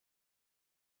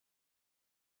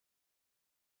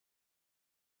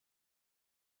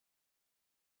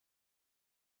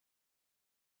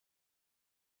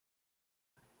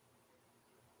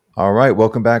All right,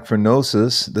 welcome back for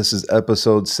Gnosis. This is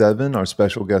episode 7. Our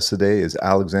special guest today is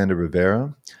Alexander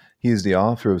Rivera. He is the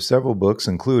author of several books,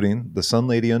 including The Sun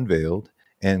Lady Unveiled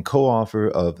and co-author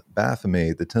of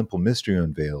Baphomet, The Temple Mystery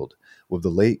Unveiled, with the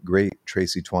late, great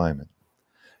Tracy Twyman.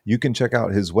 You can check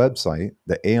out his website,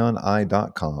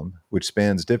 theaeoni.com, which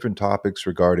spans different topics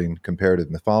regarding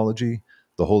comparative mythology,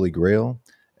 the Holy Grail,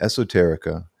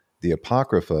 esoterica, the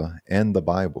Apocrypha, and the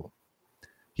Bible.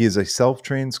 He is a self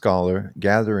trained scholar,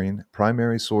 gathering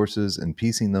primary sources and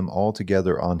piecing them all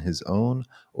together on his own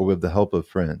or with the help of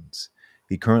friends.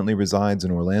 He currently resides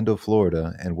in Orlando,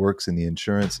 Florida, and works in the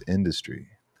insurance industry.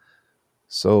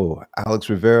 So, Alex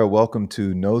Rivera, welcome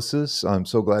to Gnosis. I'm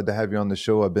so glad to have you on the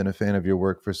show. I've been a fan of your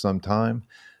work for some time.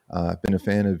 I've been a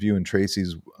fan of you and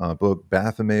Tracy's book,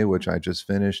 Baphomet, which I just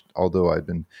finished, although I've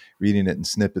been reading it in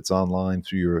snippets online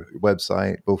through your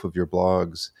website, both of your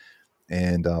blogs,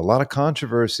 and a lot of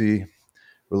controversy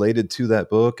related to that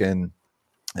book and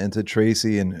to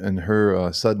Tracy and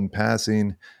her sudden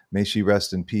passing. May she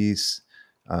rest in peace.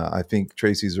 I think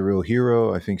Tracy's a real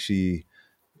hero. I think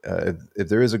if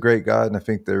there is a great God, and I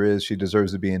think there is, she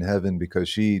deserves to be in heaven because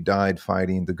she died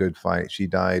fighting the good fight. She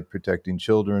died protecting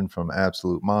children from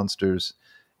absolute monsters.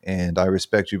 And I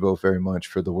respect you both very much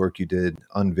for the work you did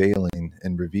unveiling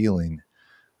and revealing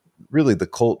really the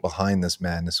cult behind this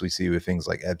madness we see with things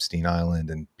like Epstein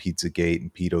Island and Pizzagate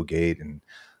and Pedogate and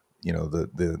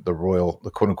the royal,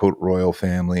 the quote unquote royal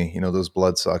family, those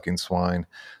blood sucking swine.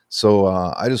 So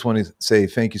I just want to say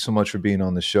thank you so much for being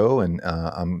on the show, and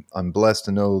I'm blessed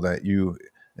to know that you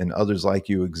and others like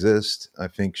you exist. I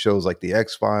think shows like the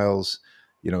X Files,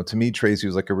 to me Tracy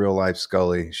was like a real life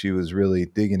Scully. She was really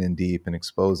digging in deep and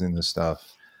exposing this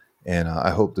stuff. And I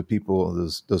hope the people,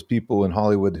 those people in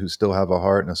Hollywood who still have a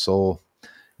heart and a soul,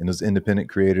 and those independent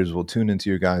creators will tune into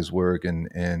your guys' work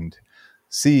and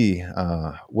see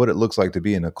what it looks like to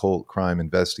be an occult crime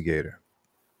investigator.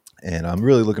 And I'm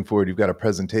really looking forward. You've got a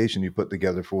presentation you put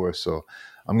together for us, so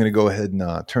I'm going to go ahead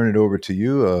and turn it over to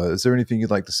you. Is there anything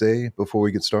you'd like to say before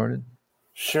we get started?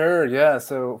 Sure. Yeah.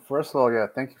 So first of all, yeah,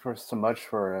 thank you so much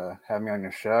for having me on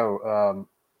your show.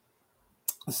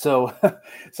 So,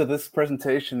 so this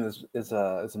presentation is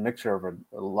a mixture of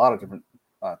a lot of different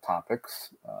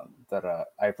topics that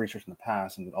I've researched in the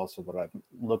past, and also what I'm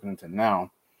looking into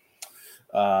now.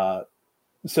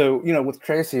 So with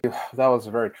Tracy, that was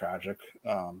very tragic.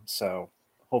 So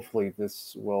hopefully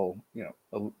this will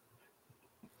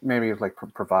maybe like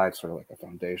provide sort of like a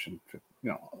foundation to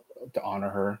honor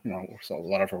her, so a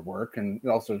lot of her work, and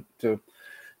also to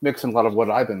mix in a lot of what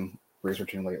I've been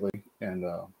researching lately, and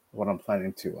what I'm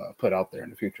planning to put out there in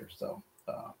the future. So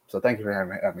thank you for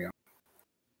having me on.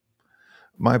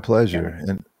 My pleasure. Cameron.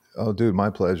 And oh, dude, my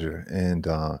pleasure. And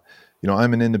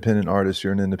I'm an independent artist.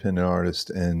 You're an independent artist,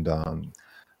 and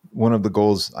one of the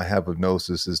goals I have with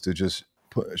Gnosis is to just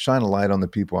shine a light on the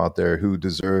people out there who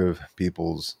deserve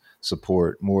people's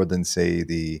support more than, say,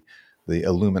 the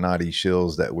Illuminati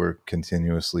shills that we're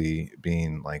continuously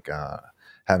being like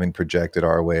having projected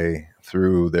our way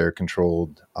through their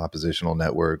controlled oppositional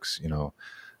networks.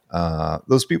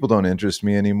 Those people don't interest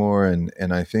me anymore,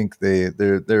 and I think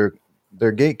they're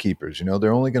gatekeepers.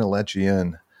 They're only going to let you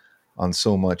in on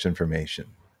so much information.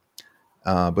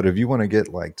 But if you want to get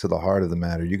like to the heart of the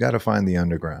matter, you got to find the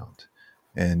underground.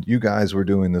 And you guys were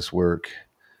doing this work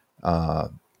uh,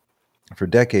 for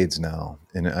decades now,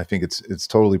 and I think it's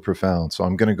totally profound. So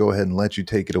I'm going to go ahead and let you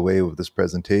take it away with this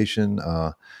presentation.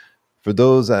 For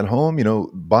those at home,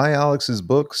 buy Alex's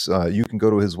books. You can go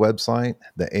to his website,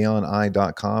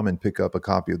 theaeoni.com, and pick up a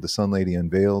copy of The Sun Lady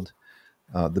Unveiled.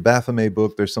 The Baphomet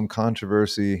book, there's some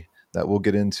controversy that we'll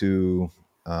get into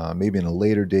maybe in a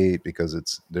later date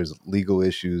because there's legal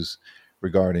issues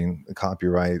regarding the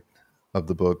copyright of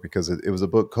the book because it was a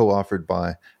book co-authored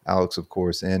by Alex, of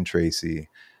course, and Tracy.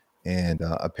 And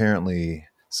apparently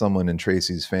someone in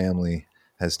Tracy's family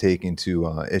has taken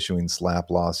to issuing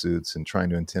slap lawsuits and trying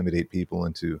to intimidate people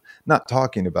into not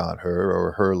talking about her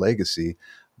or her legacy.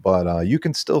 But you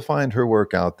can still find her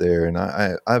work out there. And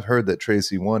I've heard that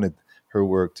Tracy wanted her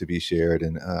work to be shared.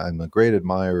 And I'm a great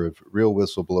admirer of real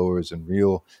whistleblowers and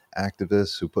real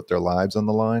activists who put their lives on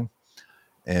the line.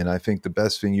 And I think the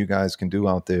best thing you guys can do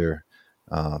out there,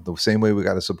 the same way we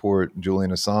got to support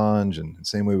Julian Assange, and the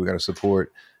same way we got to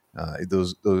support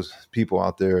those people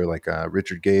out there like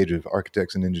Richard Gage of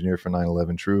Architects and Engineer for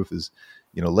 9/11 Truth, is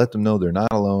let them know they're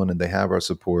not alone and they have our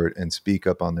support, and speak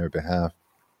up on their behalf.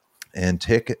 And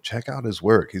check out his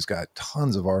work. He's got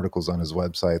tons of articles on his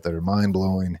website that are mind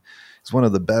blowing. He's one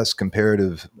of the best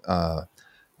comparative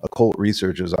occult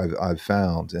researchers I've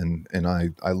found, and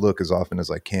I look as often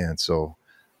as I can. So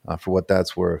for what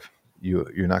that's worth,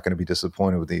 you're not going to be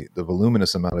disappointed with the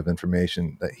voluminous amount of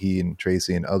information that he and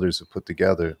Tracy and others have put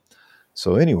together.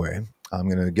 So anyway, I'm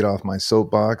going to get off my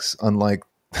soapbox. Unlike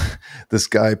this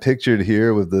guy pictured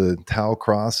here with the tau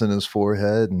cross in his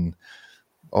forehead and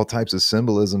all types of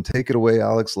symbolism. Take it away,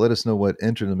 Alex. Let us know what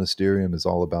Enter the Mysterium is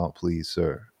all about, please,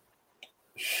 sir.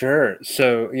 Sure.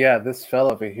 So yeah, this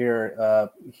fellow over here,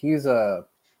 he's a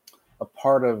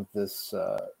part of this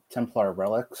Templar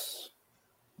relics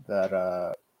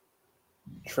that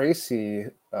Tracy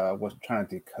was trying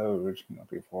to decode,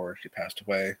 before she passed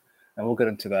away, and we'll get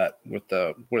into that with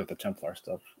the Templar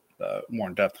stuff more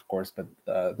in depth, of course.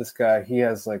 But this guy, he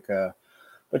has like a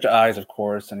bunch of eyes, of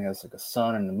course, and he has like a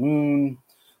sun and a moon.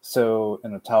 So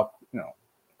in a tau,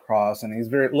 cross,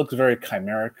 and looks very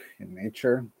chimeric in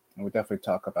nature. And we definitely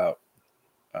talk about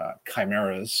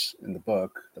chimeras in the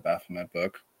book, the Baphomet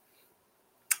book.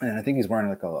 And I think he's wearing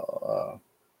like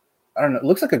I don't know. It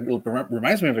looks like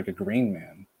reminds me of like a green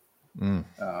man.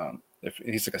 If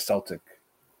he's like a Celtic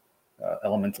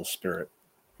elemental spirit,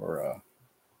 or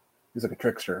he's like a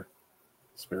trickster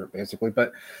spirit, basically.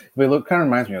 But it kind of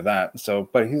reminds me of that. So,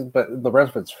 but the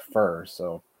rest of it's fur.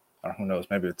 So, who knows?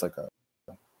 Maybe it's like a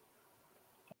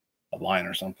lion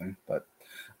or something. But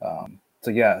so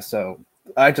yeah. So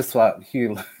I just thought he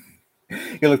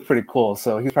looked pretty cool.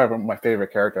 So he's probably my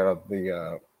favorite character out of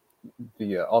the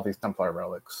all these Templar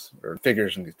relics, or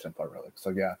figures in these Templar relics.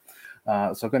 So yeah,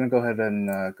 so I'm going to go ahead and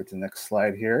go to the next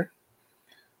slide here.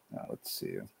 Let's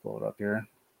see, pull it up here.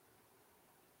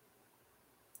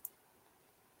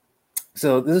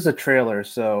 So this is a trailer,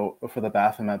 so for the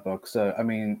Baphomet book. So I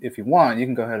mean, if you want, you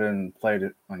can go ahead and play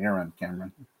it on your end,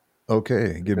 Cameron.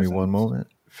 Okay, give me one moment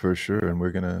for sure, and we're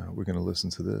gonna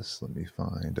listen to this. Let me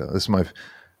find. This is my.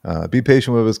 Be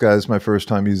patient with us, guys. It's my first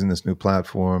time using this new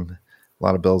platform. A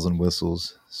lot of bells and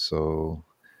whistles. So,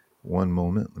 one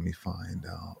moment. Let me find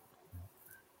out.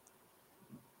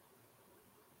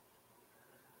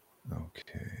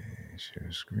 Okay,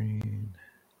 share screen.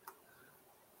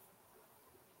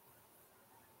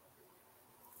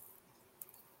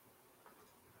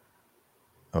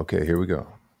 Okay, here we go.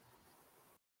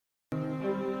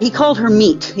 He called her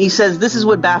meat. He says this is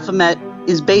what Baphomet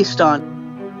is based on.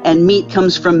 And meat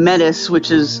comes from metis,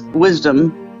 which is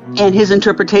wisdom. And his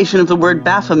interpretation of the word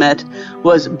Baphomet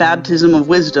was baptism of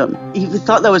wisdom. He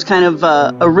thought that was kind of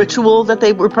a ritual that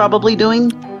they were probably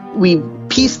doing. We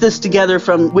pieced this together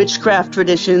from witchcraft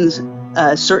traditions,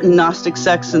 certain Gnostic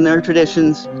sects and their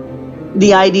traditions.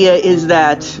 The idea is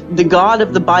that the God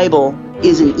of the Bible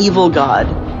is an evil God.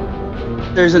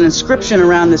 There's an inscription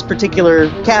around this particular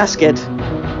casket.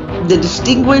 The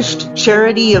distinguished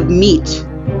charity of meat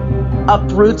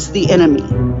uproots the enemy.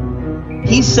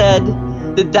 He said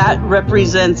that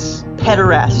represents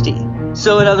pederasty.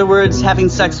 So in other words, having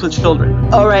sex with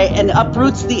children. All right, and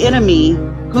uproots the enemy.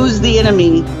 Who's the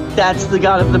enemy? That's the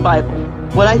God of the Bible.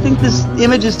 What I think this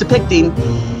image is depicting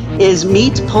is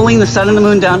meat pulling the sun and the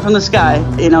moon down from the sky,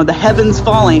 the heavens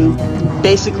falling,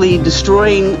 basically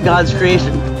destroying God's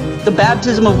creation. The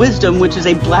baptism of wisdom, which is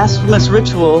a blasphemous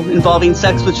ritual involving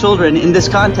sex with children in this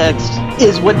context,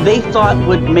 is what they thought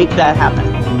would make that happen.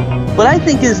 What I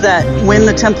think is that when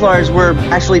the Templars were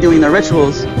actually doing their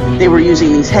rituals, they were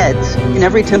using these heads. In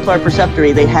every Templar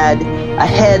preceptory, they had a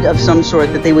head of some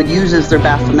sort that they would use as their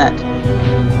Baphomet.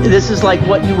 This is like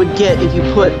what you would get if you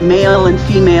put male and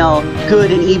female,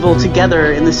 good and evil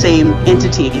together in the same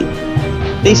entity.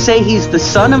 They say he's the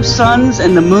sun of suns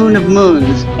and the moon of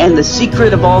moons and the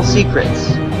secret of all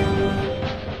secrets.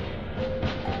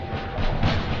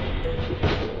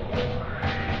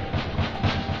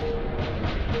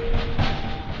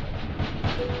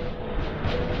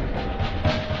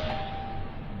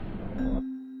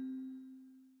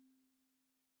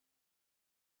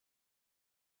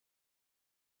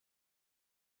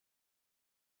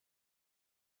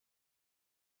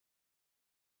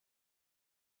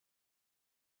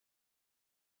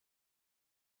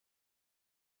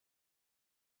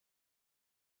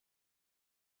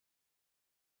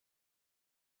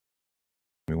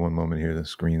 One moment here, the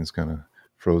screen's kind of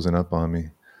frozen up on me.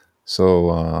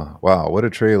 So wow, what a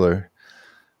trailer.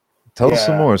 Tell us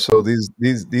some more. So these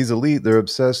elite, they're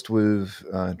obsessed with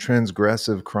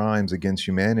transgressive crimes against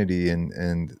humanity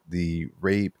and the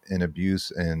rape and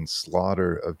abuse and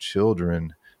slaughter of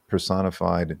children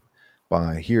personified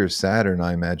by here Saturn,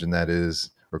 I imagine that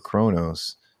is, or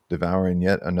Kronos, devouring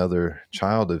yet another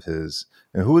child of his.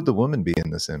 And who would the woman be in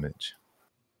this image?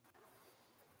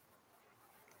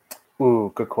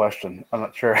 Ooh, good question. I'm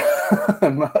not sure.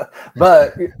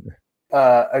 But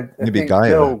I think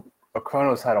Gaia.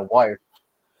 Kronos had a wife.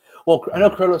 Well, I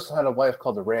know Kronos had a wife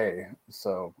called Rhea,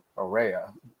 so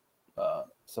Rhea.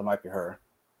 so it might be her.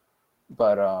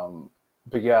 But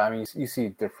yeah, I mean, you see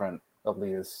different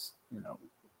elitists,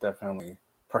 definitely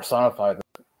personify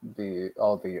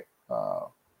all the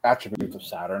attributes of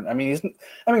Saturn. I mean,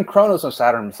 Kronos of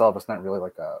Saturn himself is not really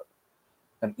like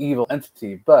an evil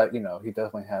entity, but he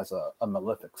definitely has a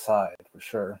malefic side for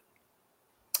sure.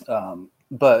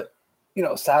 But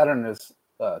Saturn is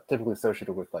typically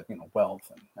associated with like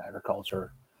wealth and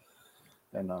agriculture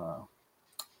and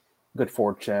good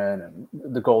fortune and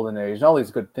the golden age and all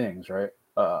these good things, right?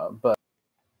 But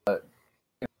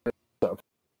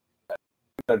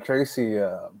Tracy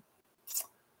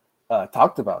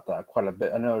talked about that quite a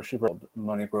bit. I know she wrote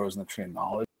Money Grows in the Tree of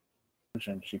Knowledge,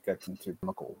 and she gets into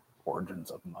chemical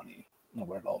origins of money and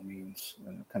what it all means,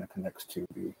 and it kind of connects to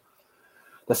the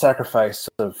sacrifice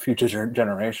of future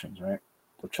generations, right?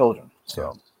 The children.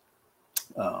 So,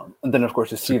 and then of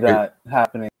course you see that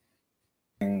happening,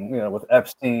 with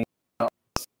Epstein,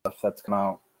 stuff that's come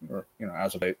out, or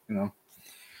as of late,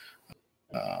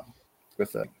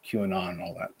 with the QAnon and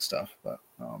all that stuff. But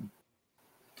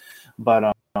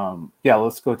yeah,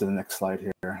 let's go to the next slide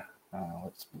here.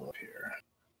 Let's pull up here.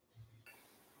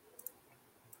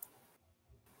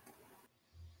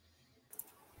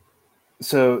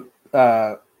 So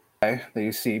that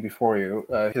you see before you,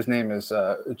 his name is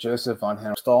Joseph von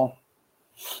Hammerstall,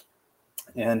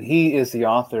 and he is the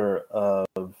author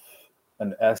of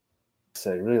an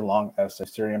essay, really long essay,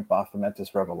 Mysterium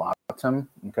Baphometis Revelatum.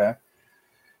 Okay,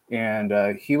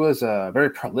 and he was a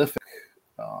very prolific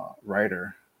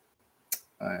writer,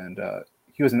 and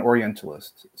he was an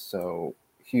Orientalist, so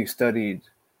he studied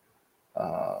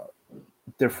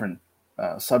different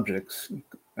subjects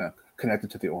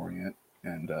connected to the Orient,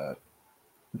 and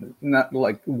not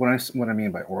like what I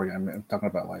mean by Orient, I'm talking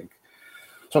about like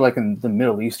in the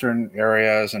Middle Eastern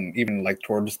areas and even like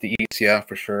towards the East, yeah,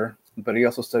 for sure. But he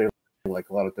also studied like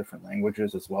a lot of different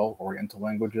languages as well, Oriental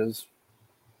languages.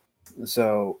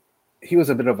 So he was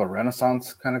a bit of a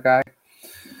Renaissance kind of guy.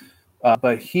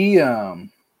 But he authored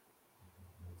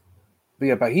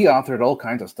all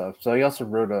kinds of stuff. So he also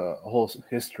wrote a whole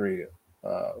history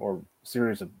or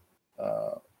series of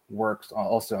works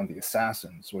also on the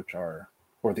assassins,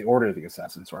 or the Order of the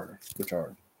Assassins, which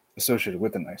are associated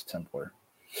with the Knights Templar.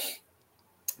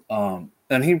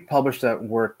 And he published that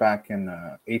work back in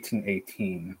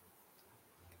 1818.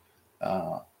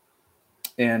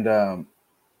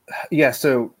 Yeah,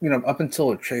 so up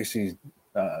until Tracy's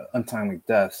untimely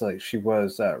death, so, like, she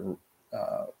was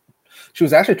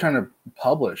actually trying to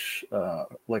publish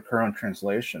like her own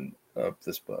translation of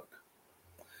this book,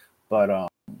 but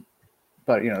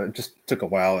it just took a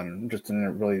while and she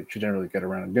didn't really get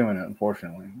around to doing it,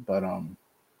 unfortunately. But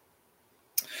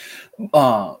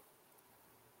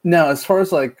now, as far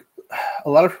as like a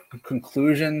lot of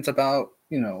conclusions about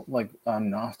like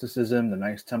Gnosticism, the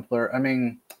Knights Templar, I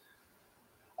mean,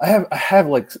 I have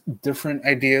like different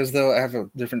ideas, though. I have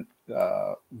different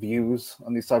views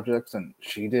on these subjects, and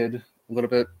she did a little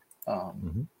bit.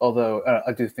 Although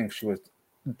I do think she was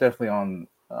definitely on.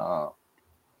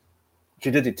 She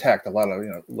did detect a lot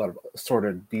of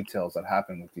sordid details that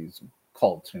happen with these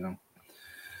cults,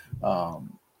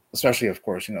 especially, of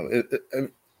course,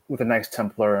 with the Knights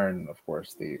Templar and, of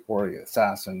course, the Order of the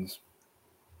Assassins.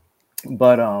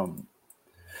 But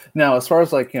now, as far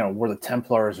as like were the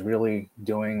Templars really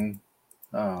doing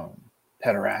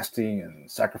pederasty and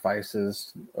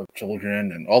sacrifices of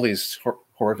children and all these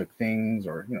horrific things,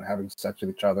 or having sex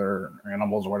with each other or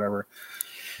animals or whatever?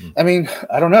 I mean,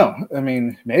 I don't know. I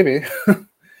mean, maybe.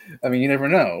 I mean, you never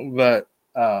know. But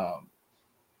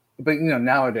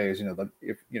nowadays,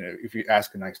 if you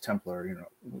ask a Knights Templar,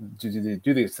 do they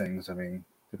do these things? I mean,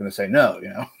 they're going to say no,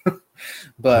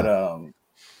 But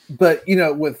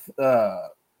with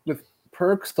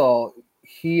Perkstall,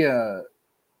 he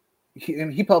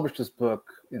published this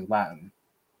book in Latin.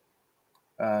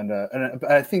 And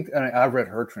I think I've read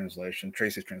her translation,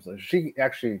 Tracy's translation. She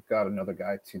actually got another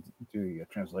guy to do the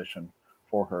translation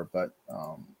for her, but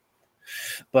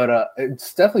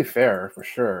it's definitely fair for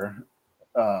sure.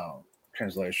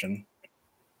 Translation.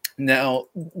 Now,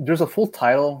 there's a full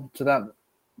title to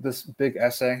this big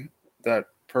essay that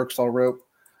Perkstall wrote.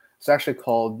 It's actually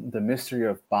called "The Mystery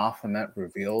of Baphomet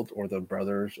Revealed, or the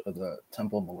Brothers of the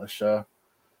Temple Militia,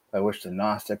 by which the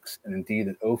Gnostics and indeed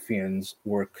the Ophians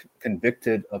were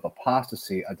convicted of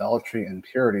apostasy, idolatry, and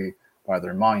impurity by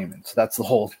their monuments." That's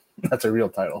a real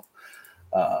title.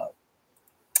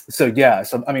 So I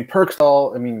mean,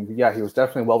 Perkstall, he was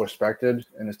definitely well respected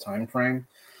in his time frame,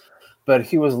 but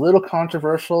he was a little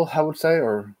controversial, I would say,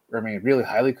 or really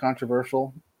highly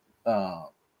controversial.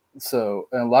 So,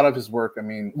 and a lot of his work,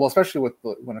 especially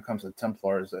when it comes to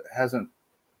Templars, it hasn't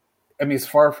I mean, it's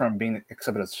far from being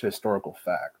accepted as historical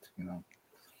fact, you know.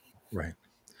 Right.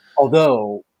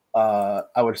 Although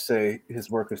I would say his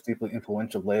work is deeply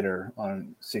influential later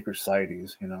on secret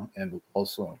societies, you know, and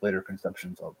also later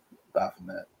conceptions of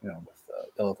Baphomet, you know, with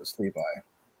Eliphas Levi,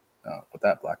 with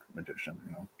that black magician,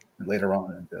 you know, and later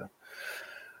on into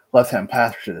left hand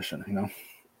path tradition, you know.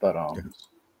 But Yes.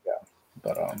 yeah,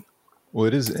 but Well,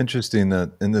 it is interesting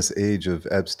that in this age of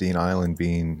Epstein Island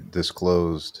being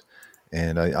disclosed,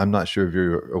 and I'm not sure if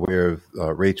you're aware of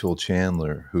Rachel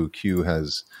Chandler, who Q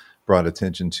has brought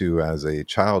attention to as a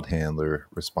child handler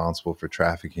responsible for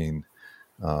trafficking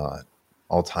uh,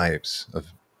 all types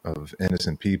of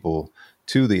innocent people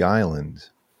to the island.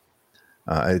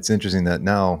 It's interesting that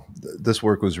now this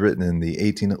work was written in the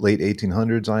late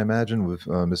 1800s, I imagine, with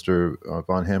Mr.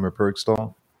 Von Hammer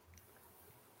Purgstall.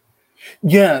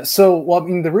 yeah. So, well, I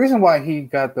mean, the reason why he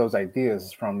got those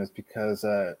ideas from is because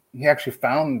he actually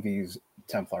found these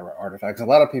Templar artifacts. A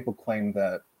lot of people claim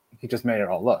that he just made it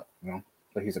all up, you know,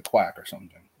 that he's a quack or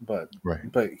something. But Right.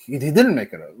 he didn't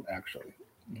make it up, actually.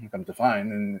 Come to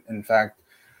find, and in fact,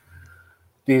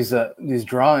 these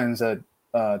drawings that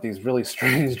these really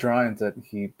strange drawings that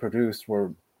he produced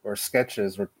were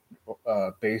sketches were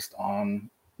based on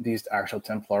these actual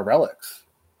Templar relics.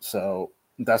 So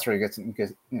that's where he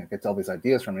gets all these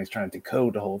ideas from. He's trying to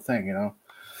decode the whole thing, you know.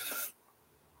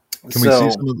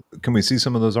 Can we see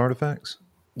some of those artifacts?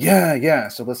 Yeah.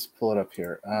 So let's pull it up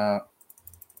here.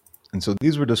 And so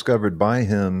these were discovered by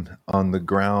him on the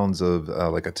grounds of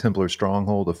like a Templar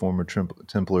stronghold, a former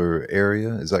Templar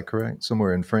area. Is that correct?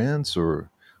 Somewhere in France, or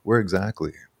where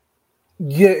exactly?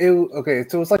 Yeah. Okay.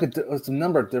 So it's like it's a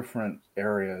number of different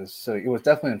areas. So it was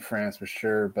definitely in France for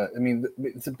sure. But I mean,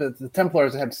 the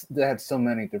Templars had so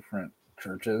many different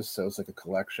churches, so it's like a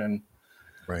collection.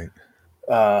 Right.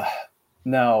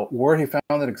 Now, where he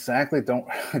found it exactly,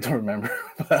 I don't remember.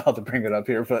 I'll have to bring it up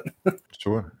here, but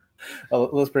Sure.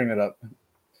 let's bring it up.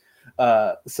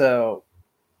 So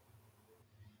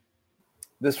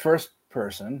this first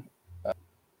person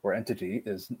or entity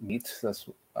is Meat. That's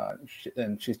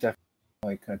and she's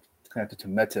definitely connected to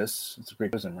Metis. It's a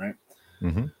Greekism, right?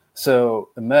 Mm-hmm. So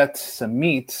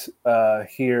Meat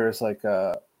here is like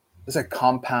it's a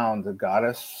compound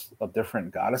goddess of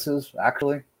different goddesses,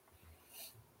 actually.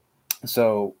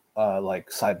 So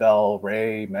like Cybele,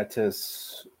 Ray,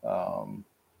 Metis. I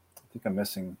think I'm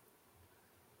missing.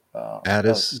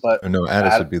 Addis, But or no,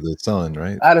 Addis would be the sun,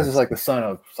 right? Addis is like the son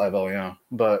of Cybele, yeah.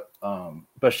 But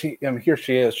she, I mean, here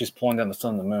she is. She's pulling down the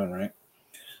sun and the moon, right?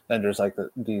 And there's like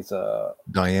these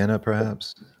Diana,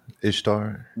 perhaps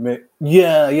Ishtar.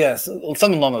 yes,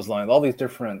 something along those lines. All these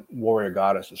different warrior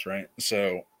goddesses, right?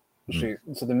 So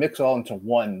so they mix all into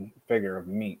one figure of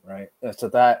Meat, right? And so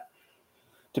that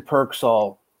to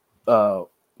Perksol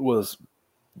was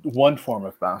one form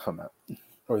of Baphomet,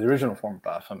 or the original form of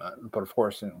Baphomet. But of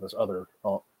course, you know, there's other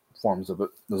forms of it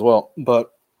as well.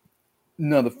 But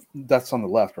no, that's on the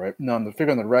left, right? No, the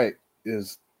figure on the right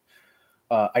is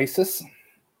Isis,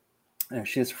 and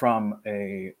she's from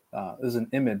there's an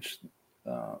image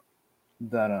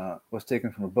that was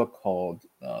taken from a book called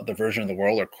The Version of the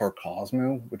World, or Cor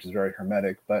Cosmo, which is very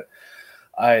hermetic. But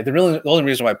the only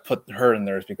reason why I put her in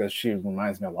there is because she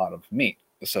reminds me a lot of Meat.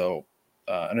 So,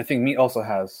 and I think Meat also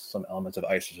has some elements of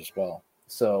Isis as well.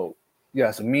 So,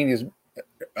 yeah, so Meat is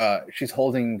she's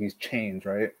holding these chains,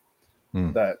 right,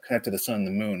 that connect to the sun and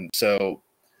the moon. So,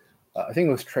 I think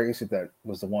it was Tracy that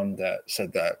was the one that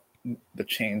said that the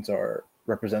chains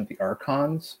represent the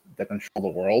archons that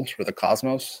control the world, or the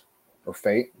cosmos, or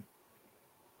fate.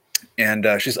 And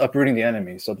she's uprooting the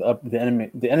enemy. So the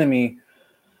enemy,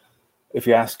 if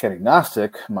you ask any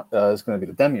Gnostic, is going to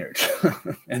be the demiurge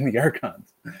and the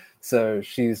archons. So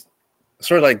she's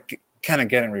sort of like kind of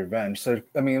getting revenge. So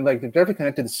I mean, like, they're definitely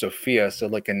connected to Sophia. So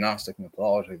like in Gnostic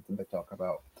mythology, they talk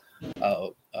about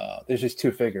there's just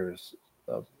two figures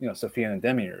of, you know, Sophia and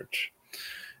demiurge,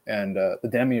 and the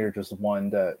demiurge is the one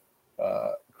that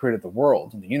created the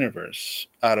world and the universe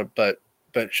out of, but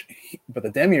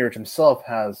the demiurge himself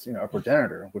has, you know, a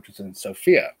progenitor, which is in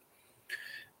Sophia.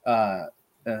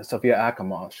 Sophia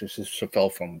Akamos, she fell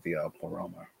from the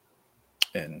Pleroma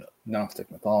in Gnostic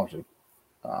mythology.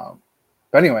 But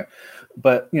anyway,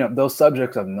 you know, those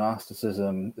subjects of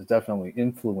Gnosticism definitely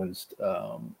influenced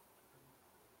the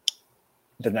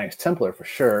Knights Templar for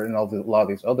sure, and a lot of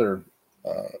these other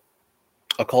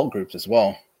occult groups as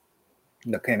well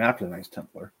that came after the Knights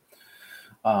Templar.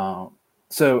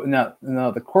 So now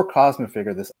the core Cosmo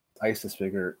figure, this Isis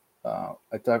figure, I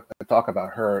talk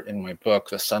about her in my book,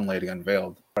 The Sun Lady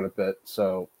Unveiled, quite a bit.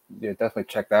 So yeah, definitely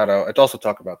check that out. I'd also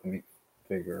talk about the Meat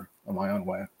figure in my own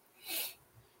way.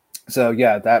 So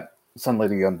yeah, that Sun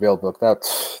Lady Unveiled book,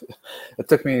 it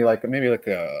took me like maybe like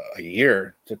a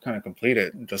year to kind of complete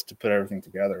it, just to put everything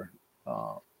together.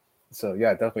 So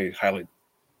yeah, definitely highly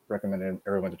recommend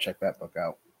everyone to check that book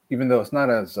out, even though it's not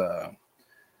as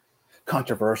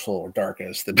controversial or dark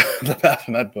as the the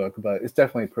Baphomet book, but it's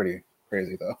definitely pretty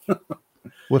crazy though.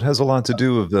 What has a lot to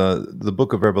do with the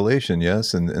Book of Revelation,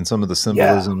 yes, and some of the Yeah,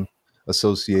 symbolism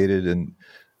associated. And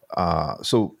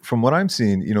so, from what I'm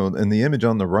seeing, in the image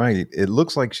on the right, it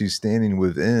looks like she's standing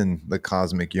within the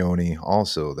cosmic yoni.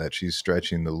 Also, that she's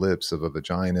stretching the lips of a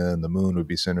vagina, and the moon would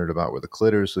be centered about where the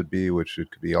clitoris would be, which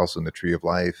could be also in the tree of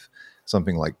life,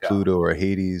 something like yeah, Pluto or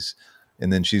Hades.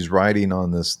 And then she's riding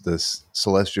on this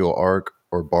celestial ark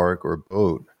or bark or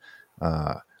boat.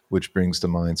 Uh, which brings to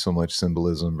mind so much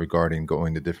symbolism regarding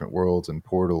going to different worlds and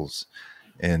portals.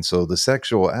 And so the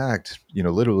sexual act,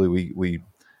 literally we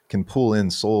can pull in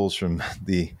souls from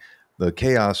the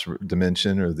chaos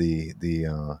dimension or the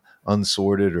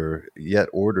unsorted or yet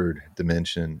ordered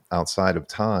dimension outside of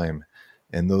time,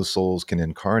 and those souls can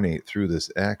incarnate through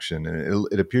this action. And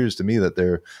it appears to me that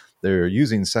they're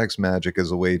using sex magic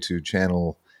as a way to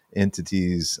channel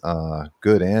entities,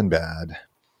 good and bad,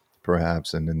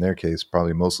 perhaps, and in their case,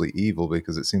 probably mostly evil,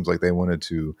 because it seems like they wanted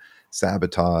to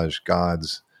sabotage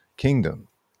God's kingdom.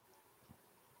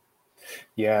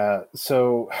 yeah.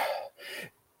 So,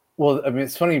 well, I mean,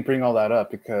 it's funny you bring all that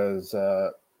up because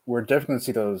we're definitely going to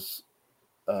see those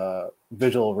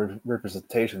visual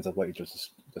representations of what you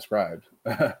just described.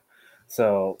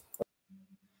 So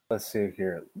let's see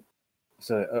here.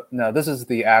 So now this is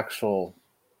the actual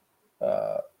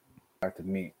active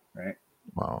meat, right?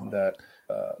 Wow. That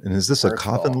And is this a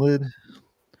coffin lid or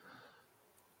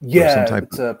some yeah, type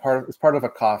it's of? it's part of a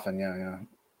coffin. Yeah, yeah.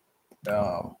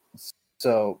 Wow.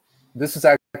 So this is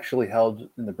actually held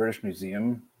in the British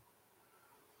Museum,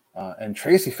 and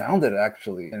Tracy found it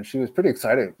actually, and she was pretty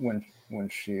excited when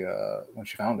she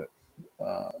found it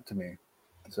to me.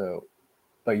 So,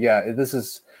 but yeah, this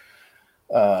is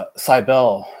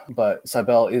Cybele, but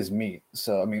Cybele is meat.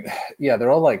 So I mean, yeah, they're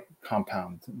all like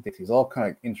compound deities, all kind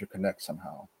of interconnect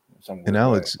somehow in some And weird way.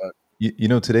 Alex,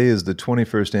 But today is the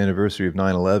 21st anniversary of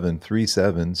 9/11. 3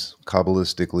 sevens,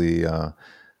 kabbalistically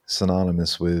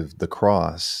synonymous with the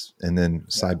cross. And then yeah,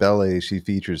 Cybele, she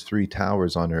features 3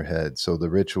 towers on her head. So the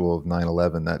ritual of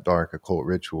 9/11, that dark occult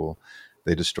ritual,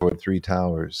 they destroyed 3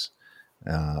 towers.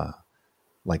 Uh,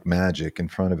 like magic in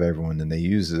front of everyone, and they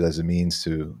use it as a means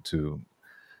to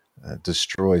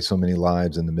destroy so many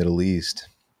lives in the Middle East,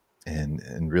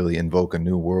 and really invoke a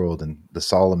new world. And the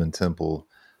Solomon Temple,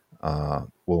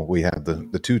 well, we have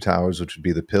the 2 towers, which would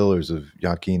be the pillars of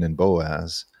Yakin and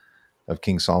Boaz of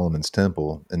King Solomon's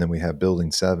temple, and then we have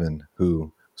Building 7,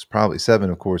 who was probably 7,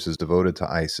 of course, is devoted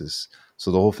to Isis. So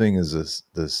the whole thing is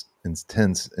this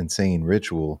intense, insane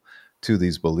ritual to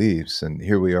these beliefs. And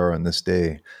here we are on this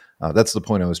day. That's the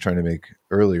point I was trying to make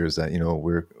earlier, is that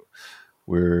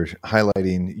we're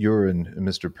highlighting your and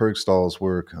Mr. Perkstall's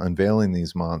work unveiling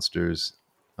these monsters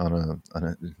on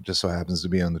a just so happens to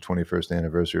be on the 21st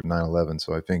anniversary of 9/11.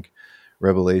 So I think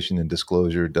revelation and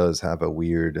disclosure does have a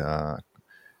weird I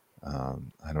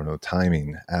don't know,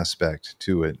 timing aspect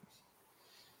to it.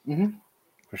 mm-hmm.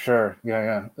 For sure.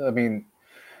 Yeah, yeah.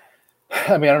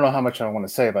 I don't know how much I want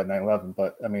to say about 9/11,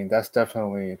 but I mean that's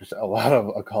definitely just a lot of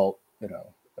occult,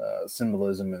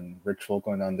 symbolism and ritual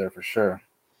going on there for sure,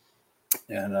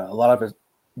 and a lot of it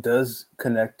does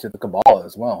connect to the Kabbalah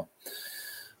as well.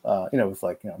 With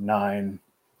like 9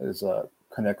 is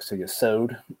connects to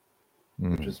Yesod,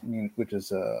 which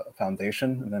is a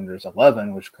foundation, and then there's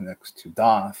 11, which connects to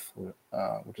Doth,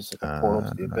 which is like a portal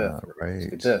to the abyss, right.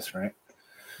 to the abyss, right?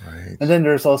 Right. And then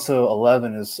there's also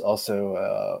 11 is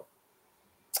also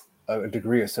a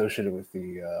degree associated with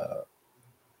the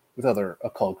with other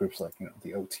occult groups like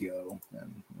the OTO,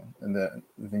 and then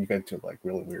you get to like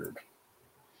really weird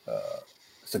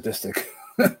sadistic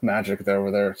magic there over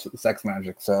there, sex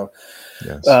magic. So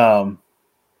Yes.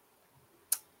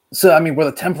 So, I mean, were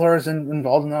the Templars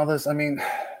involved in all this? I mean,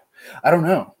 I don't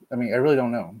know. I mean, I really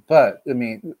don't know. But, I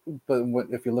mean,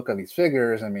 if you look at these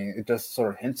figures, I mean, it just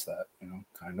sort of hints that,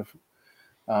 kind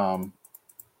of.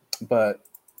 But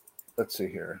let's see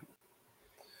here.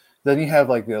 Then you have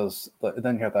like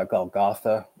then you have that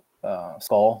Golgotha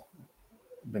skull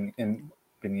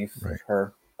beneath Right.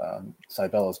 her,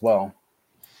 Cybele as well.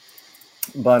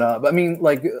 But I mean,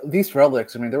 like these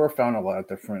relics, I mean, they were found in a lot of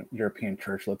different European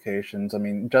church locations. I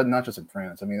mean, not just in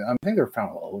France. I mean, I think they were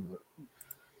found all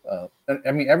over.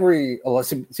 I mean,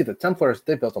 see the Templars,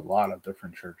 they built a lot of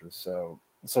different churches. So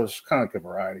it's kind of like a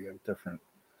variety of different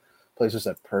places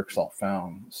that Perkstall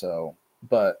found. So,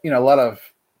 but a lot of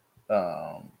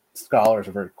scholars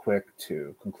are very quick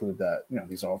to conclude that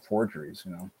these are all forgeries.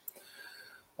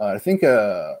 I think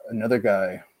another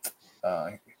guy,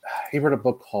 he wrote a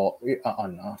book called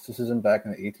on Gnosticism back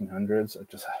in the 1800s. I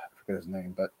forget his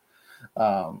name, but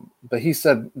he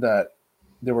said that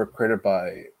they were created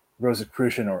by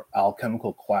Rosicrucian or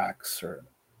alchemical quacks or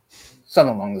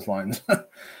something along those lines.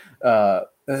 I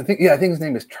think his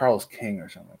name is Charles King or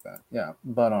something like that. Yeah,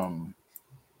 but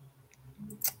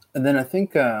and then I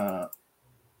think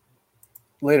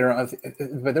later on,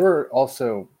 but they were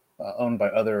also owned by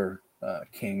other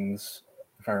kings,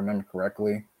 if I remember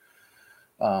correctly.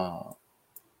 And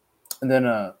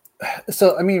then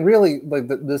so I mean, really, like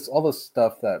all this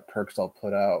stuff that Perkstall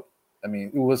put out. I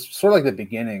mean, it was sort of like the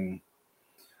beginning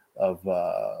of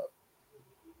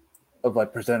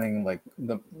like presenting like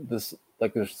this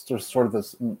like there's sort of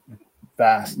this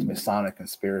vast Masonic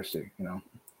conspiracy,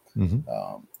 Mm-hmm.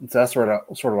 So that's sort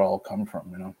of all come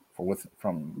from,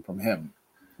 from him,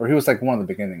 or he was like one of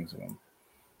the beginnings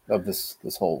of this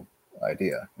whole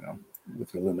idea,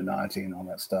 with the Illuminati and all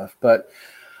that stuff. But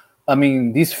I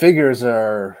mean, these figures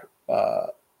are,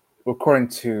 according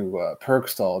to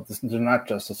Perkstall, they're not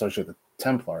just associated with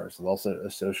Templars; they're also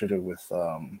associated with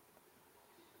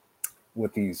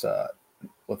these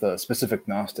with a specific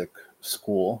Gnostic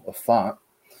school of thought,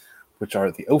 which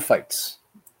are the Ophites.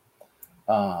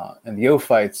 And the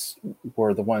Ophites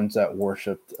were the ones that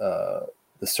worshipped the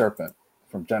serpent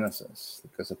from Genesis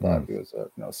because they thought he was a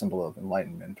symbol of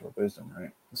enlightenment or wisdom,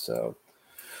 right? So,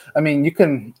 I mean, you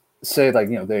can say like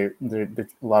they a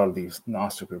lot of these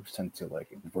Gnostic groups tend to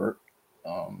like invert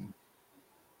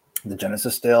the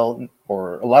Genesis tale,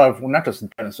 or a lot of not just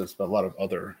Genesis, but a lot of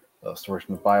other stories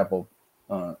from the Bible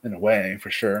in a way, for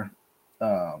sure.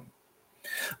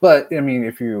 But I mean,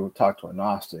 if you talk to a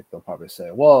Gnostic, they'll probably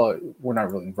say, "Well, we're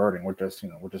not really inverting. We're just,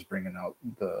 we're just bringing out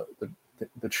the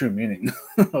true meaning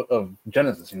of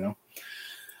Genesis."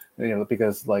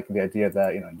 Because like the idea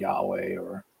that Yahweh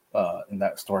or in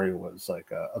that story was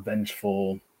like a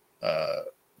vengeful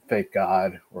fake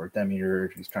god or a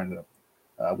demiurge. He's trying to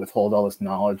withhold all this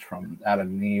knowledge from Adam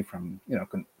and Eve from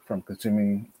from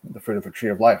consuming the fruit of the tree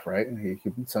of life, right? And he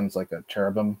sends like a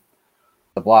cherubim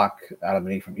to block Adam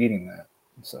and Eve from eating that.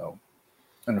 So,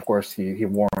 and of course, he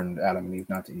warned Adam and Eve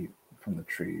not to eat from the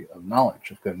tree of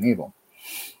knowledge of good and evil.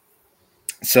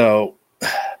 So,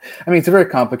 I mean, it's very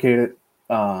complicated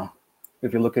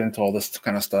if you're looking into all this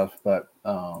kind of stuff. But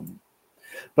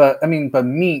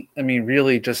meat, I mean,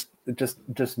 really just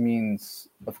means,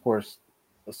 of course,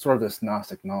 sort of this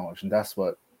Gnostic knowledge, and that's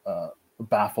what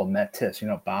Baphomet is.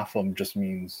 Baphomet just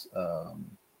means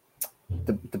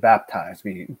to baptize,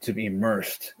 to be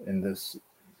immersed in this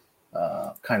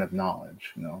kind of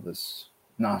knowledge, this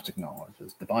Gnostic knowledge,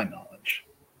 this divine knowledge.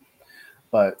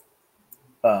 But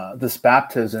this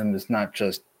baptism is not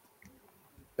just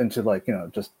into like,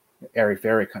 just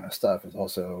airy-fairy kind of stuff. It's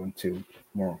also into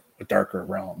more darker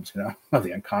realms, of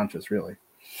the unconscious, really.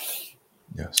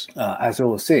 Yes. As we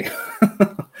will see.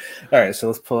 All right, so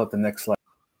let's pull up the next slide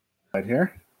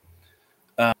here.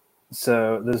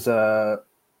 So there's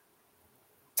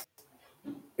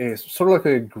it's sort of like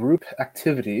a group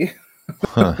activity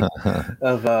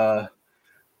of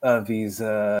these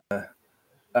I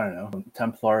don't know,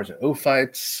 Templars or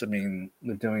Ophites. I mean,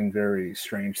 they're doing very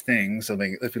strange things. I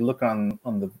mean, if you look on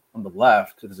the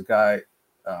left, there's a guy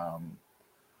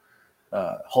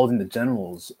holding the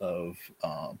genitals of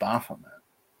Baphomet.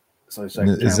 So it's like,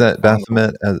 is that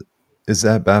Baphomet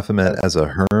as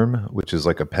a herm, which is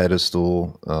like a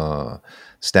pedestal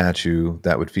statue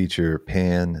that would feature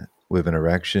Pan with an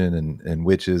erection, and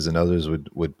witches and others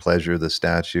would pleasure the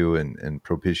statue and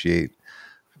propitiate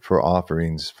for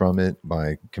offerings from it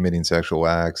by committing sexual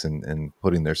acts and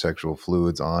putting their sexual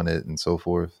fluids on it and so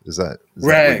forth? Is that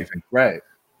right? What you think? Right.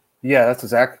 Yeah, that's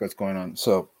exactly what's going on.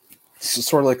 So it's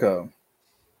sort of like a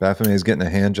Baphomet is getting a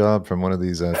hand job from one of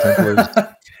these Templars.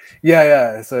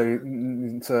 Yeah.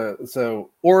 So,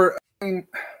 or I mean,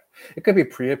 it could be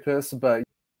Priapus, but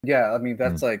yeah, I mean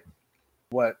that's like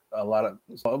what a lot of,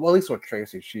 well, at least with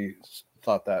Tracy, she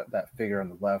thought that figure on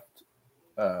the left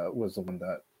was the one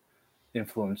that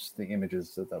influenced the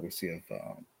images that we see of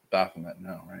Baphomet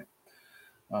now, right?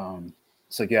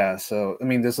 So I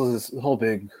mean, this is this whole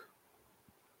big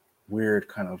weird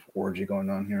kind of orgy going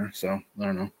on here. So I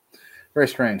don't know. Very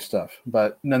strange stuff,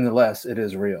 but nonetheless, it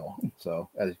is real. So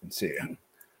as you can see,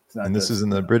 it's not. And this is in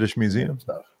the British Museum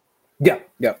stuff. Yeah.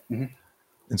 Mm-hmm.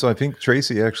 And so I think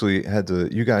Tracy actually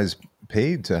you guys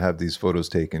paid to have these photos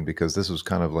taken because this was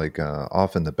kind of like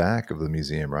off in the back of the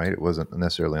museum, right? It wasn't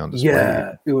necessarily on display.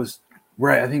 Yeah, it was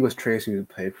right. I think it was Tracy who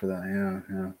paid for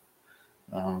that.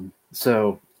 Yeah.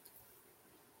 So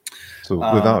So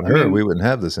without I her, mean, we wouldn't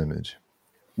have this image.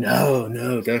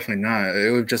 no, definitely not.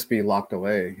 It would just be locked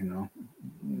away,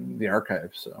 the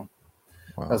archive. So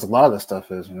that's Wow. a lot of this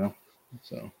stuff is,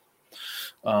 So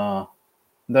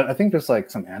I think there's like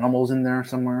some animals in there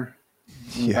somewhere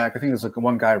in the Yeah. back. I think there's like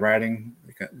one guy riding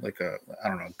like a I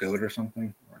don't know, a goat or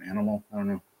something, or an animal. I don't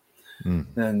know.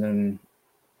 Mm. And then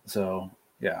so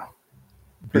yeah,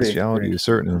 pretty Bestiality is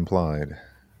interesting certain implied.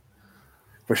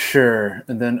 for sure.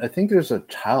 And then I think there's a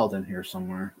child in here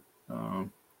somewhere. Let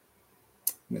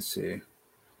me see.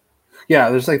 Yeah,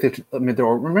 there's like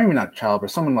or maybe not child,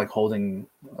 but someone like holding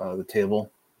the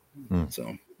table. Mm.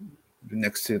 So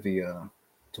next to the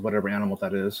to whatever animal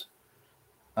that is.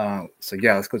 So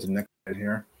yeah, let's go to the next slide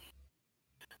here.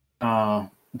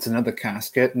 It's another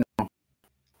casket.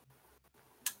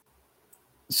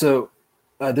 So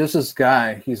there's this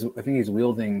guy. I think he's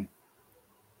wielding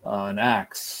an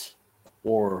axe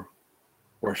or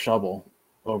a shovel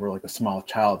over like a small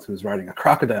child who's riding a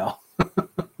crocodile,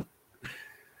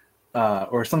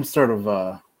 or some sort of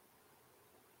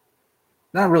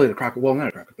not really the crocodile. Well, not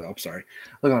a crocodile. I'm sorry,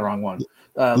 looking at the wrong one.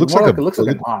 Looks More like like it looks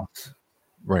like an ox.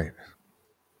 right.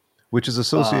 Which is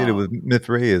associated with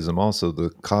Mithraism, also the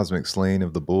cosmic slaying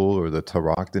of the bull or the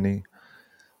Tauroctony.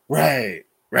 Right.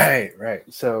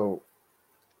 So,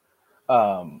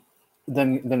 then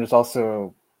there's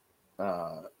also,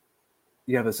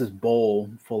 there's this bowl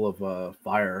full of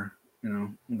fire,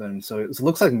 And then so it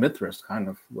looks like Mithras, kind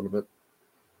of a little bit,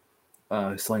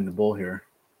 slaying the bull here.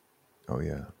 Oh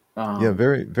yeah, yeah,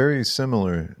 very very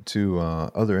similar to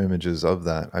other images of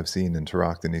that I've seen in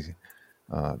Tauroctony,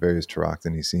 various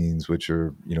Tauroctony scenes, which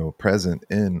are present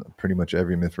in pretty much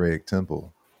every Mithraic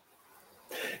temple.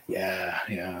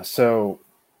 Yeah. So,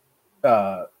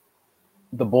 the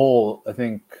bull, I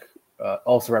think,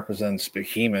 also represents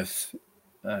Behemoth,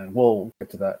 and we'll get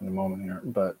to that in a moment here.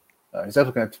 But he's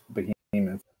definitely connected to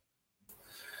Behemoth,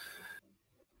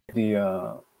 the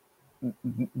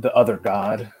other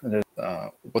god. And there's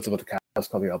what the cast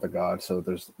called the other god. So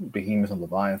there's Behemoth and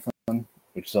Leviathan,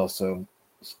 which is also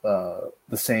the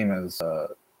same as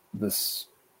this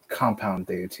compound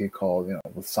deity called,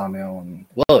 with Samael and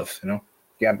Lilith, the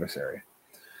adversary.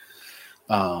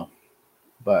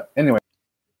 But anyway,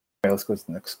 let's go to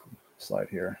the next slide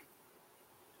here.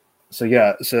 So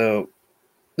yeah, no,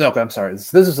 okay, I'm sorry.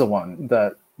 This is the one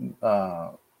that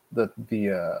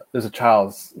there's a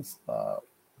child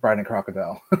riding a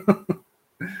crocodile.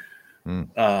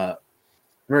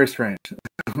 Very strange.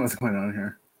 What's going on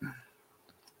here?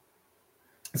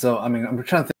 So I mean, I'm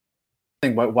trying to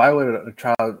think why would a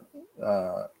child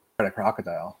ride a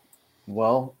crocodile?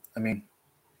 Well, I mean,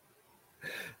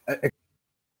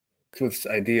 this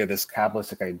idea, this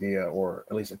Kabbalistic idea, or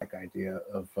at least a idea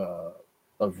of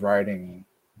riding,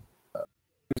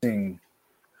 using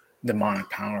demonic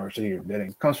powers to your bidding.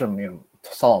 It comes from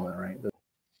Solomon, right? The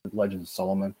Legends of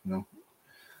Solomon,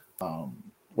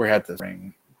 where he had this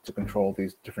ring to control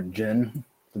these different jinn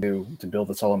to build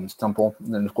the Solomon's temple.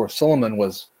 And then of course Solomon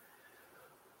was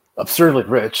absurdly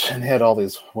rich and he had all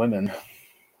these women.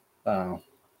 But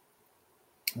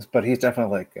he's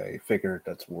definitely like a figure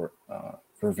that's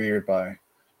revered by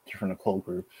different occult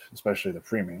groups, especially the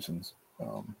Freemasons.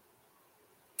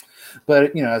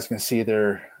 But as you can see,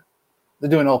 they're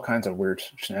doing all kinds of weird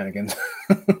shenanigans.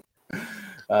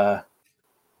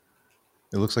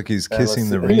 It looks like he's kissing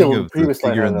the ring of the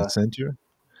figure in the center.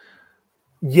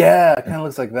 Yeah, it kind of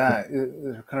looks like that.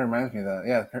 It kind of reminds me of that.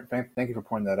 Yeah, thank you for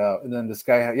pointing that out. And then this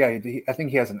guy, I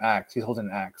think he has an axe. He's holding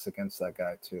an axe against that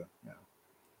guy too. Yeah.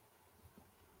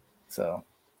 So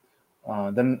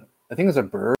then I think there's a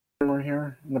bird somewhere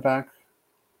here in the back.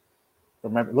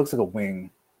 Or it looks like a wing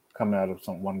coming out of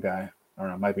one guy. I don't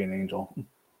know. It might be an angel.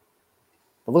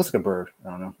 It looks like a bird.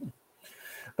 I don't know.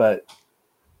 But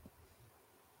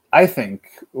I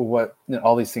think what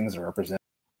all these things are representing,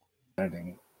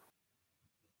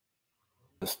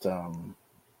 just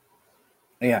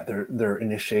their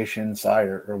initiation side,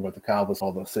 or what the Kabbalists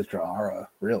call the Sitra Ara,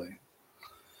 really.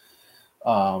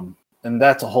 And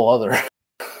that's a whole other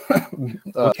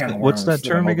what's that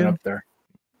term again? Up there.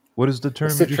 What is the term?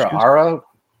 Sitra Ara.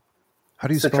 How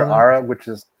do you spell Sitra that? Ara, which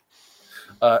is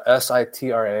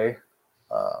Sitra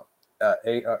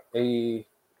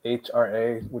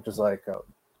AHRA, which is like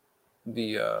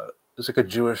it's like a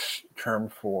Jewish term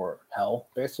for hell,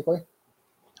 basically.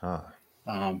 So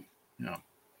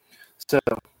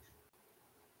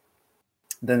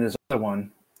then there's another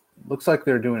one. Looks like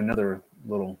they're doing another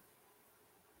little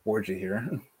orgy here.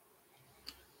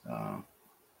 And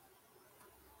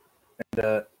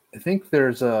I think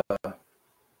there's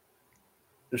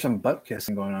some butt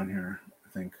kissing going on here. I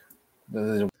think.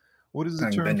 What is the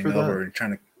term for that?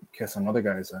 Trying to kiss on another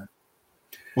guy's.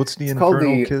 What's the It's called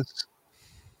infernal the kiss?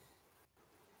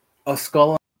 A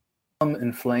Skull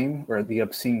in Flame, or the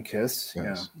Obscene Kiss.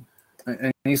 Yes. Yeah,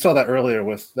 and you saw that earlier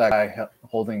with that guy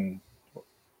holding, or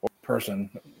person,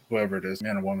 whoever it is,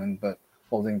 man or woman, but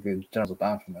holding the genitals of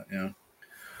Baphomet. Yeah.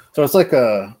 So it's like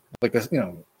a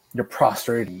you're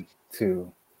prostrating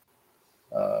to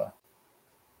a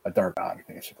dark god,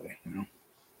 basically.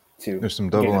 There's some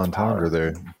double entendre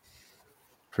there,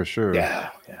 for sure. Yeah,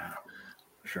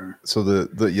 sure. So the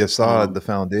Yesod, the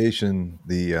foundation,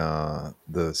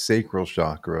 the sacral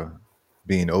chakra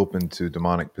being open to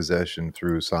demonic possession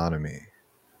through sodomy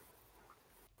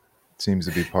seems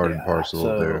to be part and parcel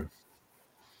of there.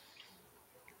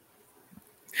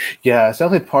 Yeah, it's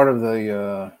definitely part of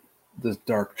the this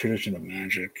dark tradition of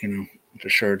magic, for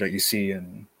sure, that you see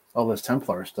in all this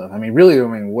Templar stuff. I mean, really,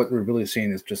 what we're really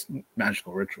seeing is just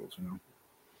magical rituals,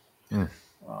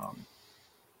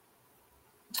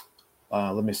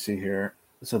 Let me see here.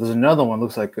 So there's another one.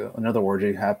 Looks like another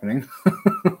orgy happening.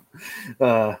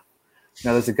 Now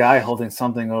there's a guy holding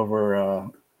something over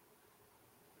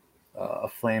a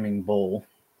flaming bowl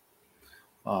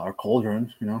or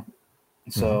cauldron,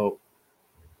 So,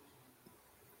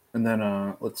 and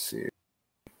then let's see.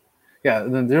 Yeah,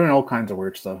 and then they're doing all kinds of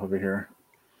weird stuff over here.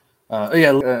 And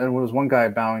it was one guy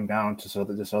bowing down to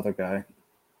this other guy.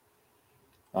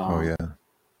 Kind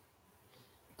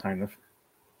of.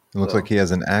 It looks like he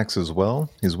has an axe as well.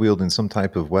 He's wielding some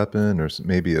type of weapon, or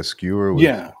maybe a skewer.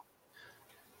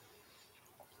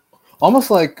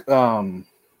 Almost like it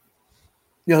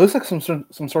looks like some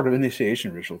sort of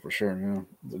initiation ritual for sure. Yeah,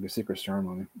 like a secret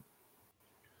ceremony.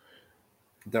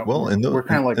 We're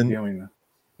kind of like viewing that.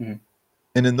 Mm-hmm.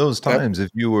 And in those times, if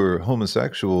you were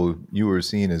homosexual, you were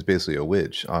seen as basically a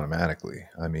witch automatically.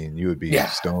 I mean, you would be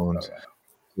stoned.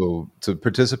 So to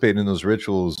participate in those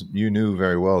rituals, you knew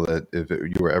very well that if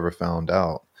you were ever found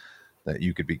out, that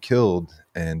you could be killed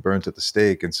and burnt at the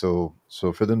stake. And so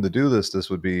for them to do this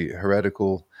would be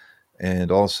heretical,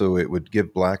 and also it would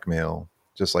give blackmail,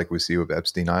 just like we see with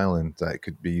Epstein Island, that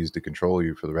could be used to control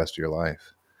you for the rest of your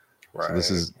life. Right. So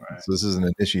this is an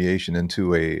initiation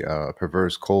into a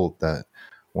perverse cult that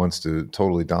wants to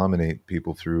totally dominate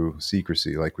people through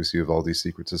secrecy, like we see with all these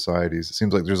secret societies. It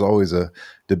seems like there's always a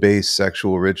debased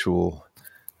sexual ritual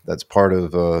that's part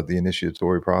of the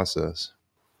initiatory process.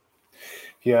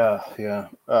 Yeah.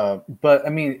 But I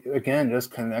mean, again,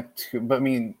 just connect to. But I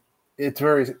mean, it's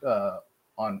very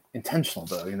intentional,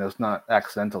 though. It's not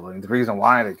accidental. And the reason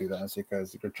why they do that is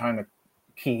because they're trying to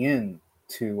key in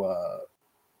to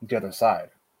the other side.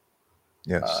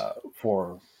 Yes.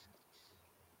 For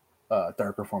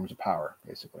darker forms of power,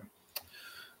 basically.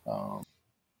 Let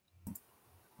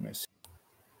me see.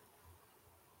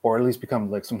 Or at least become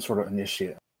like some sort of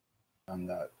initiate on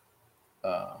that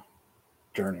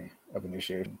journey of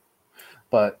initiation.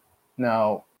 But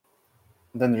now,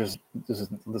 then there's this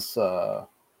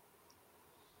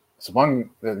one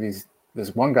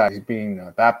guy who's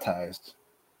being baptized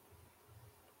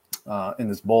in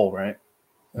this bowl, right?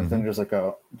 And then there's an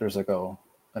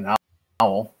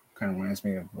owl. Kind of reminds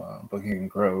me of Bohemian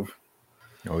Grove.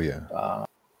 Oh yeah.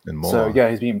 And Moloch. So yeah,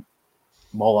 he's being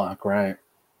Moloch, right?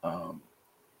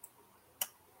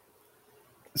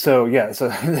 So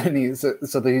then he's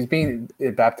being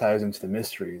baptized into the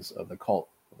mysteries of the cult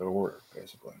of the order,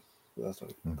 basically. So that's what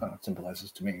it kind of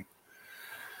symbolizes to me.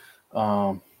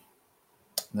 Then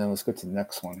let's go to the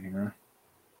next one here.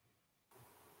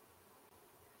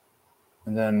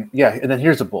 And then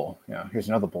here's a bull. Yeah, here's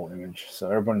another bull image. So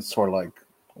everyone's sort of like,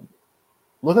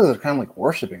 look at it, kind of like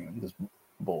worshiping this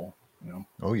bull.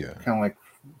 Oh yeah. Kind of like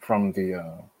from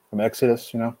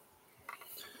Exodus,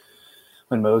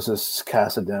 when Moses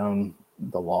casted down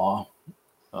the law,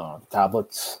 the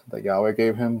tablets that Yahweh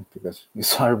gave him, because he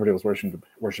saw everybody was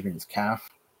worshiping this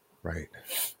calf. Right.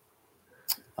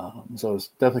 So it's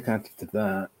definitely connected to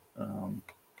that,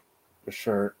 for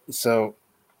sure. So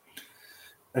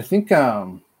I think,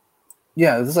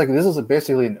 this is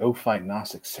basically an Ophite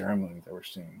Gnostic ceremony that we're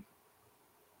seeing.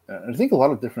 I think a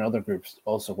lot of different other groups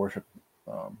also worship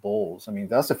bulls. I mean,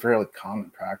 that's a fairly common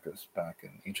practice back in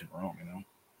ancient Rome,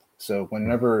 So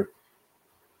whenever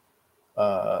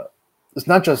it's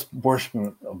not just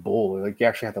worshiping a bull, like you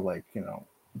actually have to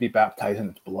be baptized in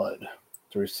its blood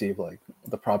to receive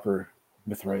the proper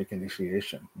Mithraic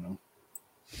initiation,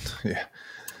 Yeah.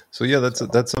 So yeah,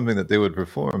 that's something that they would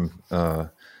perform.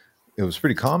 It was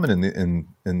pretty common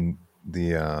in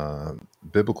the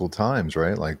biblical times,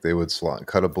 right? Like they would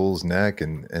cut a bull's neck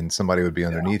and somebody would be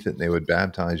underneath it and they would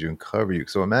baptize you and cover you.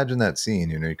 So imagine that scene,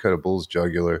 you cut a bull's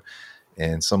jugular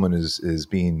and someone is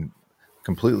being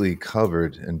completely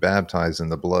covered and baptized in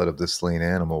the blood of this slain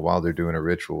animal while they're doing a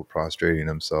ritual, prostrating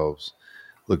themselves,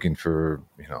 looking for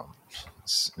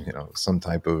some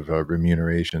type of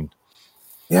remuneration.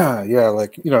 Yeah, yeah.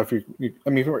 Like if I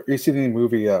mean, if you see the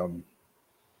movie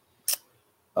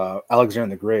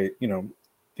Alexander the Great,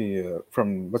 the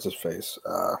from what's his face,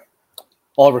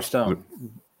 Oliver Stone.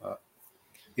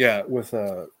 Yeah, with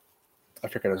I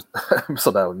forget his. I'm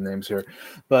so bad with names here,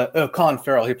 but Colin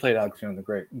Farrell. He played Alexander the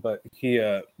Great, but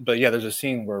yeah, there's a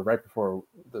scene where right before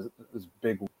this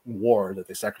big war that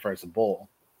they sacrifice a bull,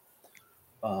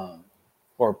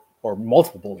 or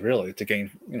multiple bulls really to gain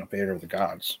favor of the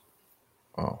gods.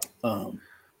 Oh,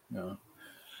 Yeah.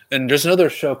 And there's another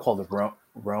show called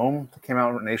Rome that came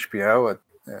out on HBO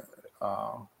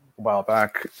a while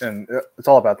back, and it's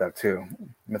all about that too,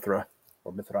 Mithra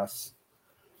or Mithras.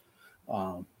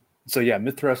 So yeah,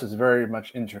 Mithras is very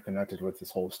much interconnected with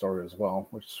this whole story as well,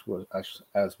 which was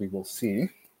as we will see.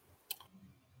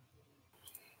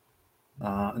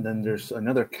 And then there's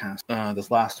another cast,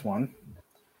 this last one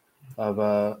of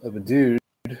a dude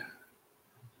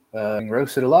being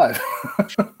roasted alive.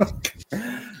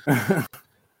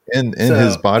 in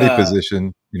his body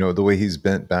position, the way he's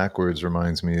bent backwards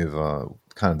reminds me of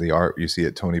kind of the art you see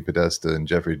at Tony Podesta and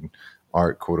Jeffrey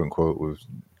art, quote unquote, with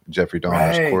Jeffrey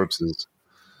Dahmer's corpses.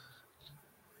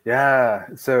 Yeah,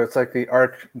 so it's like the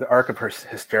arc of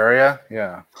hysteria.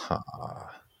 Yeah,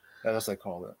 that's what they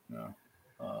called it.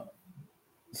 Yeah.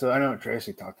 So I know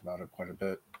Tracy talked about it quite a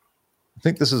bit. I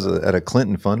think this is at a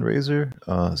Clinton fundraiser.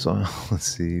 So let's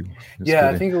see.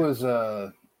 I think it was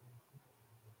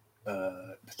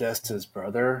Podesta's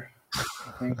brother.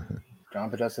 I think John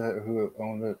Podesta who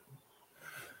owned it.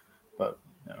 But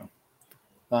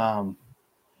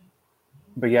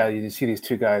but yeah, you see these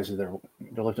two guys with their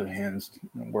lifted hands,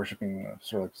 worshiping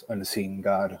sort of like unseen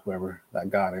God, whoever that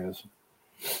God is.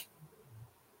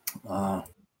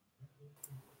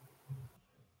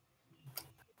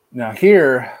 Now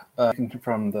here,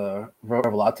 from the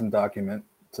Revelatum document,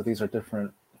 so these are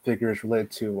different figures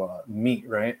related to meat,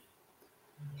 right?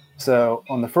 So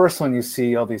on the first one, you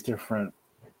see all these different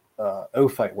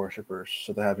Ophite worshippers.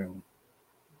 So they're having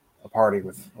a party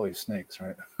with all these snakes,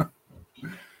 right?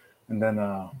 And then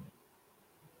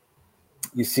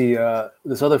you see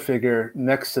this other figure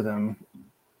next to them,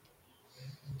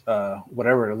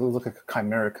 whatever, it looks like a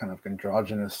chimeric kind of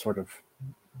androgynous sort of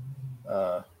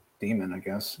demon, I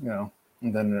guess,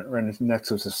 And then right next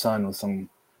to his son with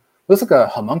looks like a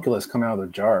homunculus coming out of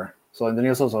the jar. So and then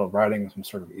he's also riding some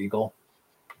sort of eagle.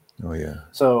 Oh yeah.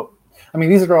 So I mean,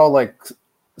 these are all like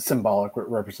symbolic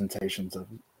representations of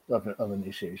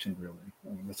initiation, really. I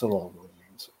mean, that's what all it really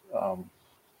means.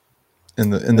 In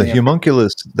the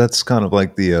homunculus, that's kind of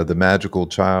like the magical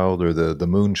child or the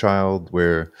moon child,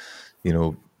 where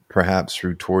perhaps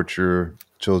through torture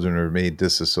children are made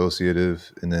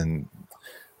disassociative, and then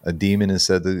a demon is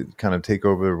said to kind of take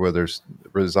over where their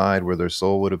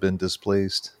soul would have been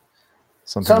displaced.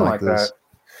 Something like this. That.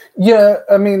 Yeah,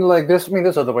 I mean, like this. I mean,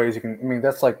 there's other ways you can. I mean,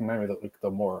 that's like maybe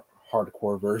the more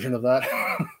hardcore version of that.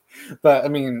 But I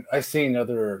mean, I've seen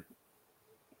other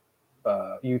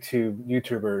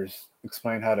YouTubers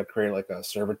explain how to create like a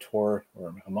servitor or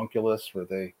a homunculus, where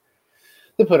they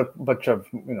put a bunch of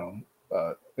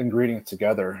ingredients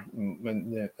together.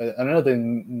 I know they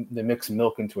mix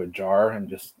milk into a jar and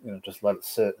just let it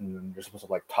sit, and then you're supposed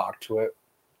to like talk to it,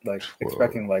 like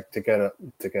expecting like to get a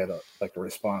like a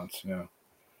response,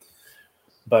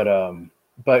 But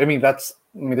I mean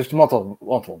there's multiple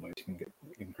ways you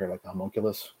can create like a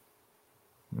homunculus.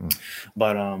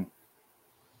 But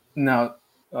now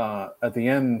at the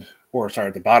end, or sorry,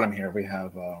 at the bottom here, we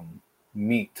have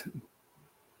meat.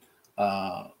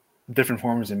 Different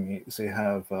forms of meat. So you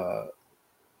have, I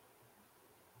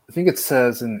think it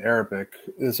says in Arabic,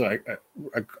 this is what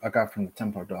I got from the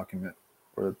Templar document,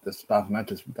 or this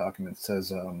Baphometus document. It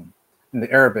says, in the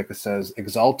Arabic, it says,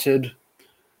 exalted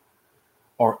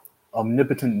or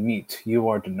omnipotent meat you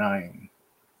are denying.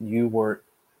 You were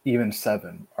even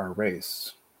seven, our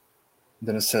race.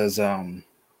 Then it says, then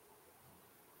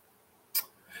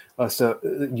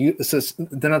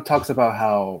it talks about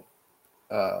how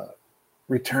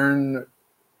return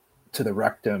to the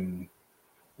rectum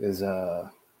is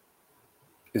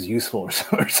useful or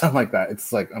something like that.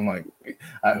 It's like I'm like,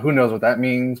 who knows what that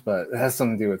means, but it has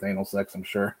something to do with anal sex, I'm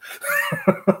sure.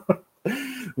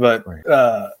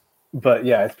 But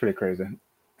yeah, it's pretty crazy.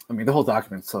 I mean, the whole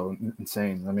document's so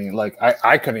insane. I mean, like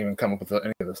I couldn't even come up with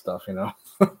any of this stuff,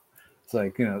 It's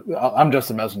like, I'm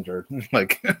just a messenger.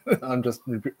 Like I'm just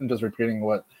repeating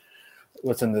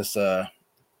what's in this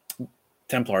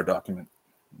Templar document.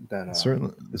 That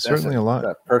certainly a lot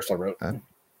that Perksler wrote.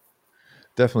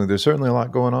 Definitely, there's certainly a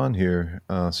lot going on here.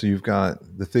 So you've got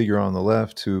the figure on the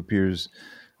left who appears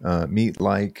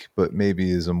meat-like, but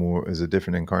maybe is a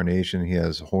different incarnation. He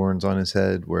has horns on his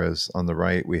head, whereas on the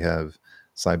right we have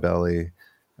Cybele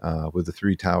with the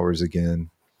three towers again,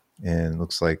 and it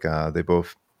looks like they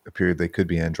both appear they could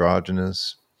be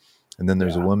androgynous. And then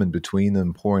there's a Yeah. woman between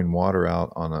them pouring water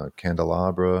out on a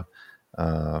candelabra.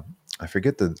 I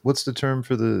forget what's the term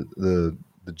for the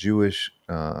Jewish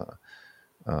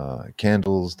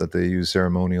candles that they use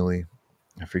ceremonially.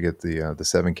 I forget the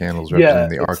seven candles Yeah,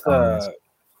 representing the it's archons.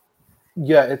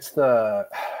 the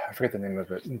I forget the name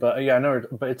of it, but yeah, I know,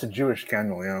 but it's a Jewish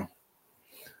candle, yeah.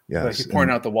 But Yes, he's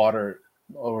pouring out the water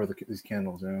over these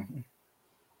candles, yeah. and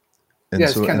Yeah,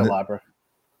 it's so and the candelabra.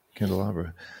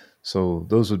 candelabra. So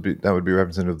that would be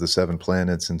representative of the seven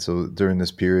planets. And so during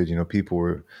this period, people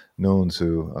were known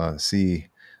to see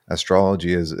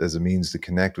astrology as a means to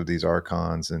connect with these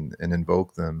archons and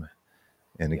invoke them.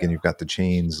 And again, Yeah. you've got the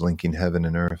chains linking heaven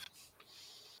and earth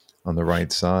on the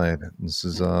right side. This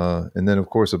is and then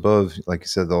of course above, like you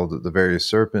said, all the various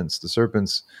serpents. The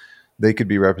serpents, they could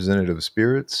be representative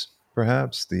spirits,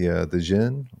 perhaps the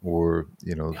jinn, or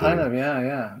Kind of,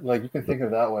 yeah. Like you can the think of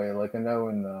it that way. Like I know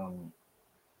in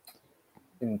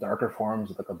darker forms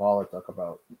of the Kabbalah talk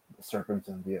about the serpents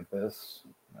in the abyss.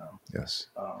 yes,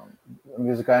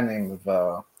 There's a guy named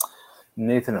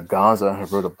Nathan of Gaza who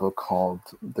wrote a book called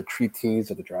The Treatise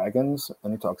of the Dragons,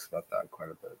 and he talks about that quite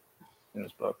a bit in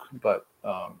his book. But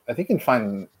I think you can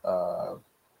find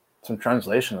some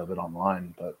translation of it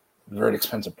online, but very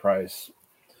expensive price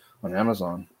on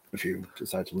Amazon if you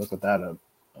decide to look at that up.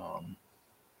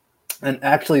 And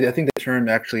actually, I think the term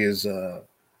actually is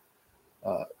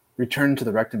return to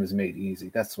the rectum is made easy.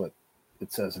 That's what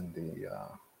it says in the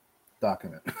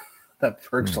document that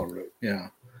Bergstall wrote. Yeah.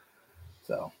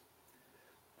 So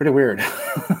pretty weird,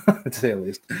 to say the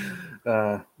least.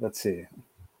 Let's see.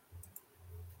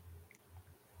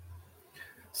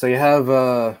 So you have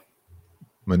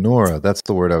menorah. That's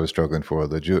the word I was struggling for.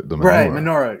 The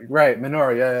menorah. Right,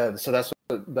 menorah. Yeah. So that's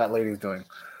what that lady's doing.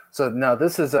 So now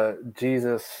this is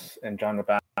Jesus and John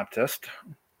the Baptist,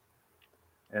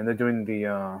 and they're doing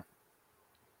the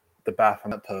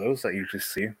Baphomet pose that you usually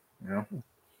see,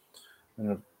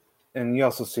 and you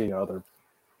also see other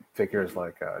figures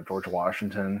like George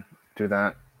Washington do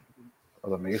that,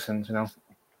 other Masons,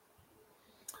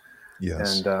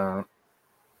 Yes.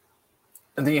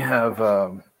 and then you have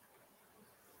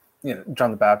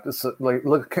John the Baptist. Like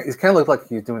look, he's kind of look like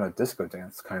he's doing a disco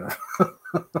dance, kind of.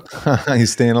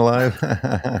 He's staying alive.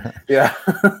 Yeah.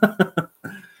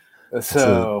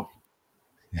 So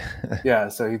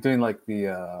so he's doing like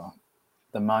the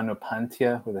Mano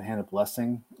Pantia with the hand of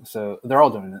blessing. So they're all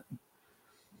doing it.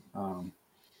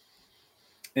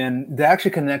 And that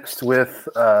actually connects with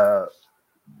a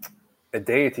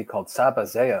deity called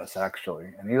Sabazeus,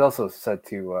 actually. And he's also said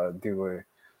to do a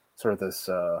sort of this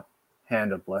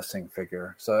hand of blessing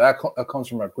figure. So that comes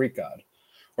from a Greek god,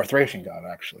 or Thracian god,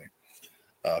 actually,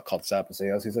 called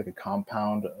Sabazeus. He's like a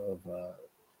compound of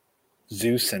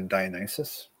Zeus and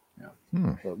Dionysus. Yeah.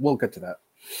 But we'll get to that.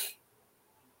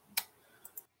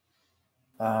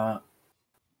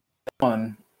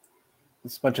 One,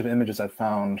 this bunch of images I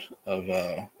found of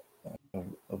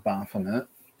Baphomet,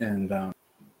 and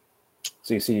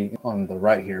so you see on the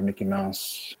right here Mickey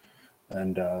Mouse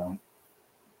and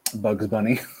Bugs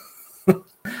Bunny.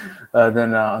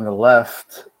 Then on the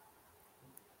left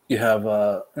you have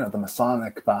the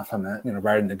Masonic Baphomet,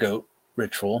 riding the goat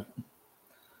ritual,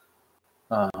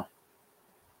 and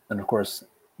of course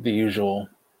the usual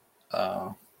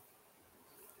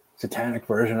satanic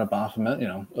version of Baphomet.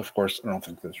 Of course, I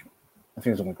think there's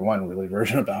only one really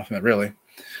version of Baphomet, really.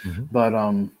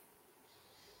 Mm-hmm.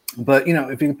 But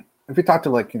if you talk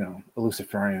to a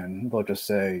Luciferian, they'll just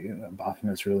say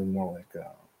Baphomet's really more like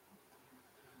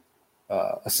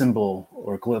a symbol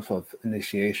or a glyph of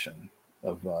initiation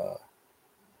of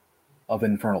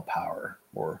infernal power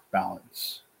or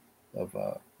balance of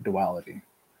duality.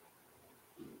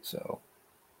 So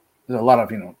there's a lot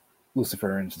of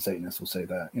Luciferians and Satanists will say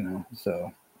that,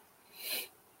 So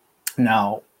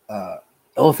now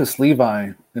Eliphas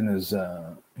Levi in his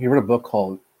he wrote a book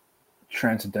called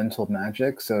Transcendental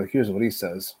Magic. So here's what he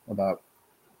says about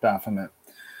Baphomet.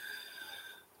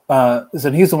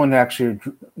 So he's the one that actually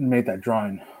made that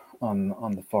drawing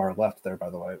on the far left there, by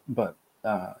the way. But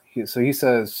he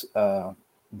says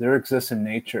there exists in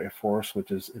nature a force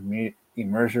which is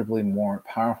immeasurably more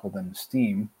powerful than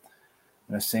steam,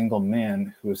 and a single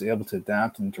man who is able to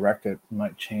adapt and direct it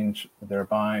might change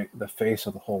thereby the face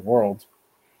of the whole world.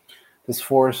 This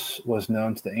force was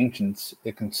known to the ancients.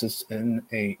 It consists in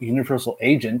a universal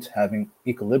agent having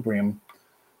equilibrium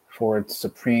for its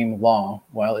supreme law,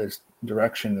 while its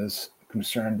direction is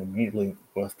concerned immediately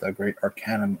with the great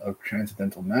arcanum of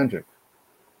transcendental magic.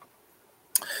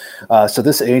 So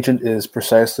this agent is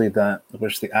precisely that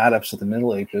which the adepts of the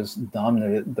Middle Ages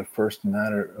dominated the first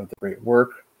matter of the great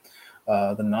work.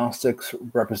 The Gnostics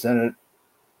represented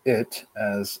it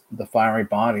as the fiery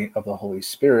body of the Holy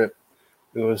Spirit.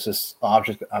 It was this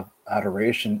object of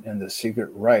adoration in the secret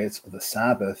rites of the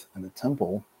Sabbath and the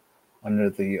temple under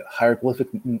the hieroglyphic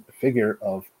figure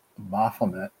of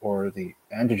Baphomet, or the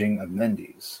Androgyne of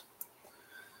Mendes.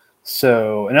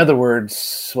 So, in other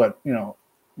words, what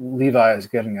Levi is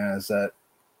getting at is that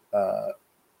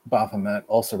Baphomet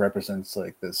also represents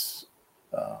like this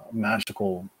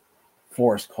magical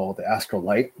force called the astral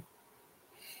light,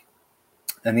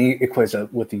 and he equates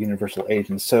that with the universal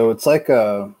agent. So it's like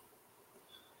I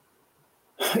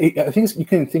think you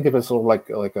can think of it sort of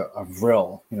like a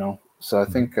vril, So I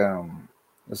think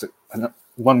there's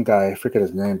one guy, I forget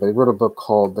his name, but he wrote a book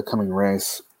called The Coming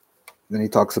Race. Then he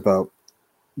talks about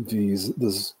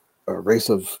this race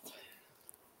of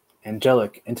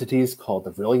angelic entities called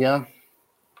the Vrilia,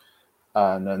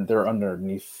 and then they're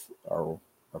underneath our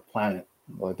planet,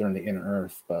 like they're in the inner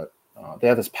Earth, but they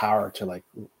have this power to like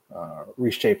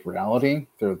reshape reality.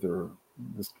 They're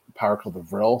this power called the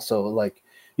Vril. So like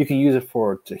you can use it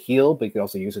to heal, but you can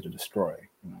also use it to destroy.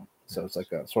 So it's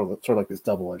like a sort of like this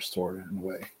double-edged sword in a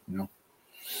way.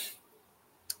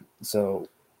 So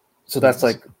that's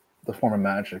like the form of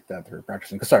magic that they're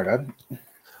practicing. Sorry, Dad.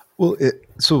 Well,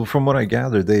 so from what I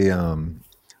gather,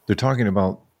 they're talking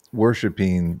about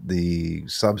worshiping the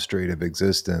substrate of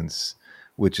existence,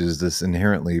 which is this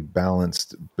inherently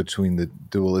balanced between the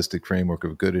dualistic framework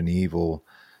of good and evil,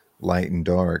 light and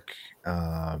dark.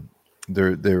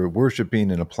 They're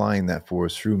worshiping and applying that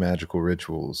force through magical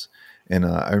rituals. And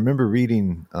I remember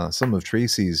reading some of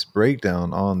Tracy's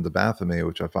breakdown on the Baphomet,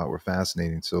 which I thought were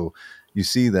fascinating. So you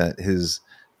see that he's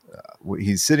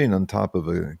sitting on top of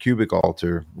a cubic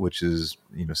altar, which is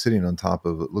sitting on top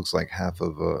of, it looks like half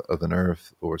of an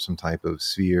earth or some type of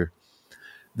sphere.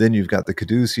 Then you've got the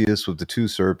caduceus with the two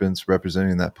serpents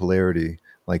representing that polarity,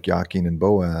 like Jachin and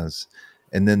Boaz.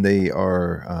 And then they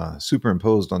are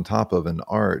superimposed on top of an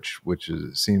arch, which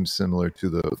seems similar to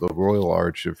the Royal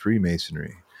Arch of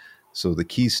Freemasonry. So the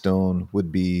keystone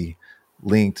would be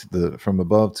linked from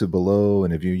above to below.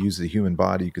 And if you use the human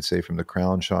body, you could say from the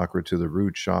crown chakra to the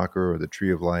root chakra, or the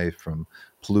tree of life from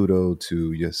Pluto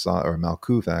to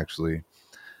Malkuth, actually.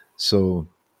 So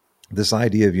this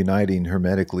idea of uniting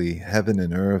hermetically heaven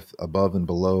and earth, above and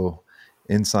below,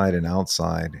 inside and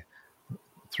outside,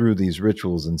 through these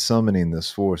rituals and summoning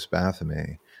this force,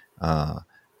 Baphomet. And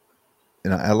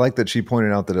I like that she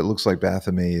pointed out that it looks like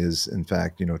Baphomet is, in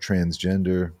fact,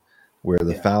 transgender, where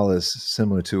the phallus,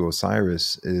 similar to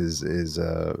Osiris, is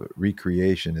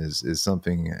recreation, is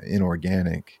something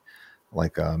inorganic,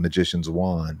 like a magician's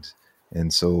wand.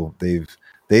 And so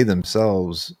they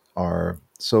themselves are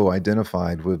so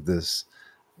identified with this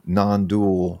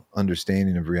non-dual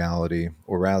understanding of reality,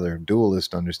 or rather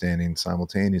dualist understanding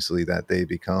simultaneously, that they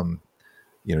become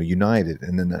united.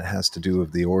 And then that has to do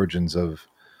with the origins of,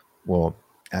 well,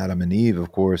 Adam and Eve,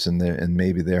 of course, and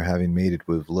maybe they're having mated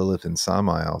with Lilith and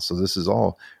Samael. So this is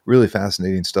all really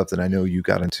fascinating stuff that I know you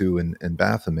got into in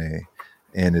Baphomet.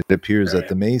 And it appears that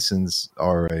the Masons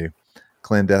are a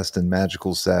clandestine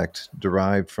magical sect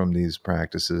derived from these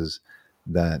practices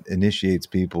that initiates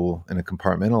people in a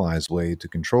compartmentalized way to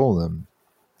control them.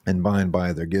 And by and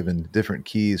by, they're given different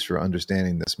keys for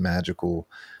understanding this magical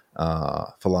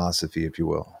philosophy, if you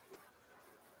will.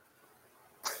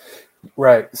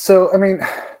 Right. So, I mean,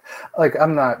 like,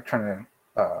 I'm not trying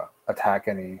to attack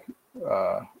any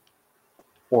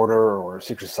order or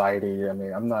secret society. I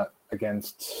mein, I'm not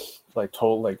against like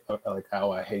total like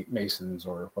how I hate Masons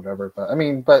or whatever. But I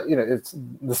mean, it's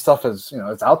the stuff is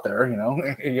it's out there.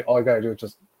 All you gotta do is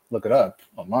just look it up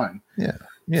online. Yeah.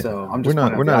 So we're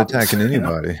not attacking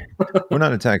anybody. We're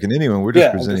not attacking anyone. We're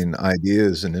just presenting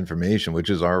ideas and information, which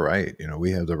is our right.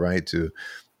 We have the right to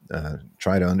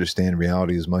try to understand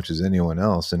reality as much as anyone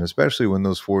else, and especially when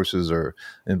those forces are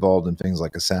involved in things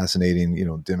like assassinating,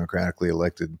 democratically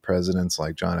elected presidents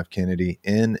like John F. Kennedy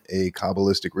in a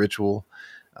Kabbalistic ritual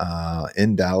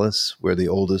in Dallas, where the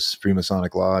oldest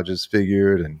Freemasonic lodge is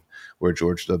figured, and where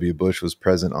George W. Bush was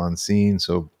present on scene.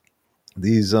 So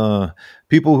these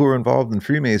people who are involved in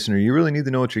Freemasonry, you really need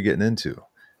to know what you're getting into.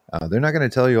 They're not going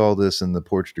to tell you all this in the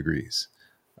porch degrees.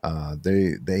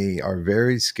 They are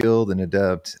very skilled and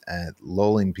adept at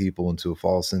lulling people into a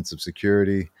false sense of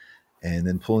security and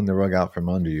then pulling the rug out from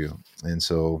under you. And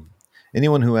so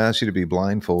anyone who asks you to be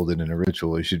blindfolded in a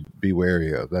ritual, you should be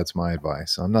wary of. That's my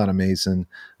advice. I'm not a Mason.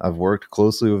 I've worked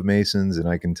closely with Masons, and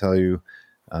I can tell you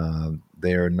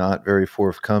they are not very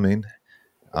forthcoming,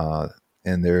 uh,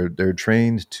 and they're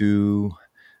trained to,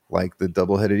 like the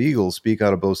double-headed eagle, speak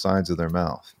out of both sides of their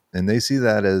mouth, and they see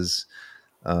that as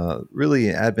really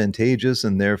advantageous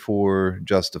and therefore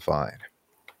justified.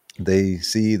 They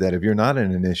see that if you're not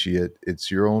an initiate, it's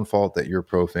your own fault that you're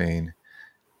profane,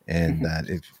 and that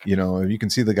if you can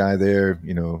see the guy there,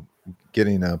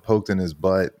 getting poked in his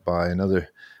butt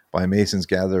by Masons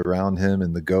gathered around him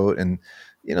and the goat, and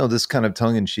this kind of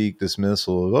tongue-in-cheek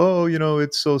dismissal of, oh,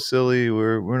 it's so silly,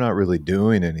 we're not really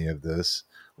doing any of this.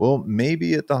 Well,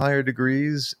 maybe at the higher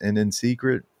degrees and in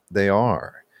secret they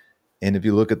are. And if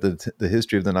you look at the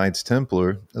history of the Knights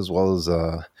Templar, as well as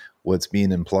what's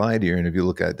being implied here, and if you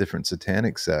look at different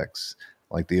satanic sects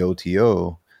like the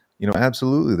OTO,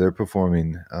 absolutely they're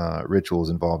performing rituals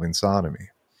involving sodomy.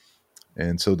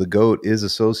 And so the goat is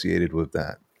associated with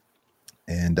that.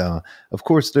 And of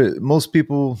course, most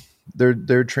people,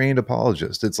 they're trained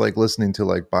apologists. It's like listening to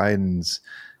like Biden's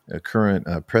current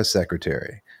press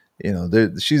secretary.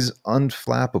 She's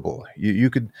unflappable. You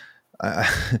could.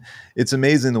 It's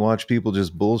amazing to watch people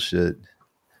just bullshit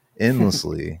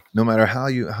endlessly, no matter how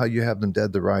you have them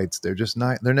dead to rights. They're just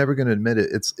not. They're never going to admit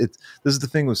it. This is the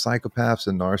thing with psychopaths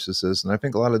and narcissists, and I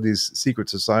think a lot of these secret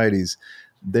societies,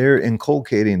 they're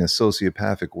inculcating a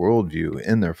sociopathic worldview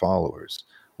in their followers,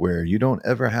 where you don't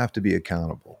ever have to be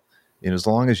accountable. As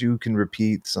long as you can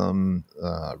repeat some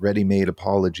ready-made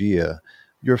apologia,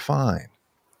 you're fine.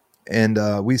 And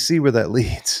we see where that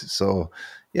leads. So,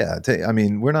 yeah, I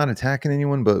mean, we're not attacking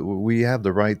anyone, but we have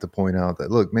the right to point out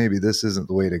that, look, maybe this isn't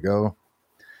the way to go.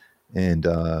 And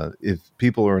if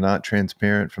people are not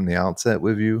transparent from the outset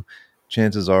with you,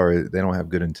 chances are they don't have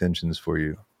good intentions for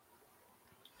you.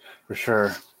 For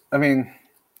sure. I mean,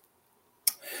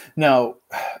 now,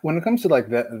 when it comes to like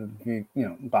that,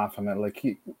 Baphomet, like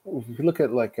if you look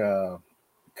at like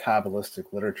Kabbalistic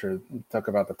literature, talk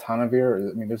about the Tanavir.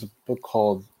 I mean, there's a book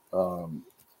called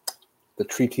The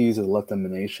Treatise of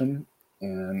Elimination,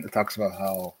 and it talks about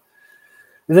how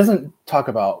it doesn't talk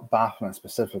about Baphomet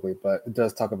specifically, but it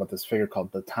does talk about this figure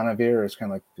called the Tanavir. It's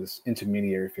kind of like this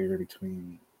intermediary figure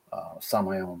between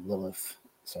Samael and Lilith.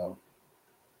 So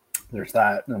there's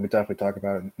that, and we definitely talk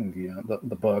about it in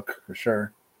the book for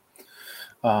sure.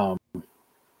 So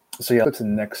yeah, go to the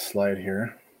next slide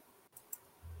here.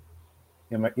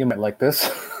 You might like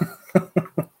this.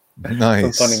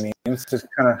 Nice. Some funny memes. Just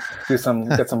kind of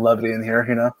get some levity in here,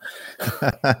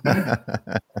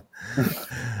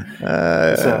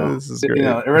 So this is great.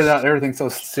 Everything's so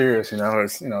serious. It's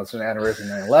an anniversary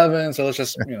of 9/11, so let's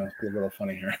just be a little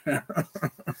funny here.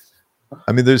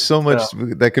 I mean, there's so much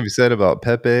that can be said about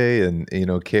Pepe and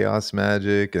chaos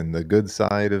magic and the good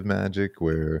side of magic,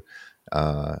 where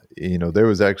there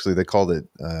was actually, they called it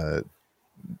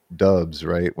dubs,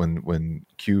 right? When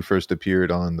Q first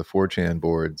appeared on the 4chan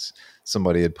boards,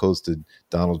 somebody had posted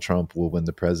Donald Trump will win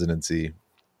the presidency,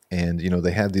 and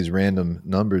they had these random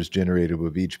numbers generated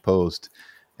with each post,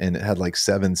 and it had like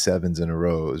 7 sevens in a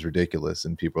row. It was ridiculous,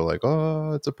 and people are like,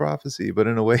 oh, it's a prophecy, but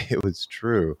in a way it was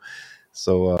true.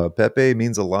 So Pepe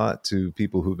means a lot to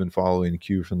people who've been following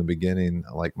Q from the beginning,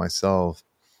 like myself,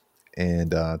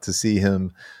 and to see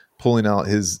him pulling out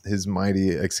his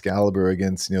mighty Excalibur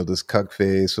against this cuck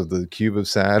face with the cube of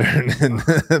Saturn and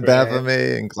right.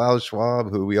 Baphomet and Klaus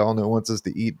Schwab, who we all know wants us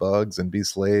to eat bugs and be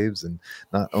slaves and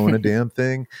not own a damn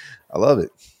thing. I love it.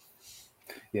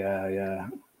 Yeah.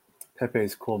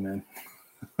 Pepe's cool, man.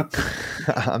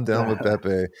 I'm down with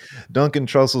Pepe. Duncan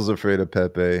Trussell's afraid of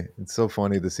Pepe. It's so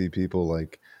funny to see people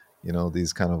like,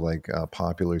 these kind of like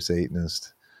popular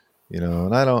Satanists.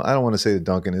 And I don't want to say that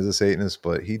Duncan is a Satanist,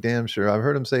 but he damn sure, I've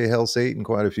heard him say Hell Satan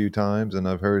quite a few times, and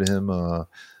I've heard him,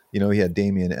 he had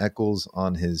Damien Eccles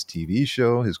on his TV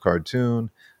show, his cartoon.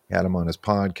 He had him on his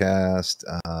podcast.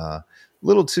 A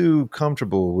little too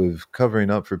comfortable with covering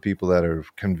up for people that are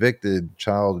convicted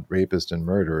child rapists and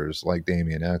murderers like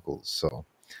Damien Eccles. So,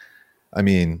 I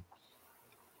mean,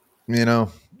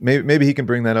 maybe he can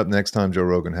bring that up next time Joe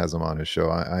Rogan has him on his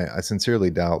show. I sincerely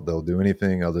doubt they'll do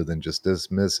anything other than just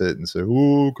dismiss it and say,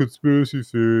 oh, conspiracy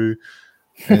theory.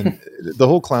 And the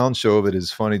whole clown show of it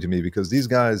is funny to me because these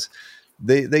guys,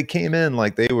 they came in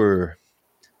like they were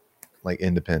like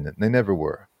independent. They never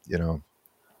were, and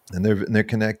they're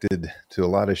connected to a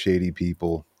lot of shady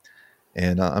people.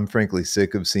 And I'm frankly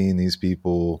sick of seeing these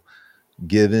people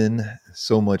given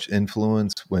so much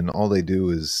influence when all they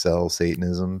do is sell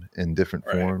Satanism in different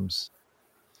forms.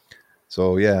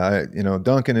 So yeah,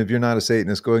 Duncan, if you're not a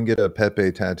Satanist, go ahead and get a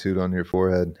Pepe tattooed on your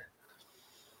forehead.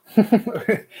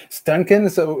 Duncan.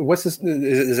 So what's his?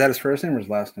 Is that his first name or his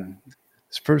last name?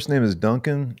 His first name is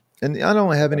Duncan, and I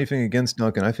don't have Okay. anything against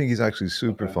Duncan. I think he's actually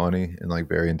super Okay. funny and like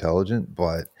very intelligent,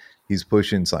 but he's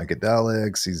pushing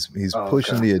psychedelics. He's Oh,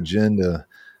 pushing okay. the agenda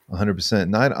 100%.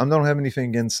 And I don't have anything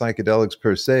against psychedelics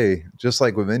per se. Just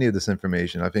like with any of this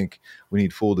information, I think we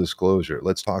need full disclosure.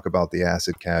 Let's talk about the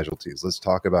acid casualties. Let's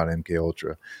talk about MK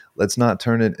Ultra. Let's not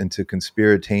turn it into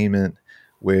conspiratainment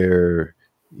where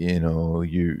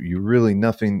you really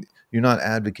nothing. You're not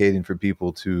advocating for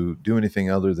people to do anything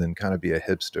other than kind of be a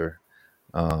hipster.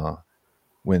 Uh,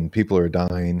 when people are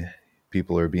dying,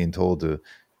 people are being told to,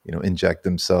 inject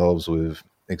themselves with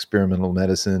experimental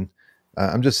medicine.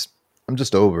 I'm just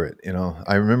over it.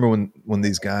 I remember when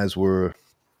these guys were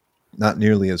not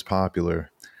nearly as popular,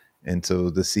 and so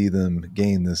to see them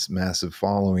gain this massive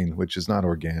following, which is not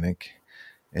organic,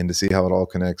 and to see how it all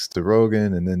connects to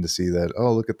Rogan, and then to see that,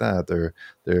 oh, look at that,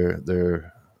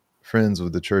 they're friends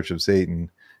with the Church of Satan,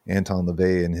 Anton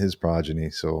LaVey and his progeny.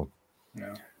 So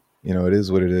Yeah. it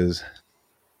is what it is.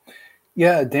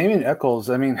 Yeah, Damien Eccles.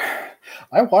 I mean,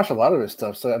 I watch a lot of his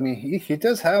stuff, so I mean, he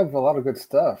does have a lot of good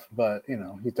stuff, but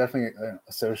he's definitely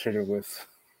associated with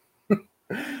a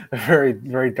very,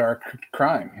 very dark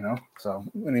crime. So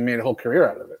and he made a whole career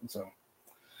out of it. So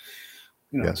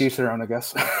Yes. to each their own, I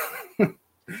guess.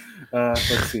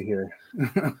 Let's see here.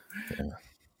 Yeah.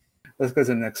 Let's go to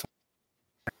the next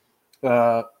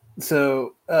one.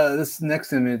 So this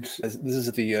next image, this is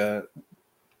the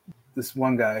this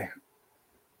one guy.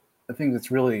 I think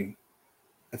that's really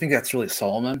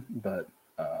Solomon, but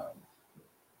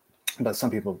some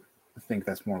people think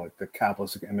that's more like the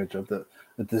Kabbalistic image of the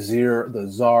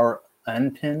Tsar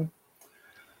Anpin.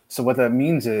 So what that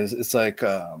means is it's like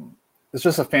it's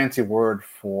just a fancy word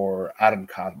for Adam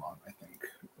Kadmon, I think,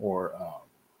 or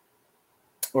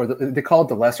they call it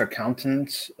the lesser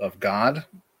countenance of God.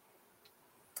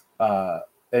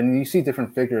 And you see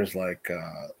different figures like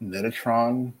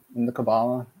Metatron in the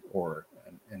Kabbalah, or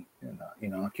in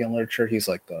Enochian literature, he's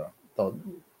like the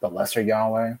lesser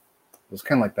Yahweh. It was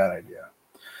kind of like that idea.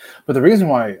 But the reason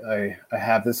why I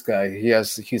have this guy,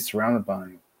 he's surrounded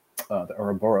by the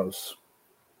Ouroboros,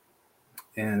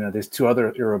 and there's two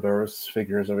other Ouroboros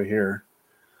figures over here.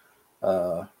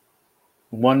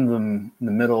 One of them in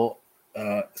the middle,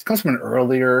 it comes from an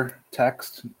earlier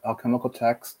text, alchemical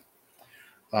text.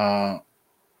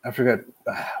 I forget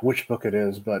which book it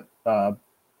is, but I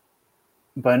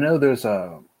know there's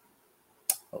a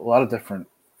lot of different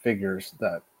figures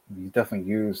that you definitely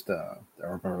used the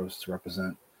Ouroboros to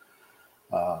represent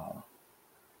a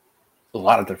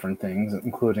lot of different things,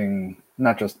 including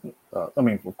not just,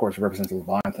 of course, it represents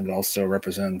Leviathan, it also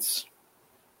represents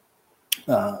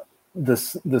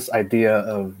this idea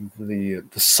of the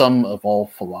sum of all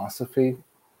philosophy.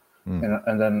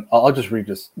 And then I'll just read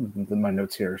my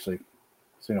notes here so you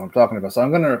know what I'm talking about. So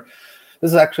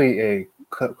this is actually a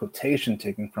quotation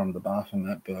taken from the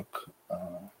Baphomet book.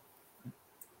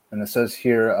 And it says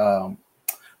here,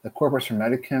 the Corpus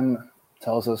Hermeticum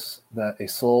tells us that a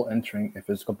soul entering a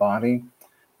physical body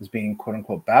is being, quote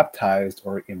unquote, baptized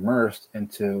or immersed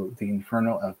into the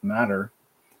inferno of matter,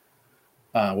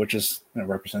 which is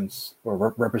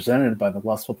represented by the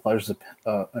lustful pleasures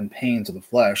and pains of the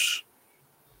flesh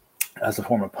as a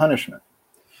form of punishment.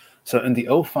 So in the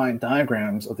Ophite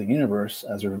diagrams of the universe,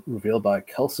 as revealed by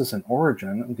Celsus and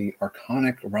Origen, the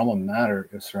archonic realm of matter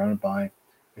is surrounded by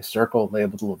a circle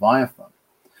labeled Leviathan.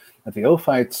 Now, the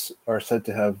Ophites are said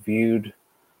to have viewed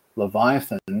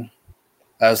Leviathan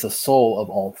as the soul of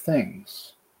all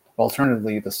things,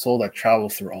 alternatively, the soul that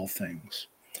travels through all things.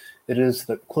 It is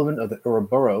the equivalent of the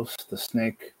Ouroboros, the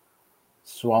snake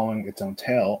swallowing its own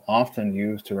tail, often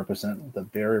used to represent the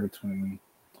barrier between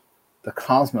the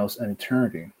cosmos and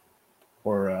eternity,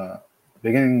 or the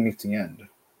beginning meets the end,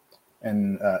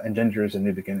 and engenders a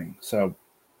new beginning. So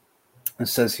it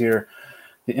says here,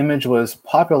 the image was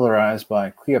popularized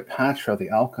by Cleopatra the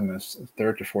alchemist,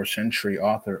 3rd to 4th century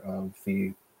author of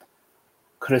the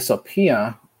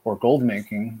Chrysopoeia, or gold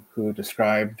making, who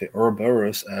described the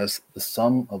Ouroboros as the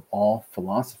sum of all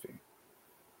philosophy.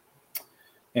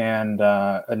 And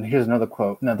here's another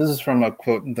quote. Now, this is from a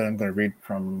quote that I'm going to read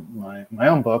from my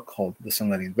own book called The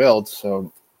Sunlight Unveiled.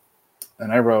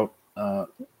 And I wrote,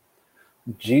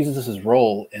 Jesus'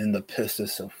 role in the Pistis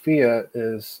Sophia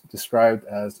is described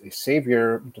as a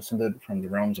savior descended from the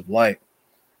realms of light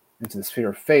into the sphere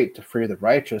of fate to free the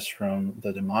righteous from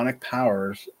the demonic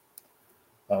powers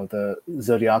of the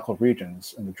zodiacal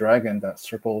regions and the dragon that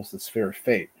circles the sphere of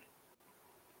fate.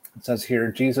 It says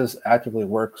here, Jesus actively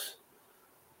works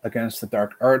against the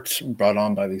dark arts brought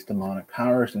on by these demonic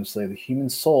powers and enslave the human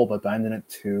soul by binding it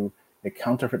to a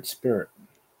counterfeit spirit.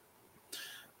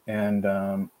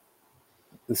 And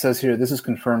it says here, this is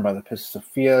confirmed by the Pistis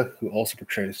Sophia, who also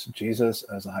portrays Jesus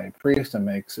as a high priest and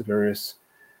makes various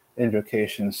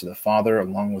invocations to the Father,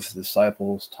 along with his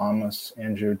disciples, Thomas,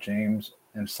 Andrew, James,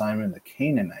 and Simon the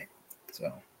Canaanite.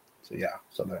 So yeah,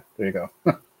 so there you go.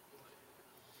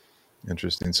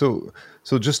 Interesting. So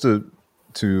just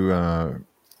to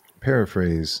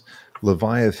paraphrase,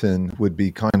 Leviathan would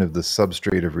be kind of the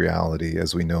substrate of reality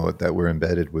as we know it, that we're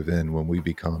embedded within when we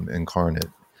become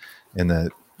incarnate, and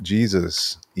that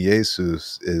Jesus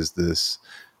is this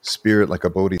spirit like a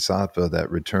bodhisattva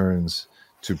that returns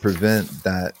to prevent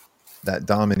that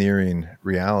domineering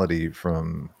reality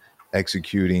from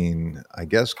executing, I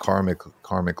guess,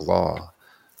 karmic law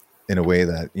in a way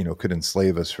that, you know, could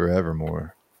enslave us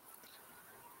forevermore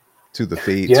to the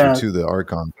fates or to the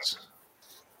archons.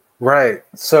 Right.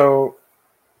 So,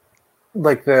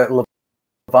 like the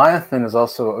Leviathan is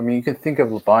also, I mean, you can think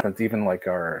of Leviathan as even like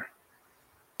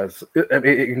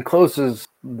it encloses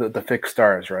the fixed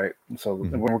stars, right? So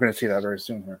we're going to see that very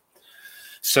soon here.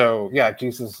 So yeah,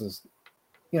 Jesus is,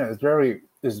 you know,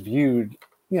 is viewed,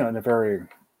 you know, in a very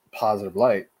positive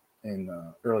light in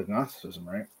early Gnosticism,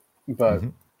 right? But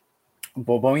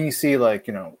when you see, like,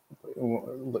 you know,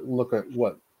 look at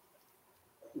what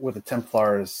the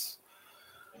Templars,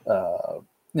 you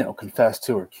know, confessed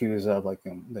to or accused of, like,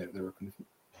 they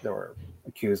were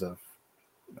accused of,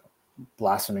 you know,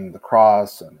 blaspheming the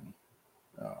cross and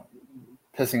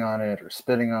pissing on it or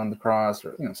spitting on the cross,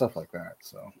 or, you know, stuff like that.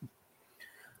 So,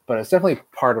 but it's definitely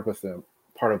part of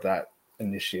that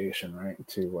initiation, right?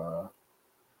 To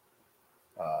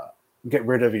get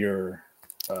rid of your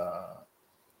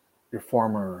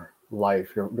former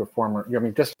life, your former, I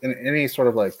mean, just in any sort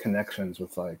of like connections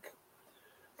with like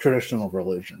traditional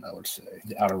religion, I would say,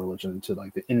 the outer religion, to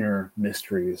like the inner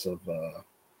mysteries of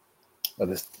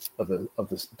this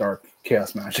dark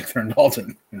chaos magic they're involved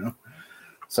in, you know.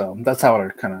 So that's how I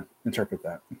kind of interpret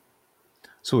that.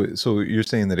 So you're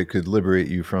saying that it could liberate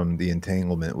you from the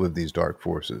entanglement with these dark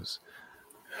forces?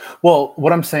 Well,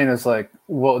 what I'm saying is, like,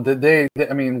 well,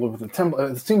 I mean, with the temple,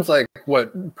 it seems like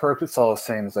what Perkisol is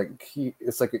saying is like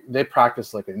it's like they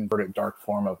practice like an inverted dark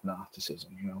form of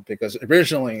Gnosticism, you know, because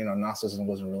originally, you know, Gnosticism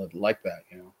wasn't really like that,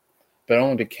 you know, but it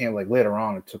only became like later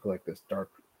on it took like this dark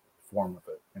form of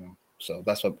it, you know. So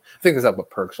that's what I think is that what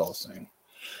Perkisol is saying.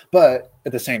 But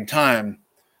at the same time,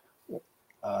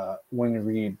 when you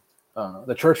read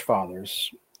the Church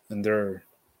Fathers and their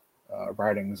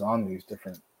writings on these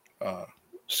different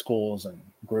schools and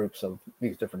groups of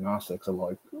these different Gnostics, of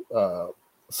like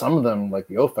some of them, like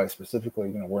the Ophites specifically,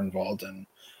 you know, were involved in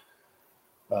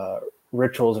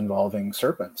rituals involving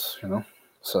serpents, you know.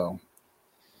 So,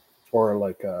 or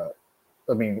like,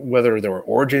 I mean, whether there were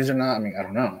orgies or not, I mean, I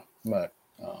don't know, but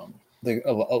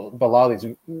a lot of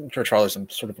these church fathers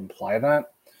sort of imply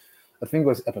that. I think it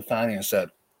was Epiphanius that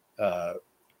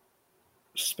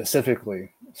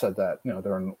specifically said that, you know,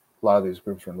 there are a lot of these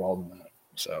groups were involved in that.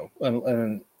 So,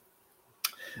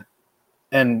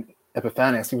 and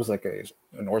Epiphanius, he was like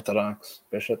an Orthodox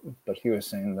bishop, but he was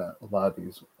saying that a lot of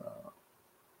these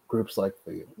groups, like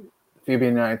the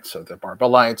Fabianites or the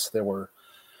Barbellites, they were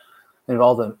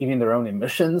involved in eating their own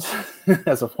emissions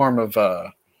as a form of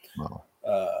a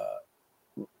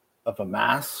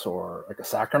mass or like a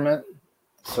sacrament.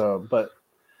 So, but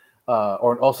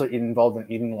or also involved in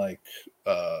eating like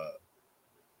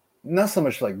not so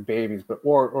much like babies, but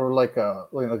or like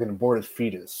an aborted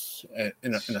fetus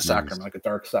in a sacrament, like a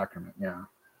dark sacrament. Yeah.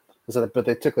 So, but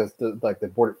they took the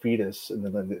aborted fetus and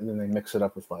then they mix it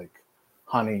up with like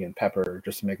honey and pepper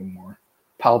just to make it more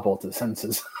palatable to the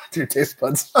senses, to your taste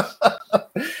buds.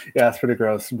 Yeah, it's pretty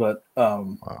gross, but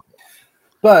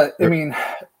but I mean,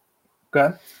 go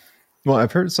ahead. Well,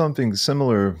 I've heard something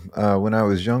similar when I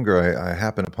was younger. I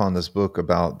happened upon this book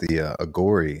about the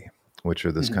Agori, which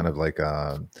are this kind of like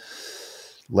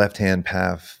left-hand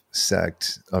path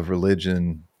sect of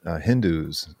religion,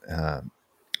 Hindus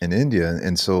in India.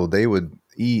 And so they would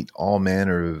eat all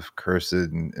manner of cursed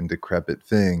and decrepit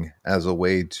thing as a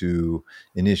way to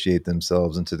initiate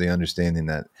themselves into the understanding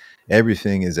that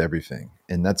everything is everything.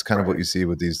 And that's kind of what you see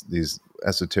with these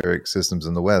esoteric systems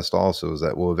in the West also, is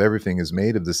that, well, if everything is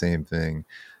made of the same thing,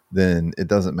 then it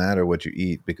doesn't matter what you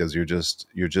eat, because you're just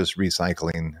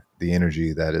recycling the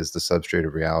energy that is the substrate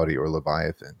of reality, or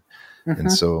Leviathan.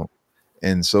 And so,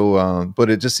 but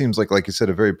it just seems like you said,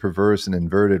 a very perverse and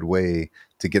inverted way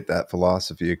to get that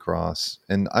philosophy across.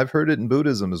 And I've heard it in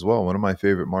Buddhism as well. One of my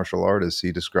favorite martial artists,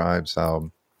 he describes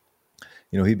how,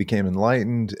 you know, he became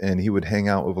enlightened and he would hang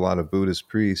out with a lot of Buddhist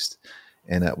priests.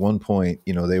 And at one point,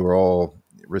 you know, they were all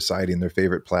reciting their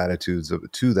favorite platitudes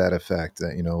to that effect,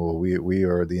 that, you know, we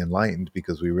are the enlightened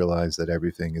because we realize that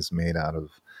everything is made out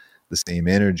of the same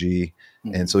energy.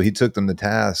 And so he took them to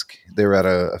task. They were at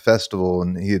a festival,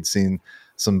 and he had seen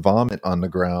some vomit on the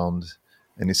ground.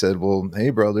 And he said, well, hey,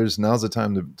 brothers, now's the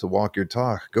time to walk your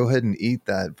talk. Go ahead and eat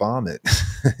that vomit.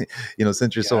 You know,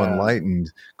 since you're so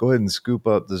enlightened, go ahead and scoop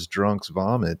up this drunk's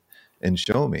vomit and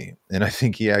show me. And I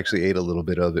think he actually ate a little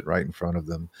bit of it right in front of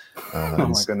them. Oh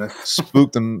my goodness.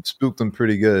 spooked them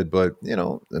pretty good. But, you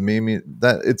know, I mean,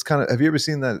 that it's kind of, have you ever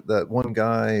seen that one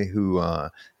guy who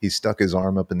he stuck his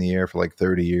arm up in the air for like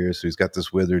 30 years? So he's got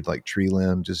this withered like tree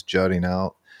limb just jutting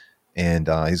out, and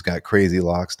he's got crazy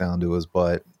locks down to his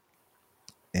butt.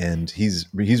 And he's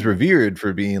revered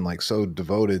for being like so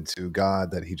devoted to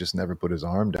God that he just never put his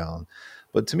arm down.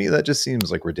 But to me, that just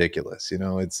seems like ridiculous. You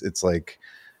know, it's like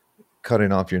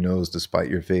cutting off your nose to spite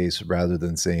your face, rather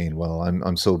than saying, well,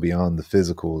 I'm so beyond the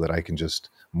physical that I can just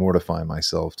mortify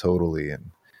myself totally.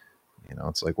 And, you know,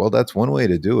 it's like, well, that's one way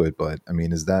to do it. But I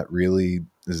mean, is that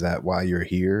why you're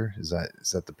here? Is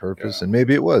that the purpose? Yeah. And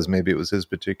maybe it was his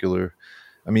particular,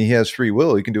 I mean, he has free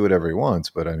will. He can do whatever he wants,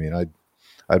 but I mean,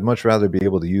 I'd much rather be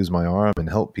able to use my arm and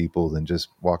help people than just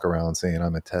walk around saying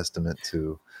I'm a testament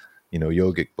to, you know,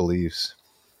 yogic beliefs.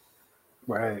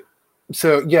 Right.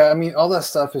 So yeah, I mean, all that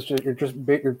stuff is just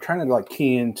you're trying to like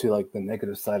key into like the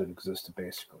negative side of existence,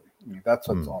 basically. I mean, that's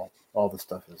what all this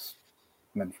stuff is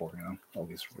meant for, you know, all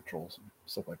these rituals and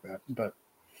stuff like that. But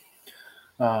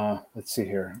let's see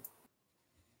here.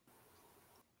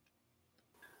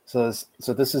 So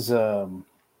this is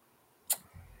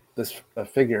this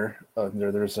figure.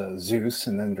 There's a Zeus,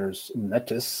 and then there's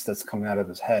Metis that's coming out of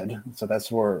his head. So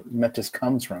that's where Metis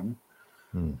comes from.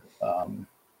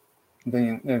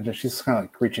 Then she's kind of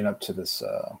like reaching up to this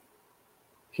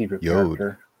Hebrew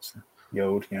character,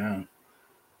 Yod. Yeah,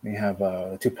 you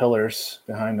have two pillars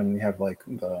behind them. You have like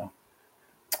the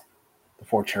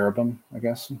four cherubim, I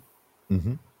guess.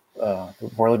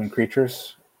 The four living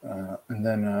creatures, and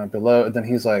then below. Then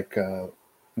he's like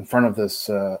in front of this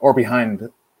or behind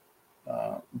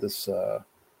this a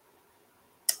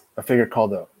figure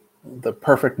called the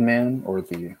perfect man, or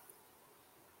the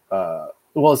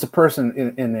well, it's a person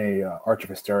in a Arch of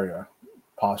Hysteria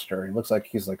posture. He looks like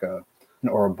he's like an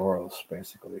Ouroboros,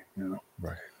 basically, you know.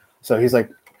 Right. So he's like,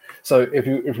 so if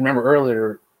you remember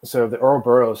earlier, so the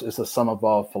Ouroboros is the sum of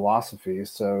all philosophies.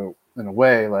 So in a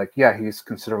way, like, yeah, he's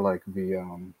considered like he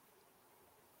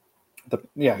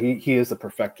is the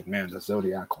perfected man, the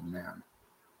zodiacal man.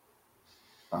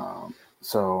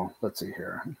 So let's see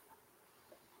here.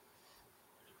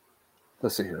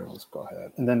 Let's go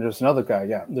ahead. And then there's another guy.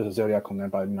 Yeah, there's a Zodiacal Man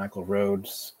by Michael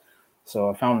Rhodes.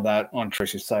 So I found that on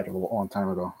Tracy's site a long time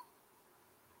ago.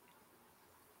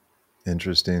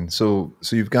 Interesting. So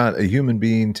you've got a human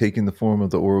being taking the form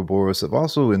of the Ouroboros.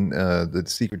 Also in the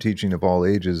Secret Teaching of All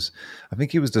Ages, I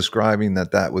think he was describing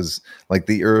that was like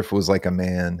the earth was like a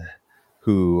man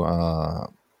who,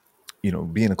 you know,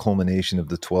 being a culmination of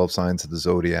the 12 signs of the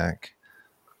zodiac,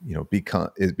 you know,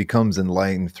 it becomes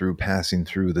enlightened through passing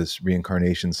through this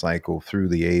reincarnation cycle, through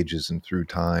the ages and through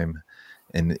time,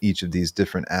 and each of these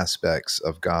different aspects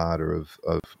of God or of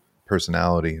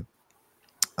personality.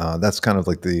 That's kind of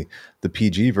like the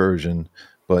PG version,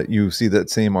 but you see that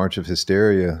same Arch of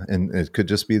Hysteria, and it could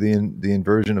just be the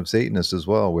inversion of Satanists as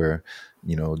well, where,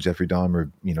 you know, Jeffrey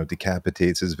Dahmer, you know,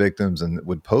 decapitates his victims and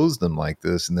would pose them like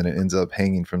this, and then it ends up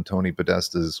hanging from Tony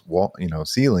Podesta's wall, you know,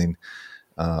 ceiling.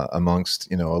 Amongst,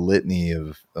 you know, a litany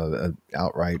of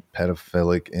outright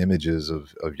pedophilic images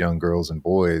of young girls and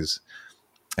boys.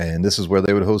 And this is where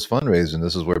they would host fundraising.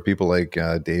 This is where people like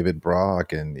David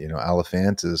Brock and, you know,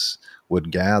 Alephantis would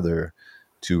gather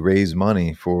to raise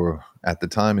money for, at the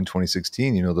time in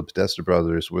 2016, you know, the Podesta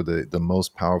brothers were the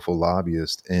most powerful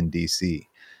lobbyists in DC.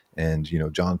 And, you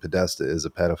know, John Podesta is a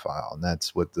pedophile, and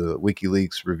that's what the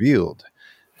WikiLeaks revealed.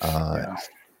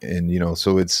 And, you know,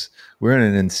 so we're in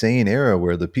an insane era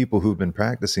where the people who've been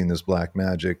practicing this black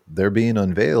magic, they're being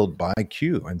unveiled by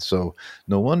Q. And so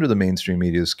no wonder the mainstream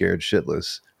media is scared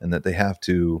shitless, and that they have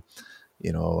to,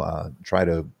 you know, try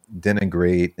to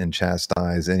denigrate and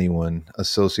chastise anyone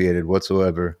associated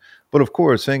whatsoever. But of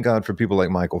course, thank God for people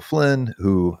like Michael Flynn,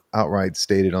 who outright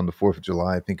stated on the 4th of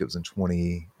July, I think it was in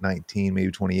 2019,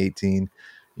 maybe 2018,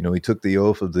 you know, he took the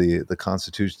oath of the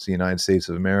Constitution of the United States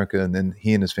of America, and then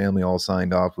he and his family all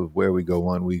signed off with "Where we go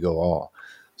one, we go all."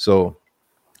 So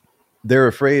they're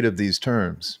afraid of these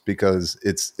terms because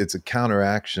it's a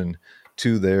counteraction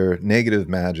to their negative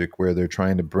magic, where they're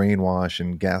trying to brainwash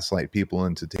and gaslight people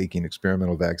into taking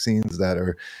experimental vaccines that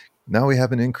are, now we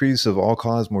have an increase of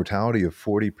all-cause mortality of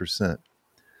 40%.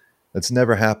 That's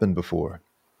never happened before.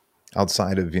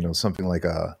 outside of, something like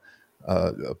a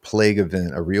plague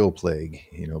event, a real plague,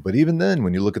 But even then,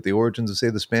 when you look at the origins of, say,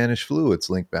 the Spanish flu, it's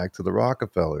linked back to the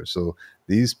Rockefellers. So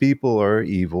these people are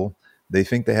evil. They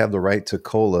think they have the right to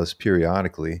cull us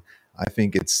periodically. I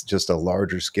think it's just a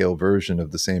larger scale version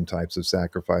of the same types of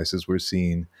sacrifices we're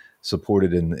seeing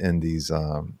supported in these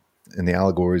in the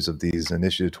allegories of these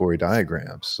initiatory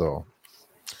diagrams. So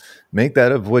make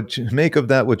of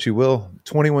that what you will.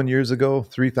 21 years ago,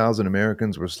 3,000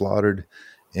 Americans were slaughtered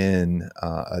in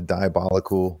a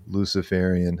diabolical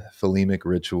Luciferian Thelemic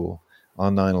ritual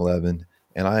on 9/11.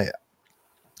 And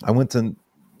I went to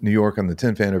New York on the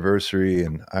 10th anniversary,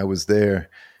 and I was there,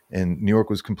 and New York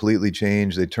was completely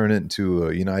changed. They turned it into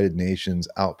a United Nations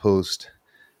outpost.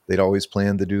 They'd always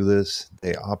planned to do this.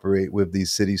 They operate with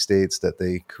these city states that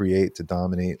they create to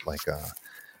dominate, like a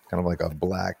kind of like a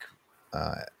black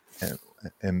uh,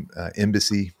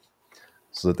 embassy,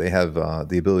 so that they have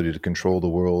the ability to control the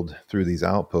world through these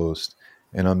outposts.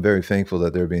 And I'm very thankful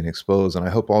that they're being exposed. And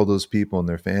I hope all those people and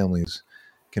their families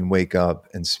can wake up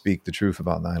and speak the truth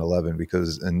about 9/11,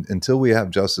 because until we have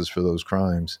justice for those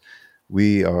crimes,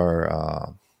 we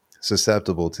are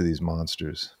susceptible to these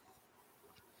monsters.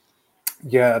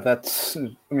 Yeah, that's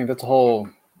a whole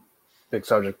big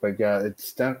subject, but yeah,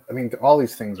 all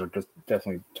these things are just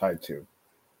definitely tied to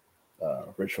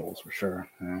rituals for sure.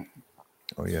 Yeah.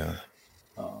 Oh yeah.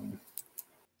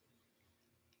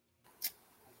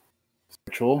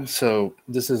 Ritual. So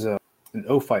this is an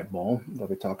Ophite bowl that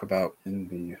we talk about in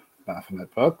the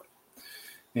Baphomet book,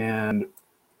 and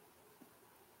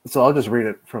so I'll just read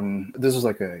it from. This is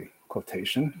like a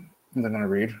quotation that I'm going to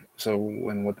read. So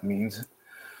what it means.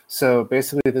 So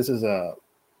basically, this is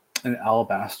an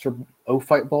alabaster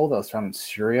Ophite bowl that was found in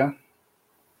Syria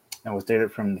and was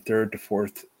dated from the 3rd to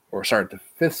 4th, the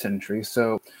 5th century.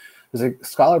 So there's a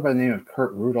scholar by the name of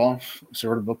Kurt Rudolph who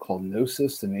wrote a book called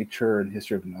Gnosis, The Nature and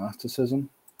History of Gnosticism.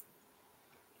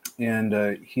 And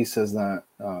he says that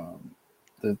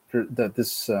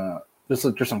there's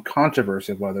some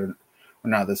controversy of whether or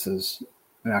not this is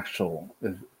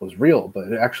it was real, but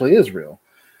it actually is real.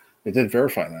 They did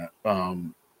verify that.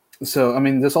 So,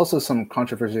 there's also some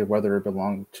controversy of whether it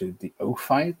belonged to the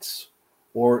Ophites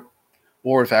or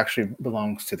if it actually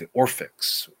belongs to the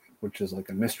Orphics, which is like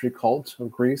a mystery cult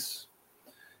of Greece.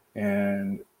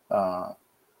 And of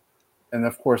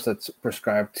course, that's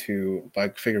prescribed to by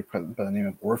a figure by the name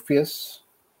of Orpheus.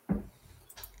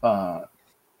 There's a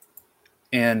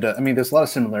lot of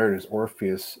similarities,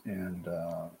 Orpheus and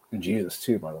Jesus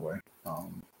too, by the way.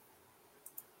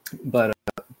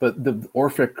 But the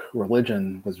Orphic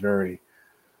religion was very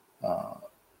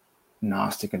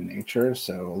Gnostic in nature,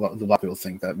 so a lot of people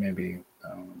think that maybe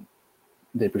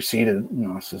they preceded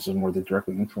Gnosticism or they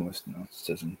directly influenced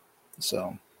Gnosticism.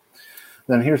 So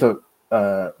then here's what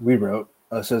we wrote.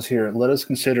 It says here, let us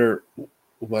consider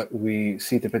what we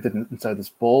see depicted inside this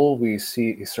bowl. We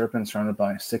see a serpent surrounded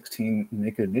by 16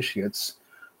 naked initiates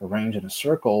arranged in a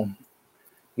circle,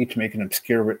 each making an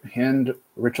obscure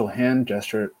ritual hand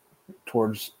gesture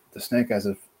towards the snake as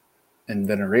if in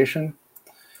veneration.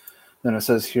 Then it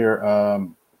says here,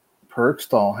 Hammer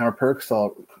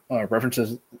Perkstall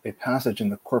references a passage in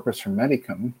the Corpus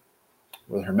Hermeticum,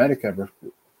 or the Hermetica,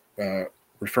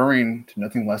 referring to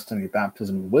nothing less than a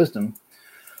baptism of wisdom.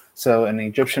 So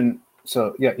Egyptian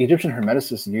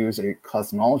Hermeticists use a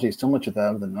cosmology similar to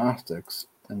that of the Gnostics,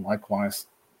 and likewise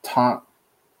taught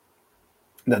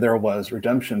that there was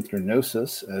redemption through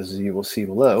Gnosis, as you will see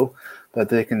below, but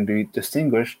they can be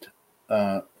distinguished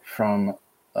from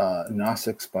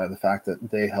Gnostics by the fact that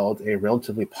they held a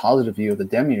relatively positive view of the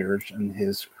demiurge and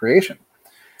his creation.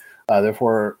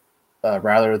 Therefore,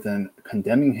 rather than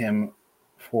condemning him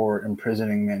for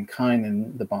imprisoning mankind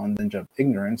in the bondage of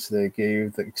ignorance, they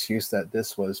gave the excuse that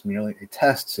this was merely a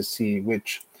test to see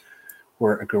which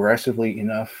were aggressively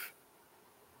enough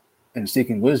in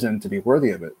seeking wisdom to be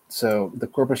worthy of it. So the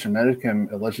Corpus Hermeticum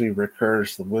allegedly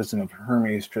recurs the wisdom of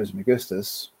Hermes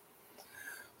Trismegistus.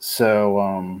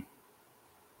 So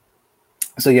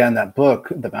in that book,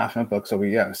 the Baphomet book, so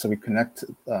we connect.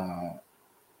 So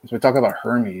we talk about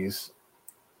Hermes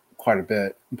quite a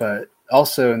bit, but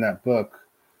also in that book,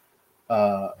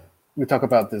 we talk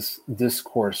about this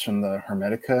discourse from the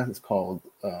Hermetica. It's called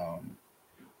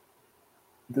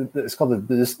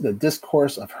the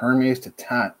Discourse of Hermes to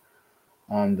Tat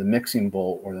on the Mixing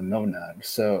Bowl or the Monad.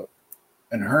 So,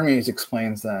 and Hermes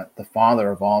explains that the father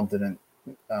of all didn't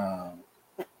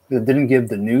give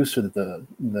the nous or the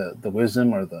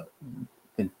wisdom or the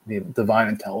divine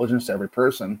intelligence to every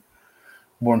person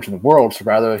born to the world. So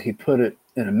rather, he put it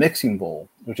in a mixing bowl,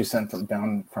 which he sent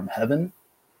down from heaven.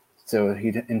 So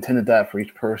he intended that for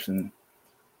each person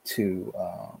to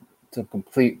to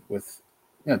complete with,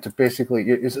 to basically,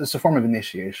 it's a form of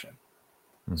initiation.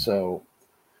 So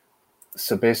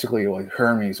basically, like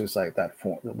Hermes was like that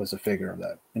form, was a figure of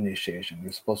that initiation.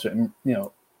 You're supposed to,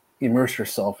 immerse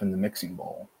yourself in the mixing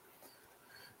bowl.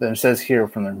 Then it says here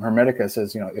from the Hermetica, it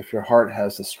says, if your heart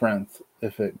has the strength,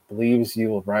 if it believes you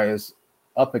will rise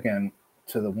up again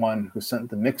to the one who sent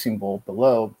the mixing bowl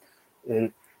below,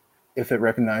 if it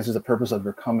recognizes the purpose of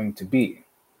your coming to be.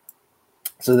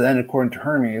 So then, according to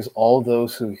Hermes, all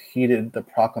those who heeded the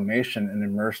proclamation and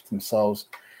immersed themselves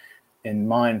in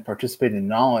mind participated in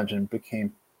knowledge and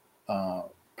became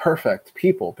perfect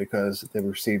people because they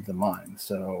received the mind.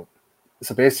 So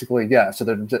basically, so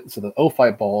the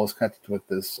Ophite bowl is connected with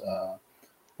this,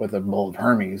 with the bowl of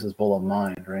Hermes, this bowl of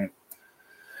mind, right?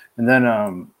 And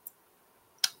then,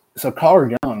 so Carl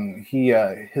Jung,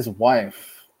 his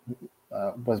wife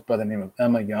was by the name of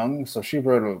Emma Young. So she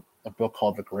wrote a book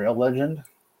called The Grail Legend.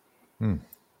 And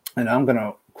I'm going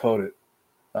to quote it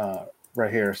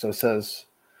right here. So it says,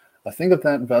 I think of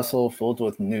that vessel filled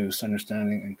with nous,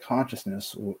 understanding, and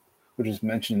consciousness, which is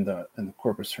mentioned in the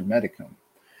Corpus Hermeticum,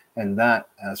 and that,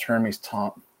 as Hermes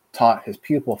taught his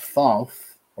pupil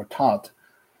Thoth,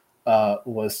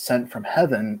 was sent from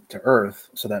heaven to earth,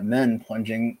 so that men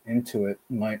plunging into it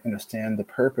might understand the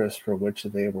purpose for which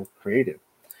they were created.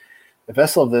 A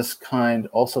vessel of this kind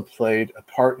also played a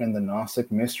part in the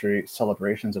Gnostic mystery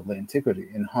celebrations of the antiquity.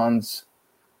 In Hans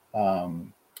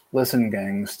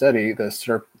Lissengang's study,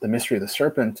 the mystery of the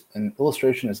serpent, an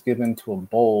illustration is given to a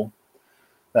bowl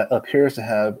that appears to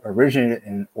have originated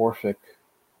in an Orphic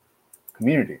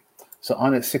community. So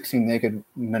on it, 16 naked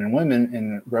men and women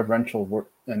in reverential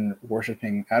and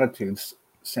worshiping attitudes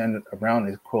stand around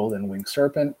a coiled and winged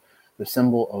serpent, the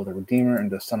symbol of the Redeemer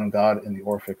and the Son of God in the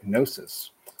Orphic Gnosis.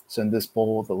 So in this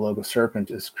bowl, the logo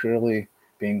serpent is clearly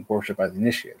being worshipped by the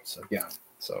initiated. So yeah,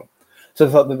 so they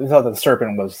thought that the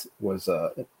serpent was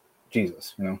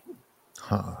Jesus,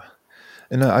 Huh.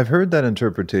 And I've heard that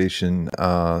interpretation,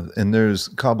 and there's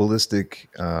Kabbalistic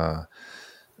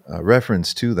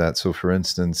reference to that. So, for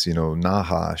instance,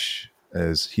 Nahash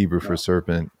is Hebrew for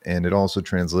serpent, and it also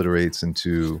transliterates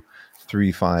into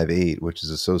 358, which is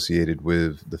associated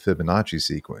with the Fibonacci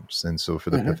sequence. And so, for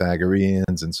the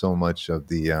Pythagoreans and so much of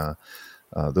the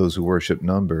those who worship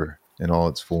number in all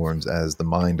its forms as the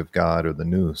mind of God or the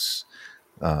nous,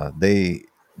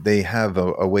 they have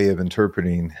a way of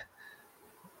interpreting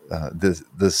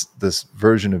this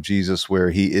version of Jesus where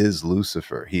he is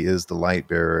Lucifer, he is the light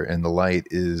bearer, and the light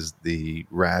is the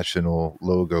rational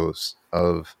logos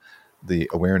of the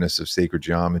awareness of sacred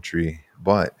geometry.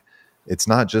 But it's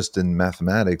not just in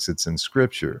mathematics, it's in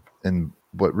scripture. And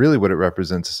what it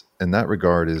represents in that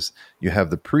regard is you have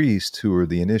the priests who are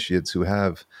the initiates who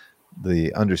have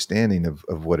the understanding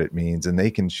of what it means, and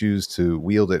they can choose to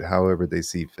wield it however they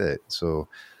see fit. So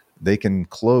they can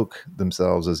cloak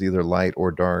themselves as either light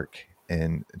or dark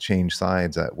and change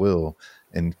sides at will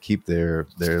and keep the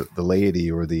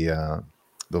laity or the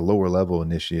lower level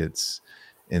initiates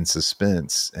in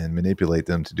suspense and manipulate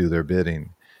them to do their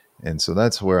bidding. And so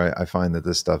that's where I find that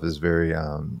this stuff is very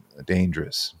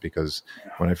dangerous, because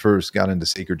when I first got into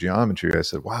sacred geometry, I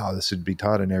said, wow, this should be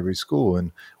taught in every school.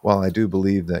 And while I do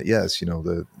believe that, yes,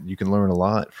 you can learn a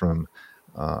lot from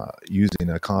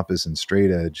using a compass and straight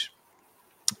edge,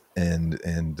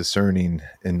 and discerning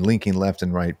and linking left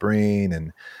and right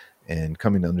brain and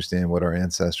coming to understand what our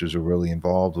ancestors were really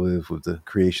involved with the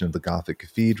creation of the Gothic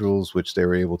cathedrals, which they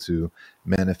were able to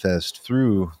manifest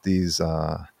through these,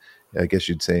 I guess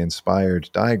you'd say, inspired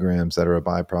diagrams that are a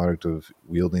byproduct of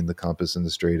wielding the compass and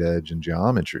the straight edge and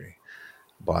geometry.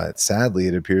 But sadly,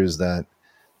 it appears that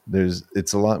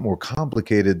it's a lot more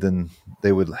complicated than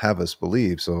they would have us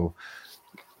believe. So,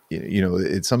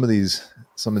 it's some of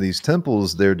these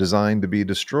temples, they're designed to be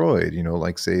destroyed,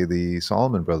 like say the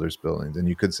Solomon Brothers buildings. And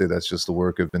you could say that's just the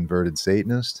work of inverted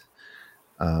Satanists.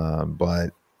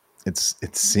 But it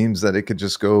seems that it could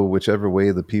just go whichever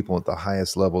way the people at the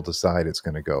highest level decide it's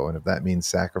going to go. And if that means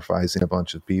sacrificing a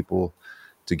bunch of people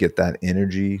to get that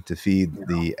energy to feed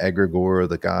the egregore,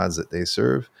 the gods that they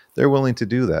serve, they're willing to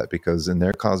do that, because in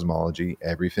their cosmology,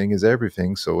 everything is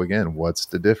everything. So again, what's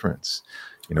the difference?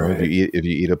 Right. If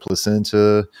you eat a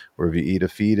placenta, or if you eat a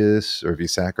fetus, or if you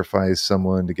sacrifice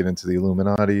someone to get into the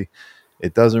Illuminati,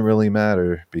 it doesn't really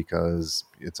matter, because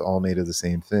it's all made of the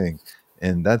same thing.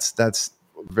 And that's a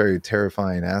very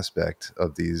terrifying aspect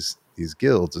of these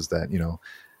guilds, is that,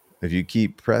 if you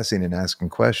keep pressing and asking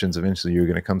questions, eventually you're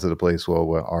going to come to the place,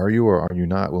 well, are you or are you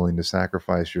not willing to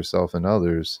sacrifice yourself and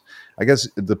others? I guess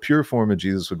the pure form of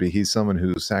Jesus would be he's someone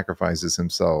who sacrifices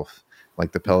himself,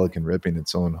 like the pelican ripping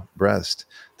its own breast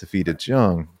to feed its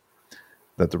young.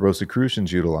 that the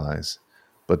Rosicrucians utilize.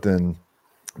 But then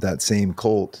that same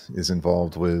cult is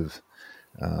involved with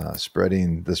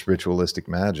spreading this ritualistic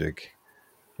magic.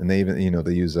 And they even,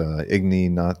 they use igni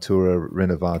natura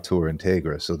renovatur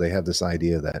integra. So they have this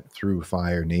idea that through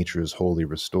fire, nature is wholly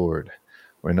restored,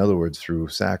 or in other words, through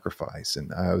sacrifice.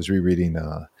 And I was rereading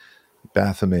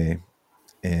Baphomet,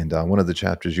 and one of the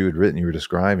chapters you had written, you were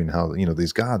describing how,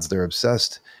 these gods, they're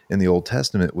obsessed in the Old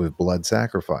Testament with blood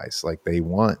sacrifice. Like they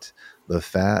want the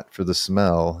fat for the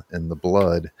smell and the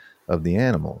blood of the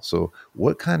animal. So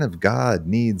what kind of God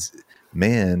needs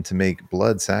man to make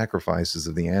blood sacrifices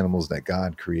of the animals that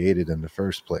God created in the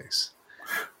first place?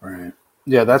 Right.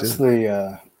 Yeah, that's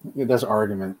that's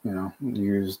argument,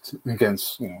 used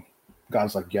against,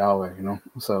 gods like Yahweh,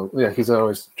 So yeah, he's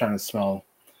always trying to smell.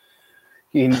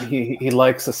 He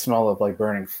likes the smell of like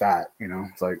burning fat,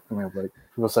 It's like, like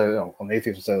people say, an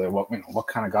atheist will say, like, what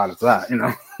kind of God is that,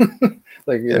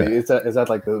 Like, is that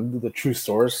like the true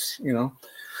source,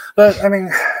 But I mean,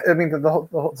 the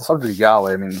whole subject of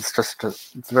Yahweh. I mean, it's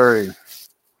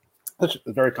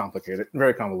very complicated,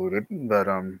 very convoluted. But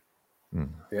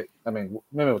yeah, I mean,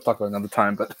 maybe we'll talk about it another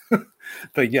time. But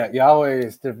but yeah, Yahweh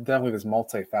is definitely this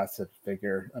multifaceted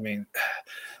figure. I mean,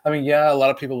 yeah, a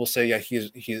lot of people will say, yeah, he's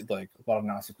like a lot of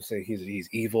Gnostics will say he's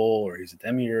evil or he's a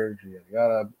demiurge, yada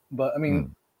yada. But I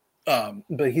mean,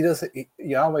 but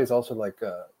Yahweh is also like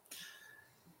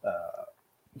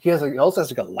he also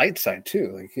has like a light side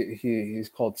too. Like he's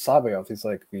called Sabaoth. He's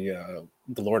like the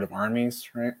Lord of Armies,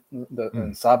 right?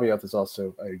 And Sabaoth is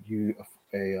also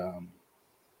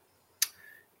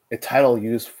a title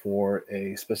used for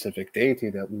a specific deity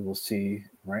that we will see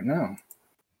right now.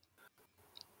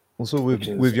 Well, so with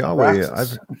Yahweh,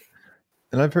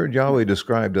 I've heard Yahweh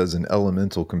described as an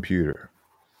elemental computer.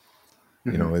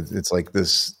 It's like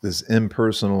this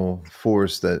impersonal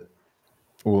force that,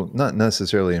 well, not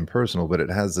necessarily impersonal, but it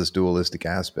has this dualistic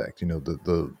aspect.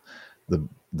 The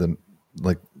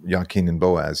like Yakin and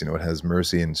Boaz. It has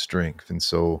mercy and strength, and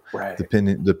so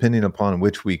depending upon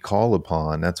which we call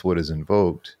upon, that's what is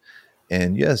invoked.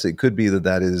 And yes, it could be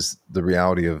that is the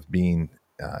reality of being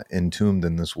entombed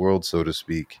in this world, so to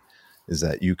speak, is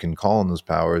that you can call on those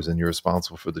powers and you're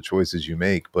responsible for the choices you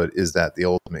make. But is that the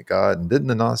ultimate God? And didn't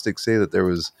the Gnostics say that there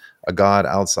was a God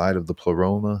outside of the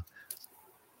pleroma?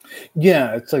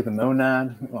 Yeah, it's like the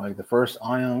monad, like the first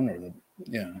ion, or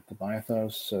the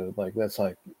biathos. So like that's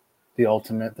like the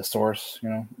ultimate, the source,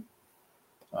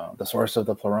 the source of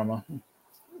the pleroma.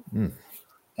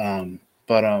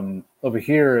 But over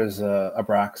here is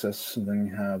Abraxas, and then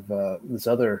you have this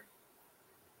other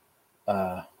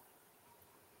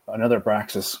another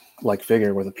Abraxas-like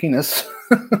figure with a penis.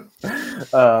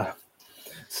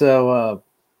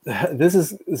 This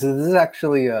is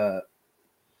actually a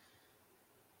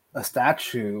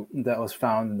statue that was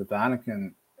found in the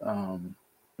Vatican.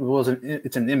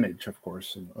 It's an image, of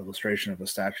course, an illustration of a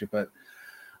statue, but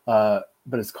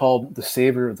it's called the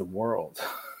Savior of the World.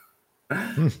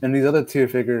 And these other two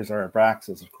figures are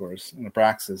Abraxas, of course, and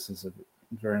Abraxas is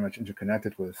very much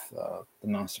interconnected with the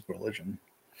Gnostic religion.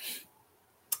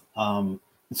 And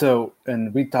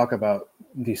we talk about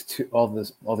all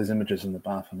these images in the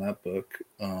Baphomet book,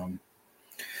 and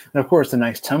of course the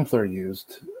Knights Templar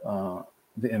used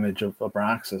the image of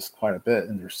Abraxas quite a bit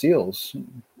in their seals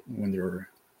when they were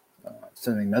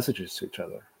sending messages to each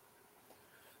other.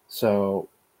 So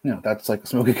that's like a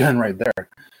smoking gun right there.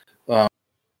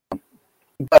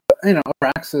 But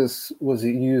Abraxas was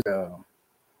used a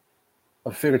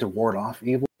figure to ward off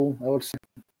evil, I would say.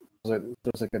 It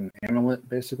was like an amulet,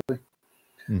 basically.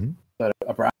 Mm-hmm. But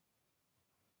Abraxas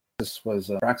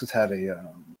had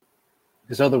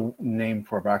his other name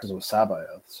for Abraxas was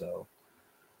Sabaoth, so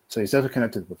he's definitely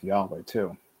connected with Yahweh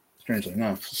too, strangely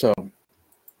enough. So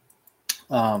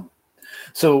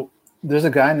there's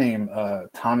a guy named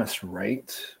Thomas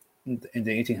Wright in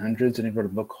the 1800s, and he wrote a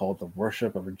book called The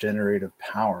Worship of Regenerative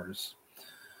Powers.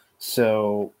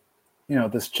 So,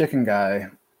 this chicken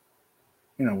guy,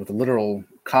 with a literal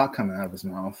cock coming out of his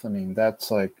mouth, I mean,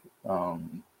 that's like, it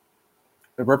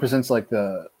represents like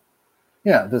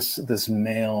this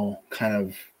male kind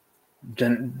of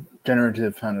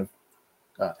generative kind of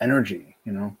energy,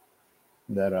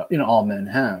 that all men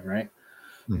have, right?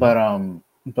 Mm-hmm.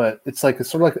 But it's like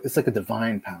it's like a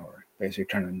divine power basically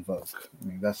trying to invoke. I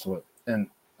mean, that's what, and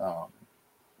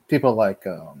people like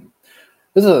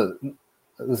there's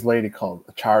this lady called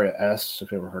Acharya S,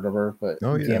 if you ever heard of her. But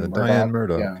Diane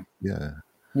Murdoch.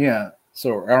 Yeah.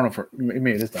 So I don't know if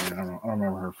maybe it is Diane. I don't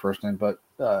remember her first name, but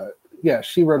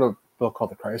she wrote a book called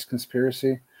The Christ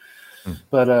Conspiracy.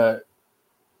 But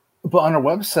on her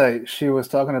website, she was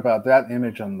talking about that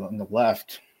image on the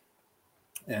left,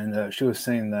 And she was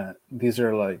saying that this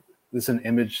is an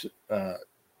image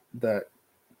that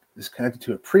is connected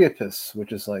to a Priapus,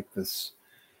 which is like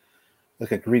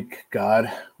a Greek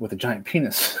god with a giant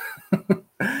penis.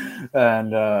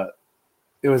 And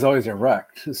it was always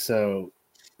erect. So,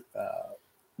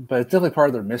 but it's definitely part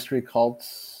of their mystery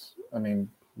cults. I mean,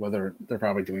 whether they're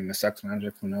probably doing the sex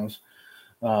magic, who knows?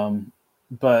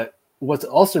 But what's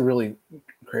also really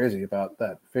crazy about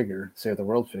that figure, say the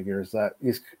world figure, is that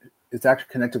it's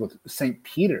actually connected with Saint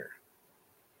Peter.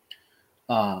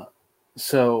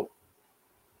 So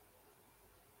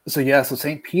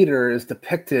Saint Peter is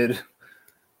depicted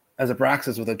as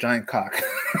Abraxas with a giant cock.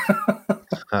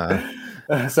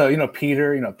 So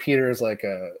Peter is like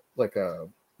a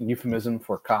euphemism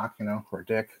for cock, for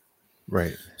dick.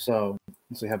 Right. So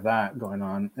you have that going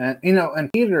on,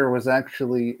 and Peter was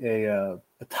actually a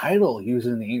title used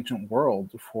in the ancient world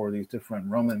for these different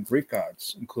Roman and Greek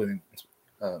gods, including,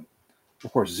 of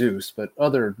course, Zeus, but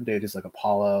other deities like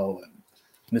Apollo and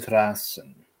Mithras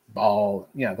and Baal.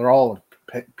 Yeah, they're all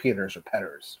Peters or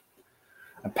Peters.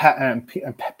 And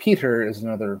Peter is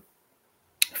another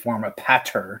form of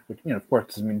pater, which of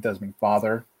course does mean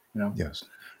father. Yes.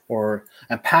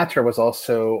 And pater was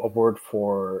also a word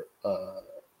for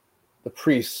the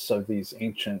priests of these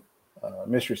ancient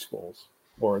mystery schools,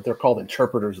 or they're called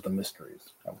interpreters of the mysteries,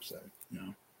 I would say.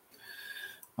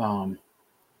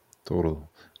 Total.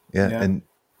 Yeah.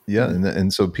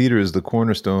 And so Peter is the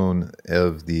cornerstone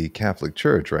of the Catholic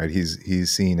Church, right?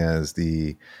 He's seen as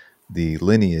the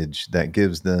lineage that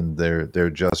gives them their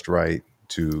just right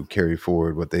to carry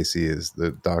forward what they see as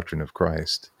the doctrine of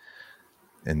Christ.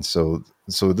 And so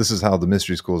this is how the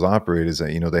mystery schools operate, is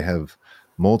that, they have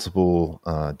multiple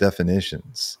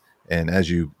definitions. And as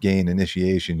you gain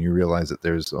initiation, you realize that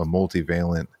there's a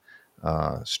multivalent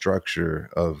structure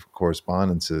of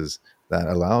correspondences that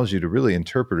allows you to really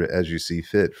interpret it as you see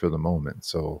fit for the moment.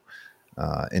 So,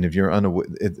 and if you're unaware,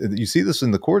 you see this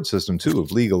in the court system too, of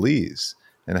legalese,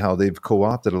 and how they've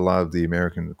co-opted a lot of the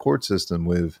American court system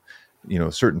with,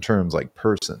 certain terms like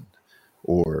person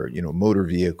or, motor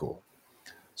vehicle.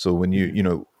 So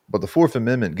when but the Fourth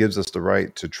Amendment gives us the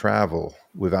right to travel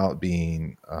without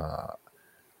being,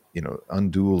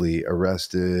 unduly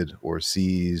arrested or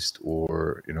seized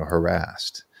or,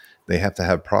 harassed. They have to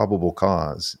have probable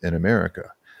cause in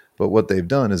America. But what they've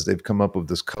done is they've come up with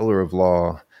this color of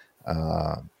law,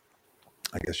 I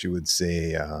guess you would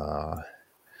say,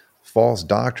 false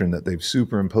doctrine that they've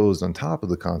superimposed on top of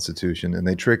the Constitution, and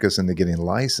they trick us into getting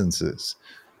licenses.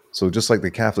 So just like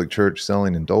the Catholic Church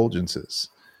selling indulgences,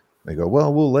 they go,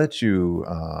 well, we'll let you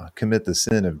commit the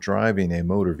sin of driving a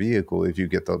motor vehicle if you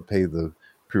get to pay the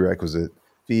prerequisite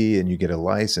fee and you get a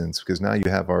license, because now you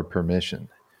have our permission,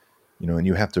 and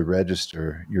you have to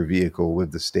register your vehicle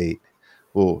with the state.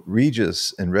 Well,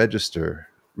 Regis and register,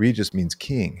 Regis means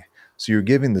king. So you're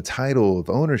giving the title of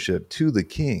ownership to the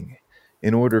king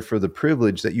in order for the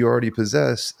privilege that you already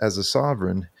possess as a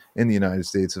sovereign in the United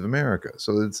States of America.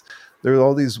 So there are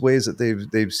all these ways that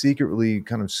they've secretly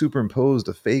kind of superimposed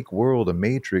a fake world, a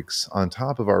matrix on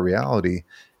top of our reality,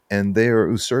 and they are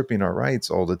usurping our rights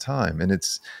all the time. And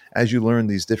it's as you learn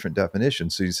these different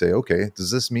definitions, so you say, okay,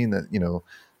 does this mean that,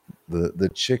 the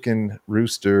chicken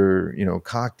rooster,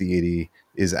 cock deity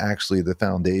is actually the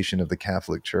foundation of the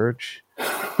Catholic Church?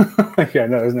 Yeah,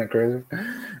 no, isn't that crazy?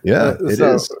 Yeah, it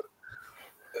is.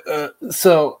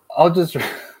 So I'll just read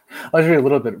a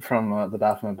little bit from the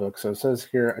Baphomet book. So it says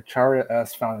here, Acharya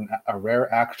S. found a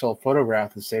rare actual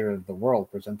photograph of the Savior of the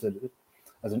world, presented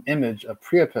as an image of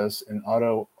Priapus in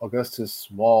Otto Augustus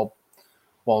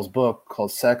Wall's book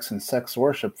called Sex and Sex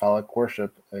Worship, Phallic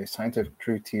Worship, a scientific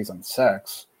treatise on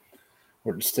sex,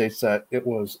 where it states that it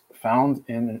was found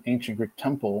in an ancient Greek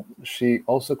temple. She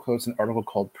also quotes an article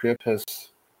called Priapus,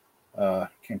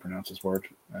 can't pronounce this word,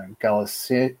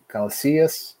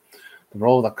 Galasius, the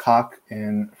role of the cock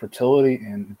in fertility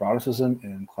and eroticism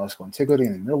in classical antiquity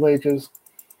and the Middle Ages.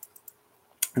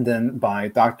 And then by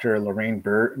Dr. Lorraine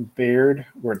Beard,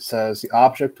 where it says the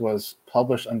object was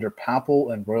published under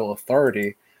papal and royal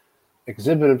authority,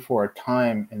 exhibited for a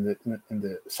time in the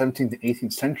 17th and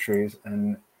 18th centuries,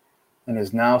 and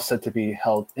is now said to be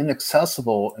held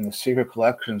inaccessible in the secret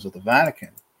collections of the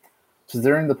Vatican. So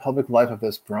during the public life of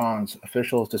this bronze,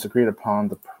 officials disagreed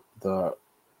upon the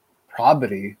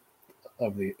probity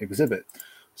of the exhibit.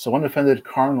 So one offended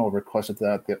cardinal requested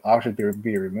that the object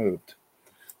be removed.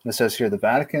 And it says here, the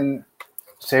Vatican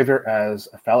Savior as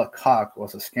a phallic cock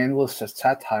was a scandalous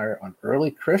satire on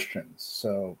early Christians.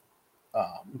 So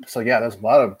yeah, there's a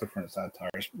lot of different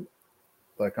satires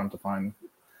that I come to find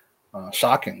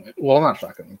shockingly. Well, not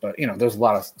shockingly, but there's a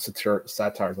lot of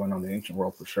satire going on in the ancient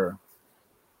world for sure.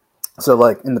 So,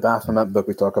 like in the Baphomet book,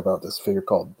 we talk about this figure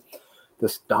called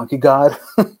this donkey god,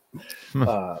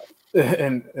 uh,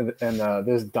 and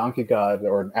this donkey god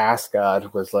or an ass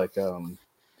god was like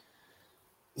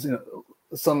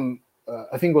some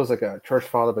I think it was like a church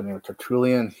father, but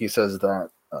Tertullian. He says that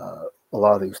a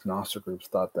lot of these Gnostic groups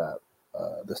thought that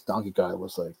this donkey god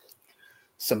was like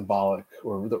symbolic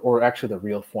or actually the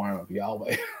real form of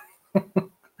Yahweh.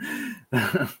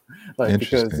 Like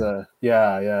because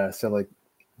so like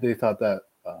they thought that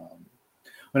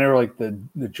whenever like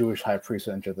the Jewish high priest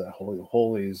entered the Holy of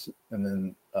Holies, and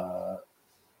then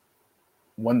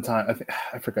one time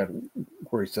I forgot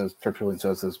where Tertullian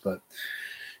says this, but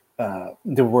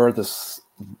there were this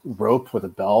rope with a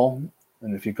bell,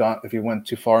 and if you went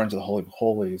too far into the Holy of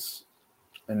Holies,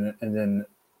 and then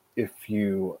if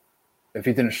you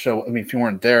didn't show, if you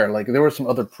weren't there, like there were some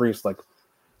other priests like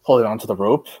holding onto the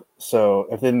rope. So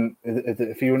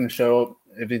if you wouldn't show up,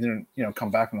 if you didn't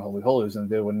come back from the Holy of Holies, then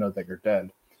they would know that you're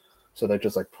dead. So they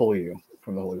just like pull you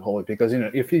from the Holy of Holies because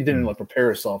if you didn't like prepare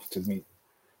yourself to meet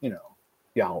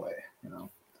Yahweh,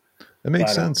 It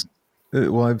makes sense.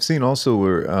 Well, I've seen also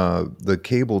where the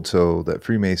cable toe that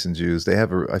Freemasons use, they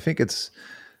have I think it's,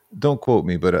 don't quote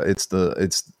me, but it's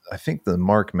I think the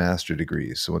Mark Master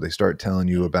degrees. So when they start telling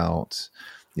you about,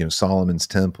 Solomon's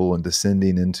temple and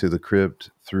descending into the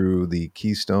crypt through the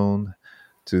keystone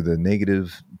to the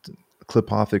negative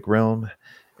clipothic realm.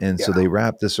 And so they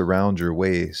wrap this around your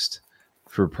waist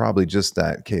for probably just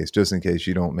that case, just in case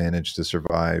you don't manage to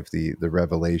survive the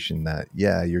revelation that,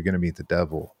 you're going to meet the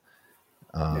devil.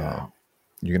 You're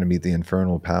going to meet the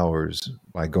infernal powers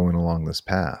by going along this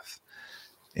path.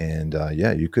 And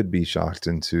you could be shocked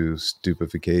into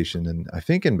stupefaction. And I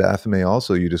think in Baphomet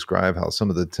also you describe how some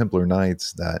of the Templar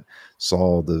Knights that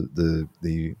saw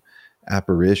the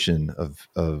apparition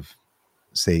of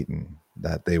Satan,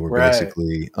 that they were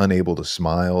basically unable to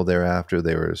smile thereafter.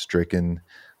 They were stricken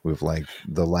with like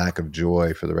the lack of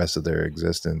joy for the rest of their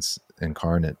existence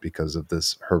incarnate because of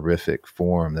this horrific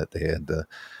form that they had the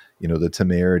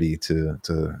temerity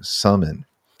to summon.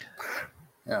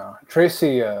 Yeah,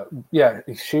 Tracy.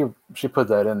 She put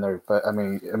that in there, but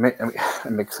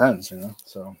it makes sense,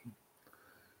 So,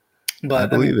 but I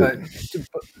believe it.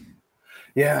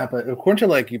 But according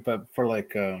to but for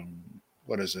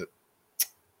what is it?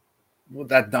 Well,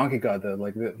 that donkey god, a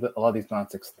lot of these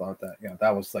Gnostics thought that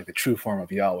that was like the true form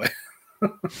of Yahweh.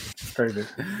 It's crazy.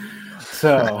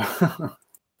 So,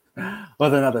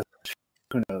 whether or not that's true,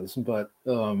 who knows? But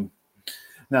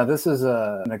now this is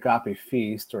an agape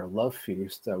feast or a love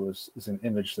feast that is an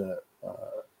image that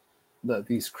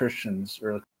these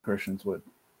early Christians would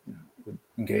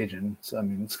engage in. So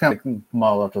it's kind of like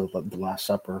modeled after the Last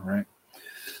Supper, right?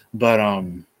 But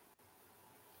a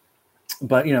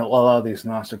lot of these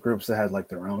Gnostic groups, they had like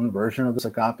their own version of this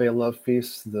agape love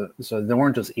feast. So they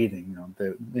weren't just eating.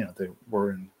 They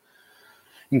were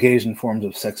engaged in forms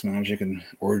of sex magic and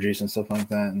orgies and stuff like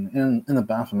that. And in the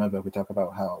Baphomet book, we talk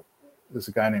about how there's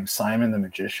a guy named Simon the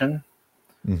Magician.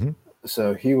 Mm-hmm.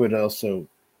 So he would also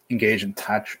engage in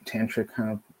tantric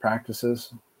kind of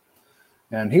practices.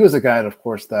 And he was a guy, of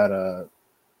course, that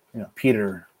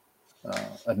Peter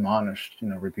admonished,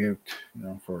 rebuked,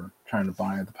 for trying to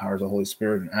bind the powers of the Holy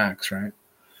Spirit in Acts, right?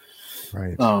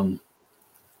 Right.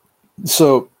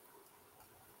 So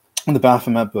in the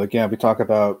Baphomet book, we talk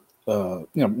about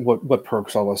what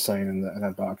Perksall was saying in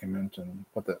that document and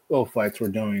what the Ophites were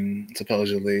doing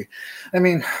supposedly.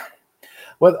 I'm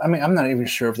not even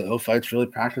sure if the Ophites really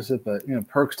practice it, but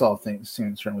Perksall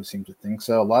certainly seems to think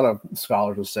so. A lot of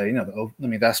scholars will say,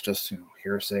 that's just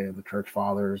hearsay of the church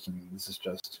fathers, and this is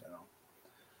just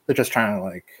they're just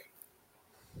trying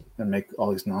to make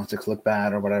all these Gnostics look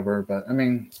bad or whatever. But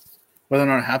whether or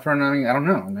not it happened or not, I don't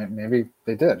know. Maybe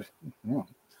they did.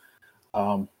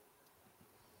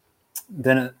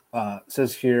 Then it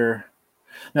says here.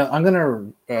 Now I'm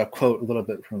going to quote a little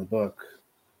bit from the book.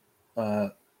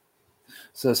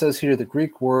 So it says here, the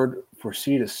Greek word for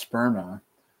seed is sperma,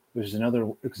 which is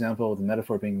another example of the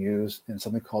metaphor being used in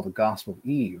something called the Gospel of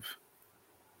Eve.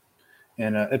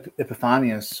 And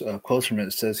Epiphanius quotes from it.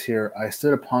 It says here, I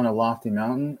stood upon a lofty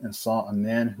mountain and saw a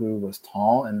man who was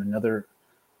tall and another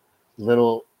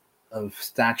little of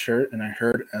stature, and I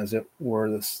heard as it were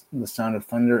the sound of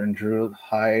thunder and drew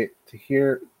high to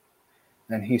hear.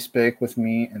 And he spake with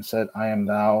me and said, I am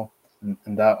thou, and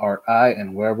thou art I,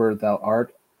 and wherever thou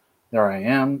art, there I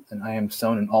am, and I am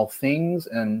sown in all things,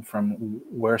 and from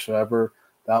wheresoever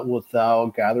thou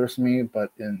gatherest me,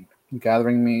 but in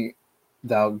gathering me,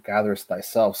 thou gatherest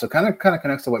thyself. So kind of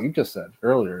connects to what you just said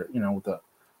earlier,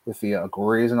 with the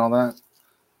Agores and all that.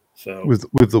 So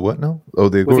with the what now? Oh,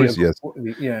 the Agores, yes.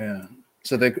 Yeah.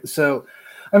 So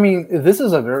I mean, this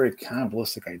is a very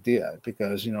Kabbalistic idea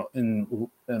because in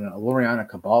a Lurianic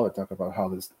Kabbalah, they talk about how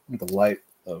the light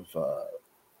of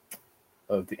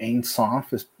the Ein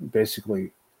Sof is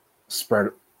basically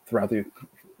spread throughout the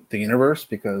universe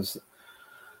because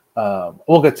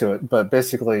we'll get to it, but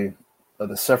basically the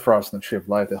Sephiroth and the Tree of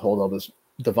Life, they hold all this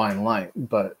divine light,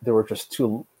 but they were just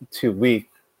too weak.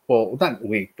 Well, not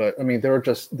weak, but I mean, there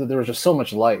was just so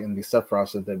much light in these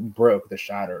Sephiroth that broke, that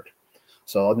shattered.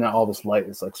 So now all this light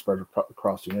is like spread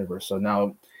across the universe. So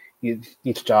now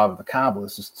each job of the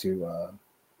Kabbalist is to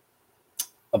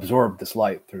absorb this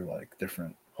light through like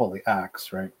different holy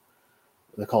acts, right?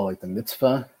 They call it like the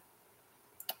mitzvah.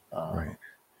 Right.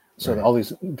 So all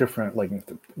these different like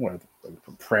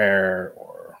prayer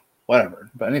or whatever,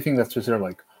 but anything that's considered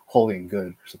like holy and good,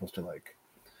 you're supposed to like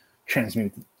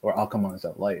transmute or alchemize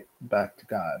that light back to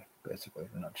God, basically,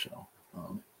 in a nutshell.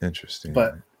 Interesting.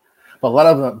 But a lot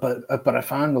of them, but I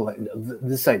found like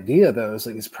this idea though is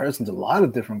like it's present in a lot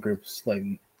of different groups, like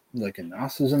in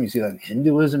Gnosticism. You see that in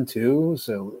Hinduism too.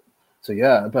 So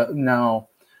yeah. But now,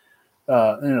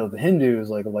 the Hindus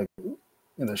like the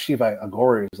Shivite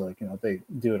Aghoris, like they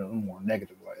do it in a more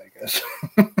negative way, I guess.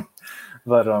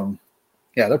 But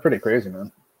yeah, they're pretty crazy,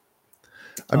 man.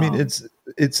 I mean,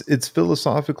 it's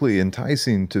philosophically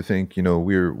enticing to think,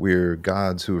 we're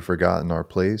gods who have forgotten our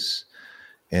place.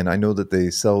 And I know that they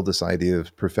sell this idea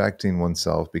of perfecting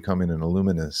oneself, becoming an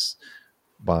illuminist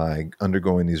by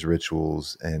undergoing these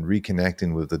rituals and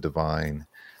reconnecting with the divine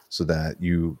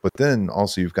but then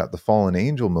also you've got the fallen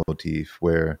angel motif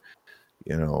where,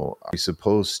 are we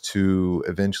supposed to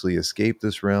eventually escape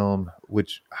this realm?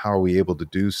 How are we able to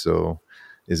do so?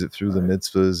 Is it through the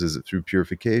mitzvahs? Is it through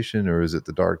purification? Or is it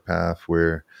the dark path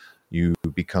where you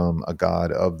become a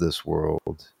god of this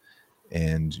world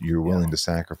and you're willing to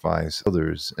sacrifice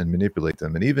others and manipulate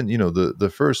them? And even,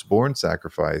 the firstborn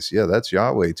sacrifice, that's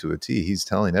Yahweh to a T. He's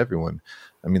telling everyone.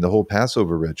 I mean, the whole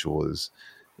Passover ritual is,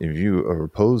 if you are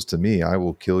opposed to me, I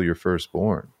will kill your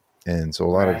firstborn. And so a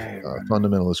lot of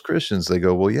fundamentalist Christians, they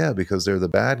go, well, yeah, because they're the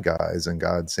bad guys, and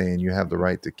God's saying you have the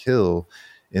right to kill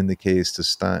in the case to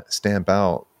stamp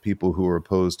out people who are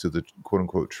opposed to the quote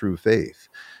unquote true faith.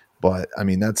 But I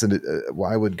mean,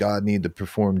 why would God need to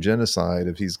perform genocide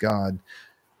if he's God?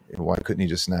 Why couldn't he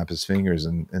just snap his fingers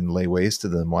and lay waste to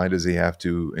them? Why does he have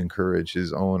to encourage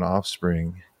his own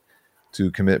offspring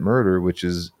to commit murder, which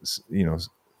is,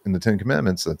 in the 10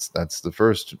 Commandments, that's the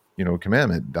first,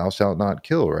 commandment, thou shalt not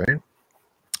kill, right?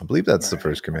 I believe that's the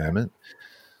first commandment.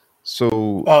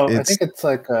 So I think it's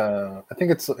like I think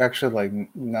it's actually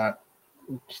like not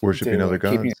worshiping other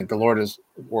gods. Keeping the Lord is,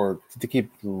 or to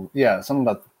keep, something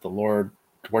about the Lord,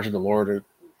 to worship the Lord,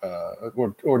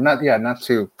 or not, not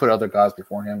to put other gods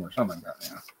before him or something like that.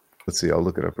 Yeah. Let's see, I'll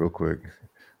look it up real quick.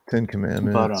 10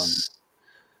 Commandments.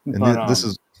 This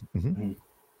is. Mm-hmm.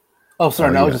 Oh,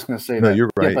 sorry. I was just going to say no, that. You're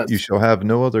right. You shall have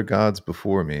no other gods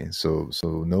before me. So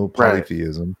no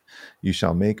polytheism. Right. You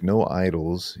shall make no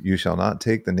idols. You shall not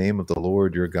take the name of the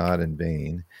Lord your God in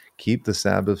vain. Keep the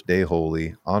Sabbath day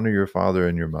holy. Honor your father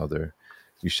and your mother.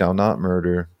 You shall not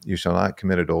murder. You shall not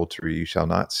commit adultery. You shall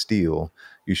not steal.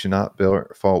 You shall not bear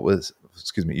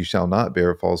You shall not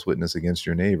bear false witness against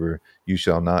your neighbor. You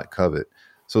shall not covet.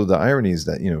 So the irony is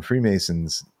that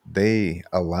Freemasons, they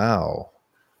allow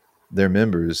their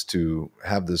members to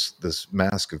have this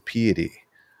mask of piety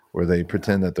where they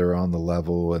pretend that they're on the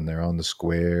level and they're on the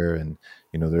square and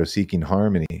they're seeking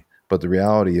harmony. But the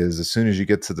reality is, as soon as you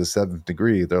get to the 7th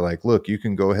degree, they're like, look, you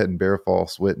can go ahead and bear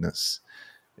false witness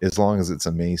as long as it's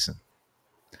a Mason.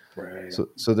 Right. So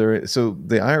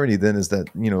the irony then is that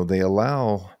they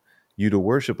allow you to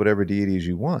worship whatever deities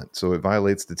you want. So it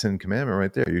violates the 10th commandment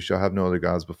right there. You shall have no other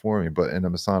gods before me. But in a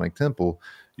Masonic temple,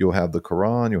 you'll have the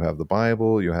Quran, you'll have the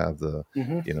Bible, you'll have the,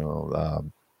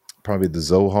 probably the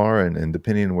Zohar. And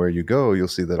depending on where you go, you'll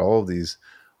see that all of these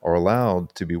are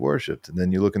allowed to be worshipped. And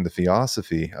then you look into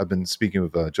theosophy. I've been speaking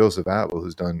with Joseph Atwell,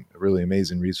 who's done really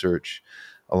amazing research,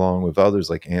 along with others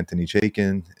like Anthony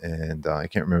Chaikin, and I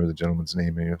can't remember the gentleman's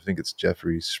name. I think it's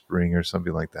Jeffrey Spring or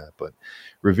something like that. But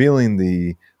revealing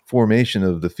the formation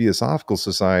of the Theosophical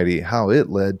Society, how it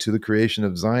led to the creation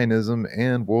of Zionism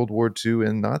and World War II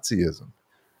and Nazism.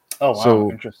 Oh, wow.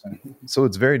 Interesting. So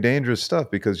it's very dangerous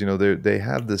stuff because, they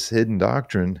have this hidden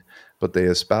doctrine, but they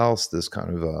espouse this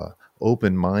kind of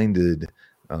open-minded,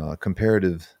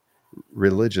 comparative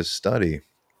religious study.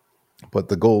 But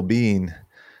the goal being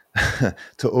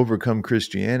to overcome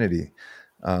Christianity,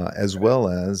 as well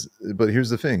as, but here's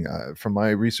the thing, from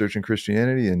my research in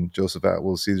Christianity and Joseph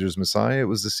Atwell's Caesar's Messiah, it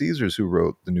was the Caesars who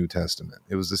wrote the New Testament.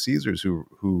 It was the Caesars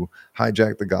who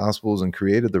hijacked the Gospels and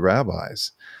created the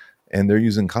rabbis, and they're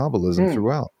using Kabbalism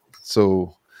throughout.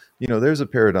 So there's a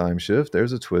paradigm shift.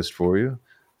 There's a twist for you.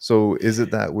 So is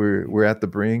it that we're at the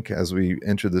brink as we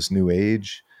enter this new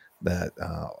age that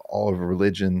all of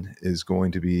religion is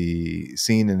going to be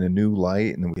seen in a new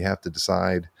light, and we have to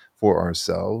decide for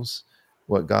ourselves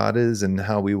what God is and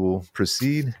how we will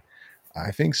proceed?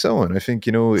 I think so, and I think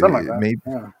Something like it that. may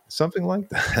Yeah. something like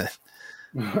that.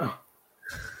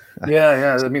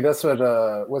 Yeah. I mean, that's what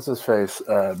what's his face?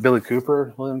 William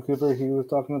Cooper. He was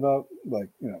talking about, like,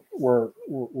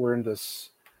 we're in this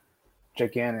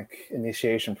gigantic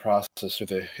initiation process through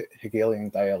the Hegelian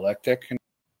dialectic.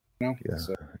 Yeah,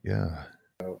 So yeah,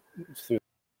 through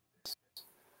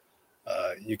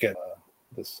you get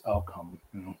this outcome.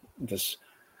 This.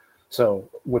 So,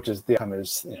 which is the outcome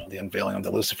is the unveiling of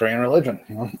the Luciferian religion,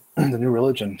 the new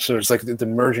religion. So it's like the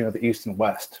merging of the East and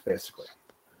West, basically.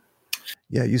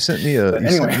 yeah. You sent me a. But You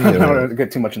anyway, sent me I don't a. want to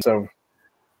get too much into. So,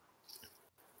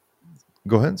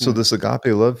 Go ahead. So this agape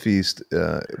love feast,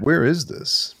 where is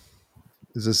this?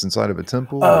 Is this inside of a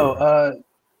temple?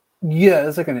 Yeah,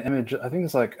 it's like an image. I think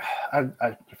it's like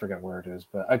I forget where it is,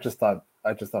 but I just thought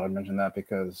I'd mention that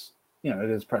because it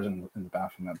is present in the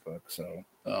Baphomet book. So,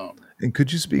 And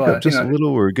could you speak up just a little,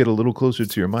 or get a little closer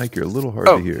to your mic? You're a little hard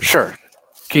to hear. Sure.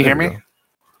 Can you hear me? Go.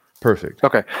 Perfect.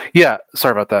 Okay. Yeah.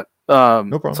 Sorry about that.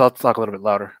 No problem. So I'll talk a little bit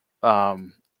louder.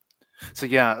 So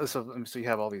you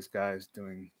have all these guys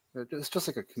doing. It's just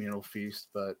like a communal feast,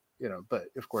 but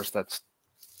of course that's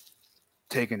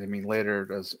taken to mean later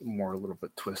as more a little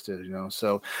bit twisted,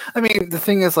 So I mean, the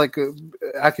thing is, like,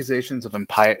 accusations of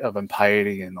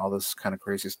impiety and all this kind of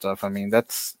crazy stuff. I mean,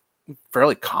 that's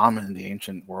fairly common in the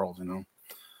ancient world,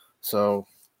 So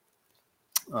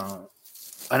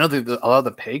I know that a lot of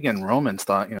the pagan Romans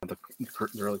thought, the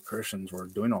early Christians were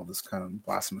doing all this kind of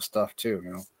blasphemous stuff too,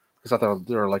 because I thought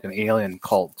they were like an alien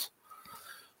cult.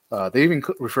 They even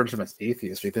referred to them as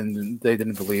atheists. They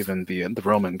didn't believe in the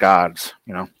Roman gods,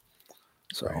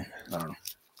 So Right. I don't know,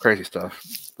 crazy stuff.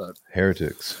 But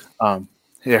Heretics.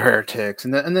 Heretics,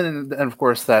 and then of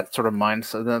course that sort of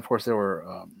mindset. Then of course there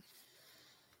were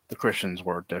the Christians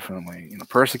were definitely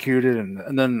persecuted,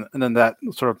 and then that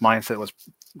sort of mindset was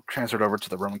transferred over to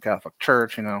the Roman Catholic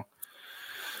Church,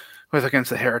 with against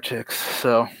the heretics.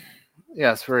 So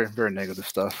yeah, it's very, very negative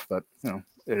stuff, but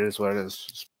it is what it is.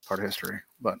 It's part of history.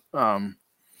 But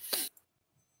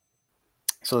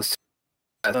so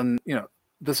then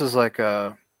this is like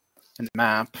a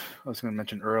map I was going to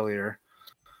mention earlier.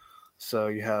 So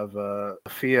you have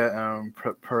Sophia and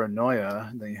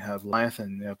Paranoia, then you have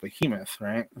Leviathan, you have Behemoth,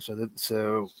 right?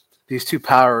 So these two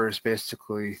powers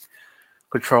basically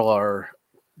control our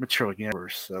material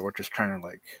universe. So we're just trying to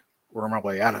like worm our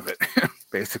way out of it,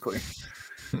 basically.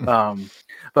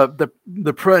 But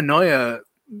the Paranoia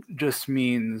just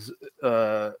means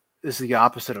is the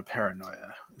opposite of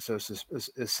paranoia. So it says,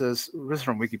 this is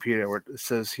from Wikipedia, where it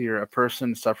says here, a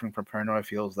person suffering from paranoia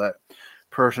feels that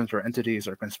persons or entities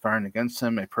are conspiring against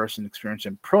him. A person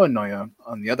experiencing proanoia,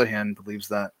 on the other hand, believes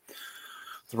that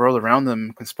the world around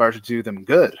them conspires to do them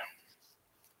good.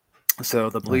 So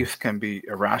the belief can be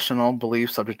irrational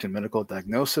belief subject to medical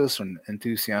diagnosis or an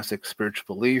enthusiastic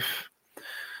spiritual belief.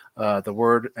 The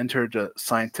word entered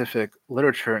scientific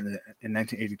literature in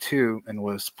 1982 and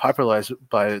was popularized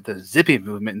by the Zippy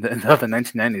movement in the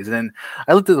 1990s. And then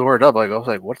I looked at the word up. I was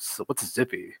like, "What's a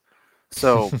Zippy?"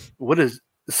 So what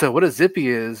a Zippy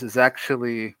is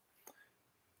actually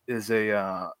this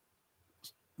kind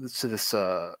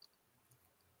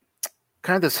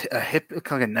of this hip,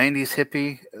 kind of a 90s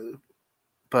hippie,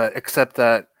 but except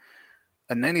that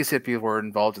a 90s hippie were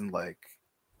involved in like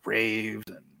raves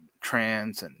and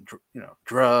trance and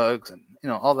drugs and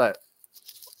all that,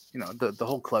 the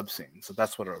whole club scene. So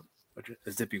that's what a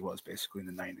Zippy was basically in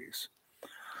the 90s.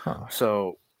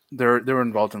 So they were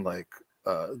involved in like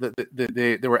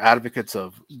they were advocates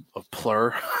of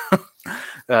plur,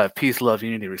 peace, love,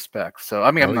 unity, respect. So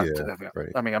I mean,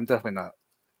 I'm definitely not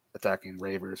attacking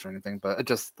ravers or anything, but I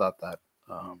just thought that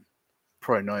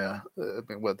paranoia,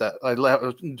 with that, I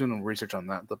was doing research on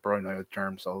that, the paranoia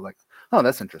term. So I was like, oh,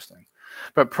 that's interesting.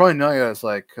 But paranoia is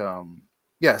like,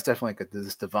 it's definitely like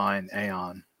this divine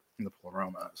aeon in the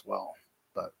pleroma as well.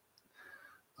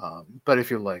 But if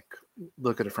you like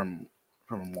look at it from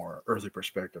a more earthly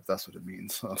perspective, that's what it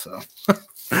means. Also,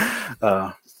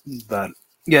 but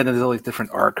yeah, there's all these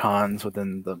different archons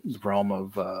within the realm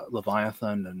of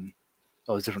Leviathan, and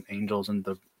all these different angels in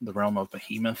the realm of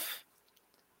Behemoth.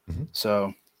 Mm-hmm.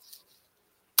 So,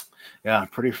 yeah,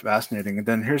 pretty fascinating. And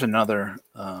then here's another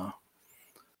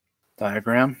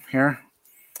diagram here.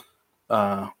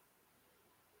 And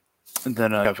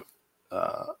then I have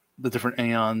the different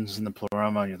aeons in the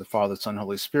pleroma. You have the Father, Son,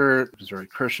 Holy Spirit, which is very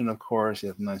Christian, of course. You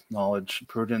have nice knowledge,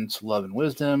 prudence, love, and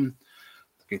wisdom.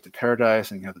 The gate to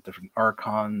paradise, and you have the different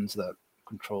archons that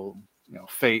control,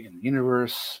 fate in the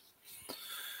universe.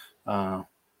 So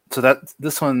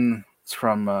this one is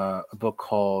from a book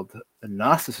called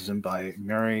Gnosticism by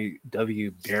Mary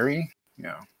W. Berry.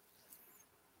 Yeah.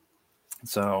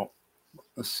 So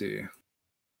let's see.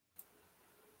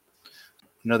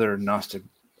 Another Gnostic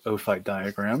Ophite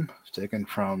diagram taken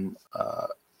from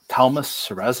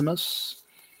Talmus Erasmus.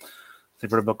 They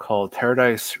wrote a book called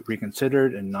Paradise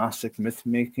Reconsidered and Gnostic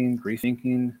Myth-Making,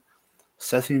 Rethinking,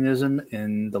 Sethianism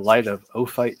in the Light of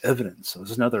Ophite Evidence. So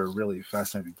this is another really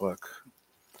fascinating book.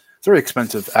 It's a very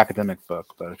expensive academic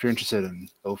book, but if you're interested in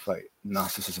Ophite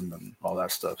Gnosticism and all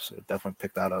that stuff, so definitely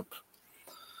pick that up.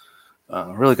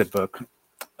 Really good book.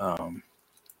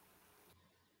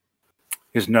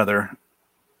 Here's another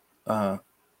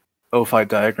Ophite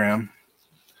diagram.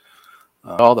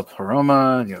 All the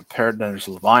pleroma, there's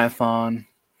Leviathan,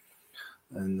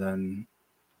 and then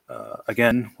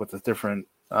again with the different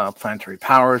planetary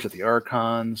powers of the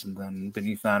archons, and then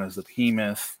beneath that is the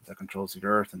behemoth that controls the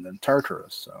earth, and then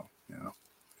Tartarus.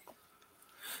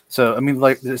 So I mean,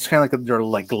 like, it's kind of like there are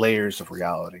like layers of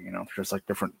reality, there's like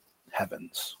different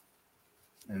heavens,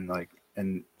 and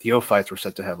the Ophites were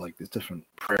said to have like these different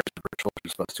prayers and rituals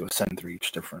you're supposed to ascend through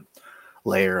each different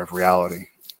layer of reality.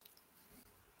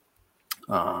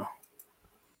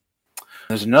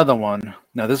 There's another one.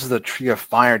 Now this is the Tree of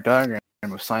Fire diagram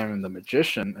of Simon the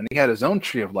Magician, and he had his own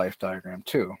Tree of Life diagram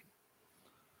too.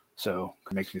 So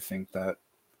it makes me think that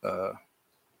the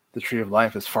Tree of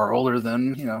Life is far older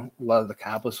than a lot of the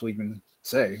Kabbalists will even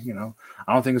say.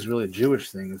 I don't think it's really a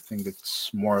Jewish thing. I think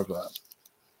it's more of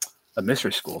a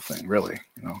mystery school thing, really.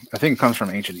 I think it comes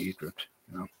from ancient Egypt.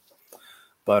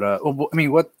 But I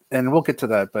mean, and we'll get to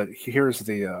that. But here's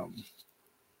the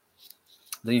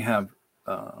then you have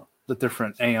the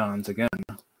different aeons again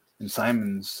in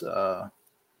Simon's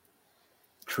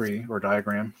tree or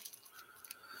diagram.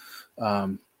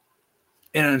 And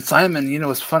in Simon,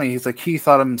 it's funny. He's like, he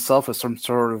thought of himself as some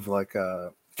sort of like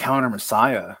a counter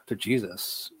Messiah to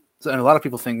Jesus. So, and a lot of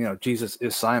people think, Jesus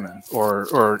is Simon,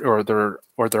 or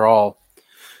they're all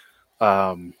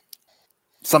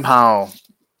somehow,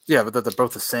 yeah, but they're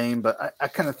both the same. But I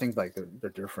kind of think like they're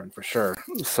different for sure.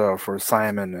 So for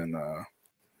Simon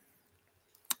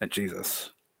and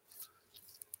Jesus,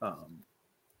 and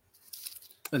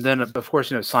then of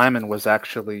course, Simon was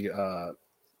actually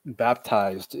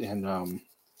baptized in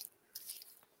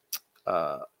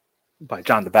by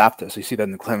John the Baptist. You see that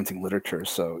in the Clementine literature.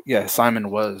 So yeah, Simon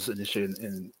was initiated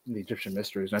in the Egyptian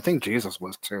mysteries, and I think Jesus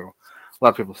was too. A lot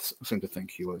of people seem to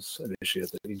think he was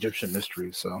initiated in the Egyptian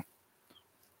mysteries. So,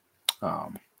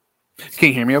 can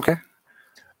you hear me? Okay.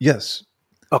 Yes.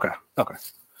 Okay.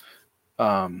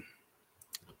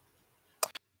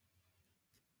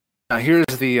 Now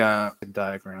here's the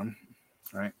diagram,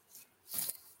 right?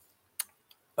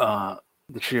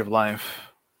 The Tree of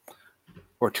Life,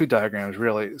 or two diagrams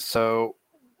really. So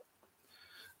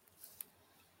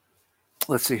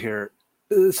let's see here.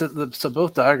 So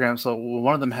both diagrams. So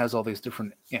one of them has all these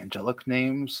different angelic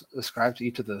names ascribed to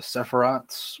each of the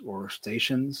sephirots or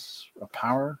stations of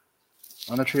power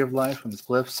on the Tree of Life and this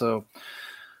glyph. So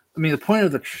I mean, the point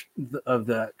of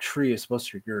that tree is supposed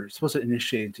to you're supposed to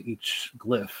initiate into each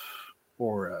glyph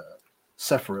or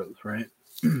sephiroth, right?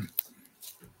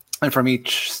 And from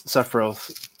each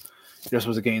sephiroth, you're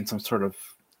supposed to gain some sort of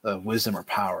wisdom or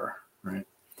power, right?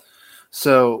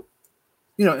 So,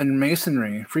 in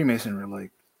Masonry, Freemasonry,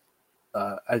 like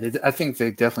I think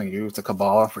they definitely use the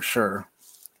Kabbalah for sure.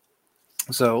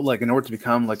 So, like, in order to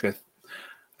become like a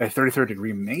 33rd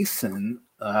degree Mason,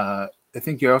 I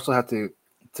think you also have to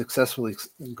successfully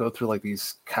go through like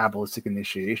these Kabbalistic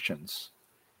initiations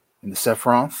in the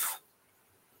Sephiroth,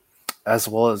 as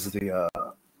well as the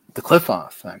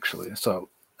Qliphoth, actually. So,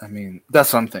 I mean,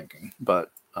 that's what I'm thinking,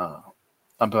 but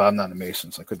I'm not a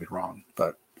Mason, so I could be wrong.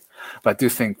 But I do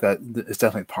think that it's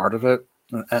definitely part of it,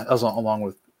 along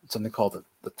with something called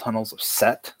the Tunnels of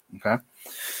Set. Okay,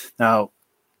 now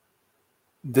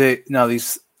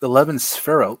these 11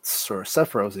 spherotes or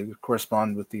sephirotes, they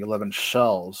correspond with the 11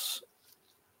 shells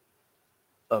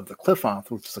of the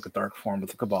Qliphoth, which is like a dark form of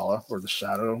the Kabbalah, or the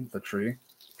shadow, the tree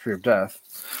of death.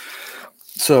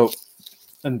 So,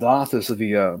 and Thoth is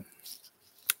the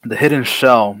hidden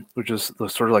shell, which is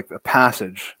sort of like the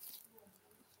passage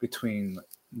between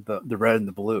the red and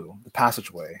the blue, the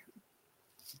passageway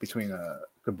between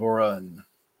Gabora and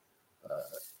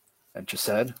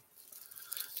Chesed.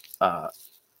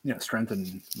 Strength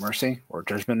and mercy, or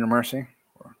judgment and mercy,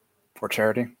 or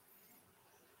charity.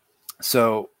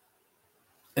 So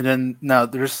And then now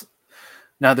there's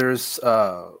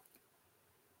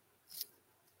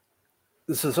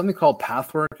this is something called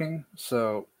pathworking.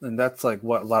 So, and that's like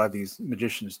what a lot of these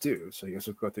magicians do. So you have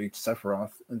to go through each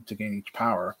Sephiroth to gain each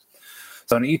power.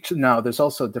 So in each, now there's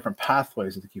also different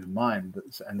pathways to keep in mind,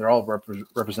 and they're all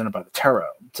represented by the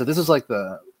tarot. So this is like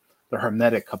the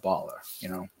Hermetic Kabbalah,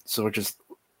 so which is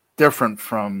different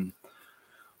from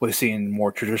what you see in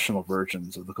more traditional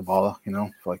versions of the Kabbalah,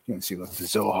 like you can see like the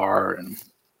Zohar and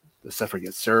the Sefer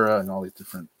Yetzirah and all these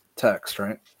different texts,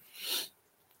 right?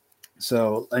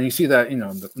 So, and you see that, in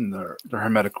the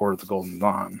Hermetic Order of the Golden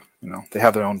Dawn, they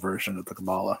have their own version of the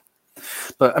Kabbalah.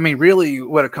 But I mean, really,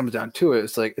 what it comes down to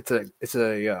is like it's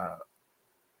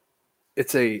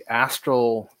a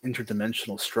astral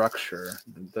interdimensional structure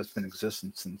that's been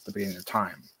existing since the beginning of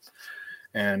time.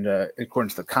 And according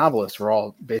to the Kabbalists,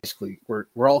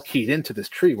 we're all keyed into this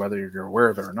tree, whether you're aware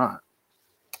of it or not.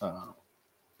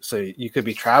 So you could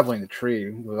be traveling the tree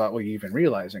without you even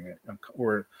realizing it,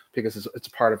 or because it's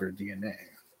a part of your DNA.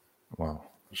 Wow,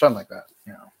 something like that,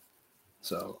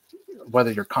 So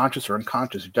whether you're conscious or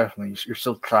unconscious, you're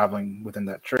still traveling within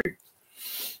that tree,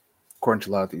 according to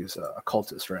a lot of these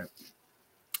occultists, right?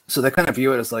 So they kind of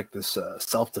view it as like this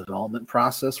self-development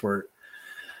process where it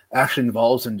actually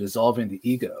involves in dissolving the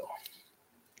ego.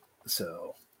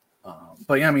 So,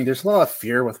 but yeah, I mean, there's a lot of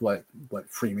fear with what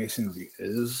Freemasonry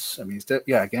is. I mean,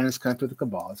 again, it's connected with the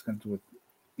Kabbalah, it's connected with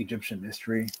Egyptian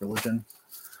mystery, religion.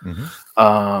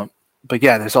 Mm-hmm. But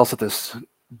yeah, there's also this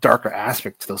darker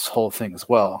aspect to this whole thing as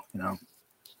well,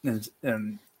 and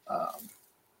in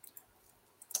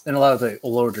a lot of the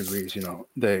lower degrees,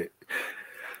 really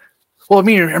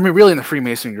in the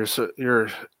Freemason,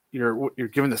 you're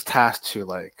given this task to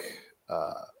like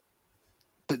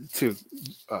to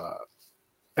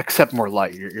accept more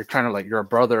light. You're trying to, like, you're a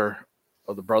brother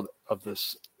of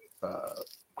this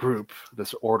group,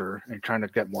 this order, and you're trying to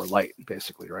get more light,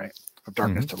 basically, right? From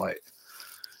darkness to light.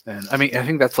 And I mean, I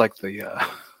think that's like the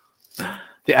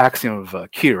axiom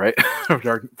of Q, right?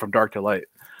 From dark to light.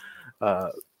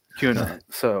 QAnon.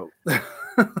 So,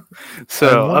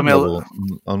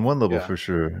 on one level, for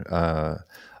sure.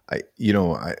 It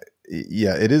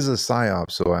is a psyop,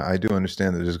 so I do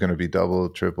understand that there's going to be double,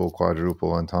 triple,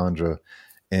 quadruple entendre,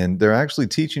 and they're actually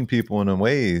teaching people in a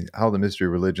way how the mystery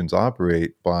religions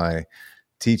operate by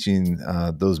teaching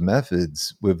those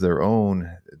methods with their own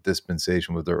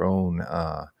dispensation, with their own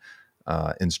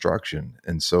instruction.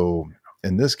 And so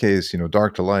in this case,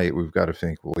 dark to light, we've got to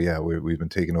think, well, yeah, we've been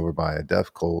taken over by a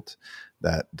death cult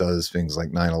that does things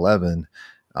like 9/11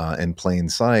 in plain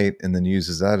sight, and then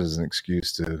uses that as an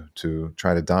excuse to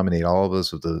try to dominate all of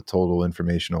us with the total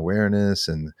information awareness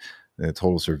and the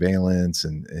total surveillance,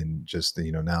 and just,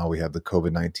 now we have the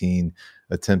COVID-19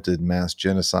 attempted mass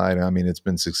genocide. I mean, it's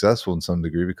been successful in some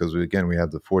degree because we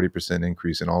have the 40%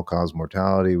 increase in all-cause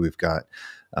mortality. We've got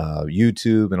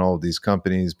YouTube and all of these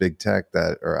companies, big tech,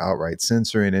 that are outright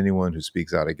censoring anyone who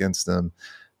speaks out against them,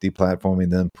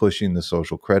 deplatforming them, pushing the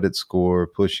social credit score,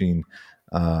 pushing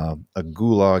a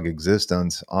gulag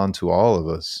existence onto all of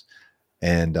us.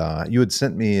 And you had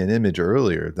sent me an image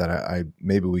earlier that I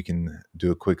maybe we can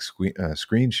do a quick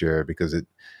screen share, because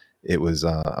it was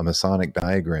a Masonic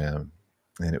diagram,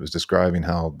 and it was describing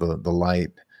how the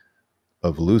light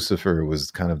of Lucifer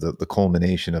was kind of the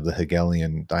culmination of the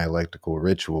Hegelian dialectical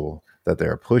ritual that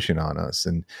they're pushing on us.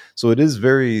 And so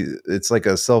it's like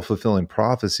a self-fulfilling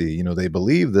prophecy. They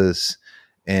believe this,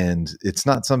 and it's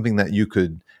not something that you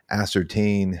could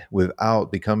ascertain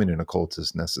without becoming an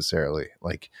occultist necessarily.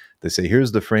 Like, they say,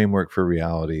 here's the framework for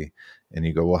reality, and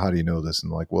you go, well, how do you know this?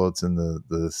 And like, well, it's in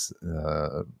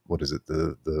what is it,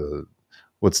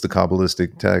 what's the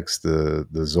Kabbalistic text, the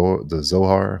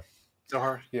Zohar.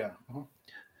 Zohar, yeah. Uh-huh.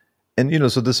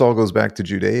 And so this all goes back to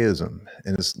Judaism,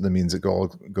 and that means it all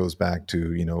goes back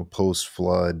to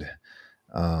post-flood,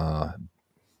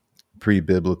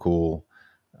 pre-biblical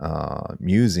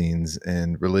musings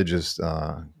and religious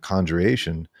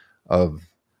conjuration of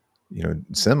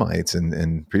Semites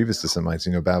and previous to Semites,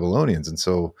 Babylonians. And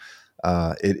so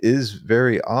it is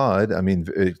very odd. I mean,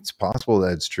 it's possible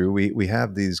that it's true. We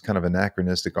have these kind of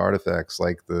anachronistic artifacts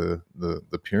like the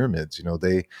pyramids.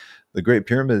 The Great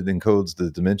Pyramid encodes the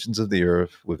dimensions of the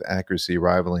Earth with accuracy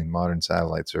rivaling modern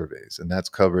satellite surveys, and that's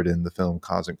covered in the film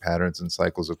Cosmic Patterns and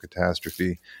Cycles of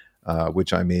Catastrophe,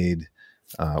 which I made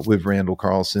with Randall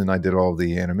Carlson. I did all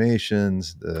the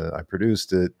animations, I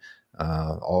produced it,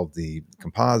 all of the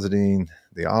compositing,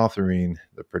 the authoring,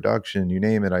 the production, you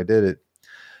name it, I did it.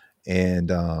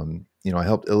 And, I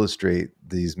helped illustrate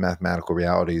these mathematical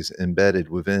realities embedded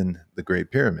within the Great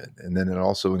Pyramid. And then it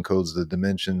also encodes the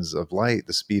dimensions of light,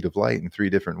 the speed of light, in 3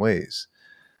 different ways.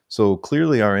 So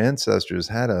clearly, our ancestors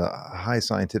had a high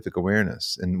scientific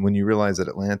awareness. And when you realize that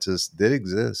Atlantis did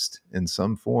exist in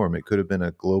some form, it could have been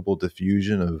a global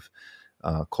diffusion of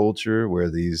culture where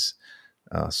these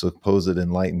supposed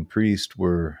enlightened priests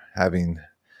were having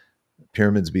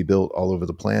pyramids be built all over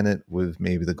the planet, with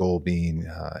maybe the goal being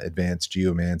advanced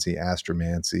geomancy,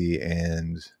 astromancy,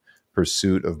 and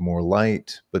pursuit of more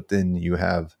light. But then you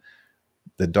have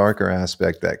the darker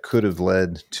aspect that could have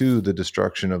led to the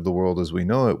destruction of the world as we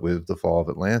know it with the fall of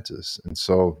Atlantis. And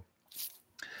so,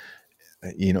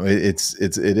 you know, it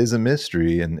is a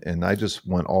mystery, and I just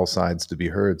want all sides to be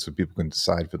heard so people can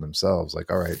decide for themselves.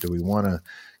 Like, all right, do we want to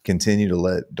continue to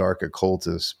let dark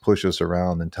occultists push us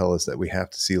around and tell us that we have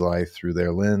to see life through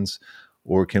their lens,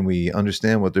 or can we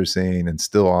understand what they're saying and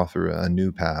still offer a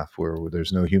new path where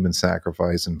there's no human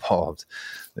sacrifice involved?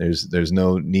 There's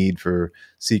no need for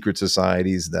secret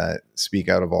societies that speak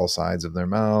out of all sides of their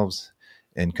mouths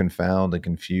and confound and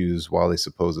confuse while they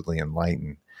supposedly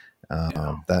enlighten.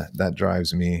 That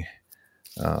drives me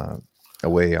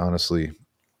away, honestly.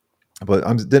 But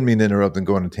I didn't mean to interrupt and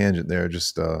go on a tangent there.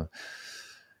 Just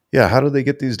yeah, how do they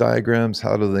get these diagrams?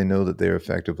 How do they know that they're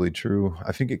effectively true?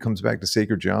 I think it comes back to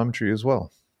sacred geometry as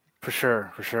well. For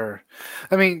sure, for sure.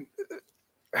 I mean,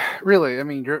 really, I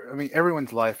mean,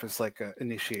 everyone's life is like an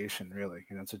initiation. Really,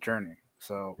 you know, it's a journey.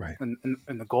 So, Right. and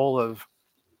the goal of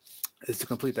is to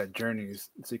complete that journey,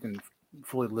 so you can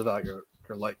fully live out your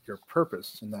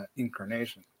purpose in that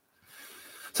incarnation.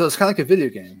 So it's kind of like a video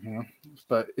game, you know,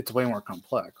 but it's way more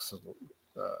complex. So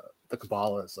the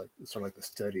Kabbalah is like sort of like the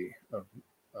study of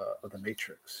the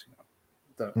matrix, you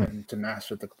know, and to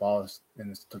master the Kabbalah in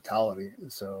its totality.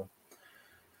 So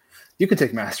you can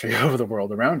take mastery over the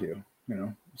world around you, you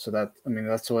know. So that, I mean,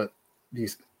 that's what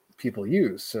these people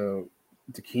use. So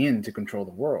to key in to control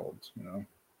the world, you know,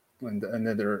 and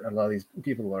then there are a lot of these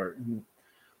people who are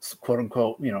quote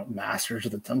unquote, you know, masters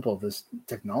of the temple of this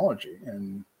technology.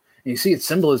 And you see its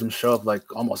symbolism show up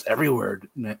like almost everywhere.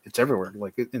 It's everywhere.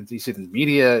 Like you see it in the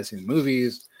media, it's in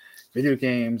movies, video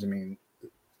games. I mean,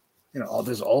 you know,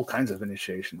 there's all kinds of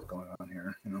initiations going on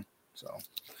here, you know. So,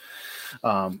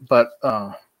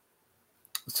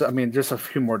 so I mean, just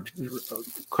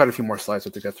quite a few more slides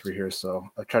to get through here. So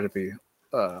I try to be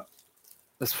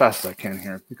as fast as I can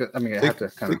here, because I mean, I have to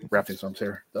kind of wrap things up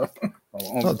here. So.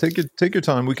 No, take your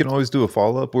time. We can always do a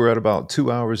follow up. We're at about 2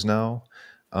 hours now,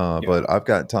 but I've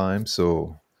got time,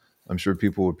 so I'm sure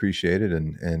people will appreciate it,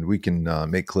 and we can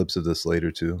make clips of this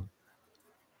later too.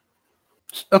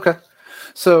 Okay.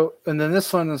 So, and then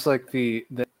this one is like the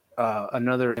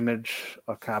another image,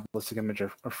 a Kabbalistic image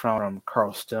from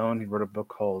Carl Stone. He wrote a book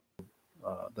called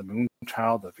The Moon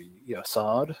Child of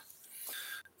Yasod.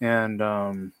 And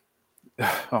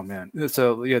oh man,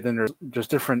 so yeah, then there's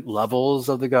different levels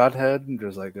of the Godhead.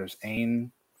 There's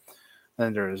Ein,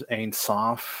 then there's Ein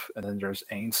Sof, and then there's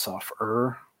Ein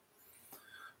Sof-Er.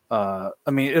 I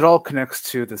mean, it all connects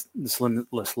to this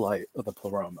limitless light of the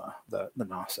pleroma that the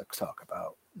Gnostics talk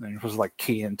about. And you're supposed to like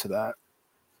key into that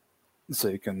so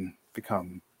you can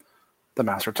become the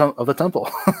master of the temple,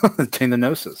 attain the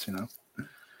Gnosis, you know.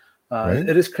 Right.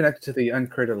 It is connected to the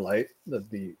uncreated light that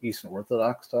the Eastern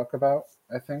Orthodox talk about,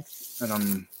 I think. And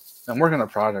I'm working on a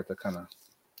project that kind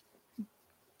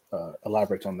of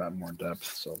elaborates on that more in depth.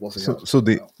 So we'll see. So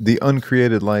the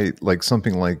uncreated light, like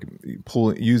something like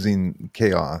using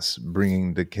chaos,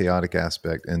 bringing the chaotic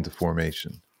aspect into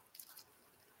formation.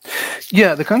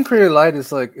 Yeah, the uncreated light is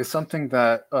something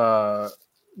that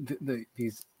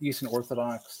these Eastern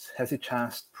Orthodox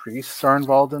hesychast priests are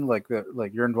involved in.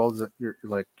 You're involved.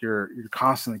 You're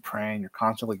constantly praying. You're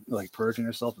constantly like purging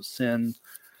yourself of sin.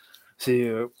 So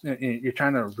you're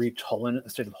trying to reach holiness, a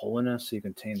state of holiness, so you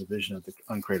can attain the vision of the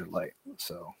uncreated light.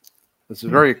 So this is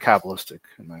very Kabbalistic,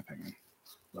 in my opinion.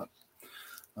 But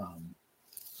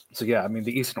so yeah, I mean,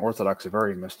 the Eastern Orthodox are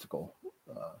very mystical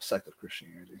sect of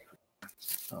Christianity.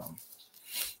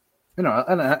 You know,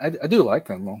 and I do like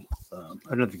them. Well, I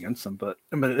have nothing against them, but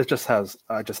it just has.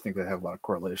 I just think they have a lot of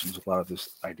correlations with a lot of these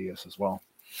ideas as well.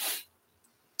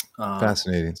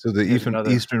 Fascinating. So the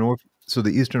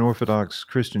Eastern Orthodox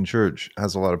Christian Church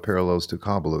has a lot of parallels to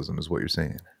Kabbalism, is what you're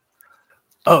saying.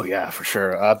 Oh yeah, for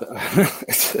sure.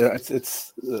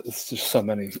 It's just so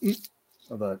many.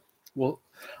 But but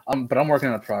I'm working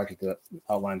on a project that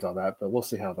outlines all that. But we'll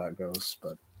see how that goes.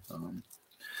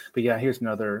 But yeah, here's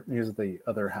the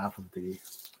other half of the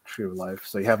tree of life.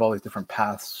 So you have all these different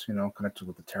paths, you know, connected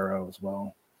with the tarot as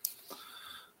well.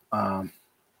 I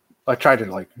tried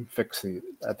to fix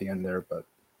at the end there, but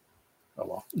oh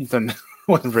well, then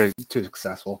wasn't very too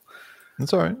successful.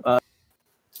 That's all right.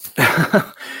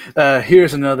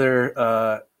 Here's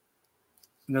another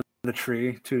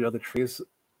tree, two other trees.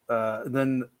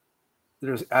 then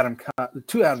there's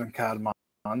two Adam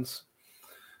Kadmons,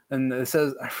 and it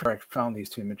says I found these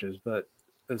two images, but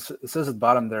it says at the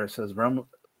bottom there, it says realm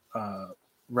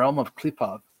of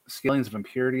Klipov, scalings of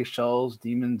impurity, shells,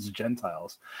 demons,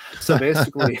 Gentiles. So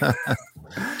basically,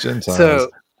 Gentiles. So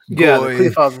yeah, Goy. the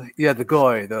Klipov, yeah, the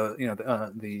goy,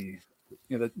 the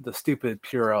stupid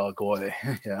Purell goy,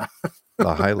 yeah, The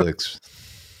Hylix.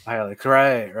 Alex,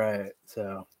 right.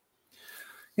 So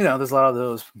there's a lot of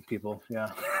those people,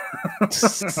 yeah.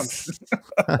 Unfortunately,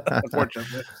 A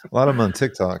lot of them on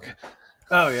TikTok.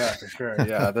 oh yeah, for sure,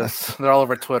 yeah. They're all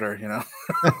over Twitter,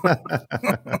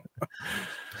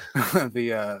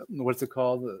 the what's it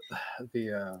called,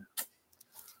 the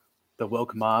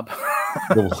woke mob.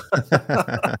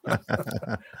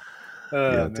 Yeah,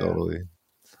 Man. totally.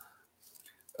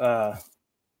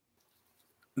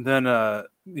 Then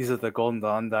these are the Golden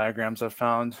Dawn diagrams I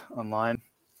found online.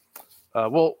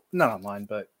 Well, not online,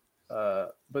 but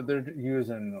they're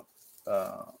using.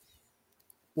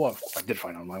 Well, I did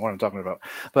find online what I'm talking about,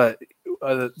 but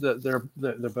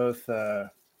they're both.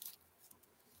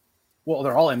 Well,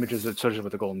 they're all images associated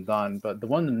with the Golden Dawn, but the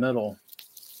one in the middle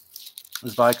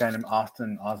is by a guy named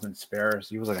Osmond Spares.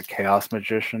 He was like a chaos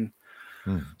magician.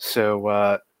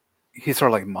 So he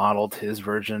sort of like modeled his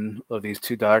version of these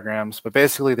two diagrams, but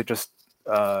basically they're just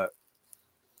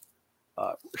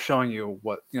showing you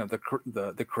what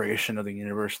the creation of the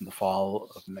universe and the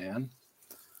fall of man.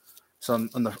 So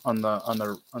on the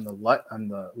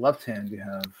left hand you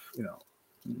have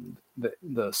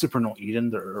the supernal Eden,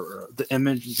 the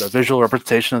image, the visual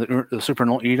representation of the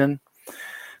supernal Eden,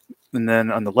 and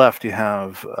then on the left you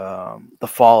have the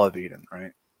fall of Eden,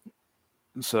 right?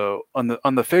 So on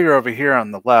the figure over here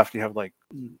on the left, you have like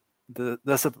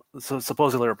so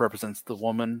supposedly it represents the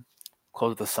woman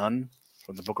clothed with the sun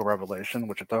from the Book of Revelation,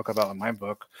 which I talk about in my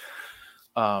book.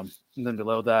 And then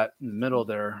below that, in the middle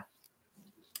there,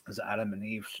 is Adam and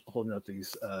Eve holding up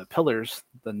these pillars,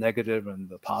 the negative and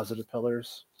the positive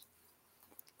pillars,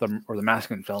 or the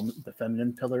masculine, the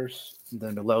feminine pillars. And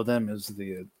then below them is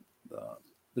the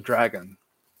dragon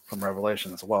from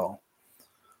Revelation as well.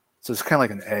 So it's kind of like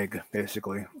an egg,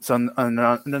 basically. So and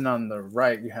then on the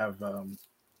right, you have the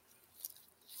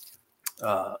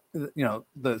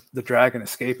dragon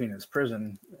escaping his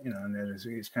prison, and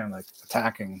he's kind of like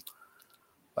attacking.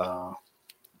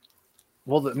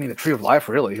 The tree of life,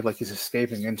 really, like he's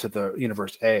escaping into the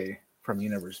universe A from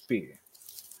universe B.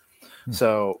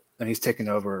 So, and he's taking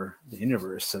over the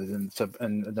universe. And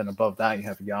then above that, you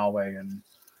have Yahweh and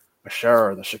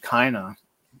Asherah, the Shekinah,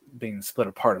 being split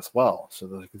apart as well. So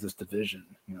there's this division,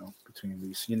 between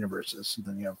these universes. And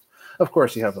then you have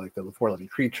like the four living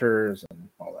creatures and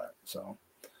all that. So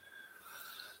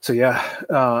yeah.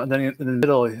 And then in the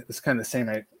middle, it's kind of the same.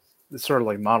 It's sort of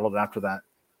like modeled after that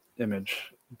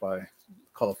image called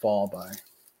The Fall by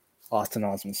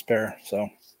Osmond Spare. So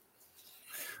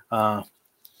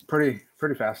pretty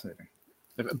fascinating.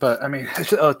 But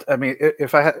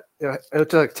if I had, it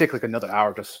would take like another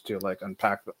hour just to like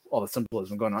unpack all the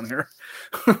symbolism going on here.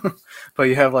 But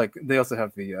you have they also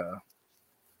have the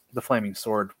flaming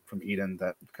sword from Eden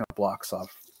that kind of blocks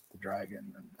off the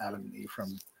dragon and Adam and Eve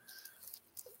from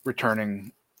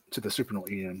returning to the supernal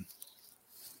Eden.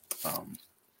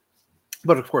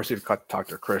 But of course, if you talk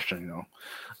to a Christian,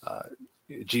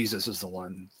 Jesus is the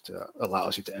one that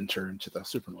allows you to enter into the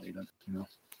supernal Eden.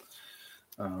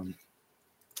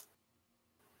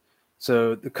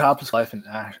 So the Kabbalah's life in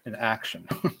action.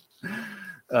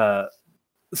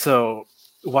 So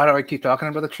why do I keep talking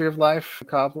about the Tree of Life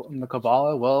in the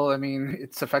Kabbalah? Well,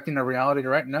 it's affecting our reality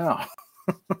right now.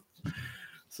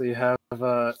 So you have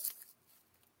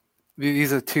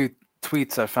these are two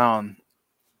tweets I found.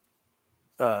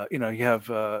 You have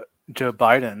Joe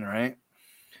Biden, right?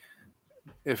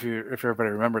 If everybody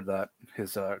remembered that,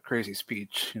 his crazy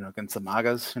speech, against the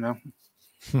MAGAs,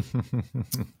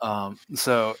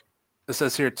 So it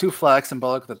says here, two flags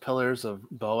symbolic of the pillars of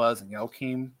Boaz and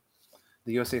Joachim.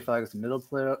 The USA flag is the middle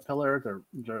pillar.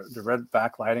 The red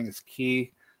backlighting is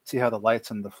key. See how the lights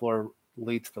on the floor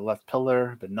lead to the left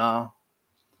pillar, Binah,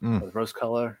 the rose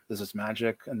color. This is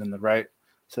magic. And then the right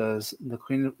says the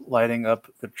queen lighting up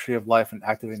the tree of life and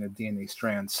activating the DNA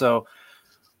strand. So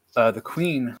the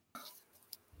queen,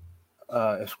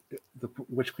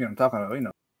 which queen I'm talking about,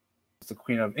 it's the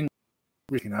Queen of England,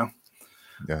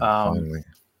 Yeah, finally.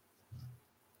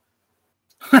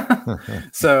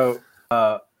 So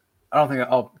I don't think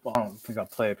I'll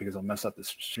play it because I'll mess up this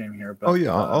stream here. But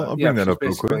I'll bring that up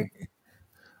real quick.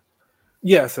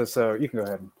 Yeah, so you can go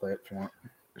ahead and play it if you want.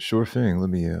 Sure thing. Let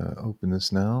me open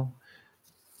this now.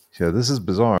 Yeah, this is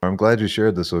bizarre. I'm glad you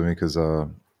shared this with me because I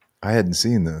hadn't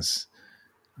seen this.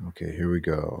 Okay, here we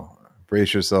go.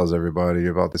 Brace yourselves, everybody.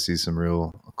 You're about to see some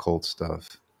real occult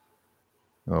stuff.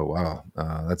 Oh, wow.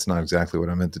 That's not exactly what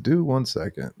I meant to do. 1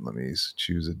 second. Let me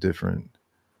choose a different.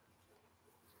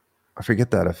 I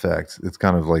forget that effect. It's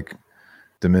kind of like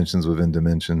dimensions within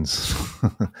dimensions.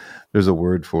 There's a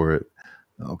word for it.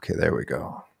 Okay, there we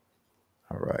go.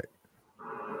 All right.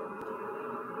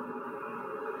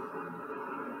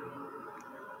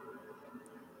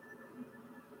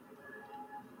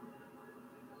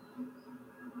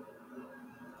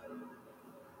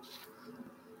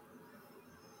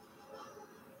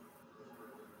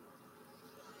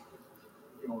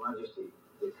 Your Majesty,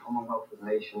 the Commonwealth of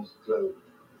Nations globe.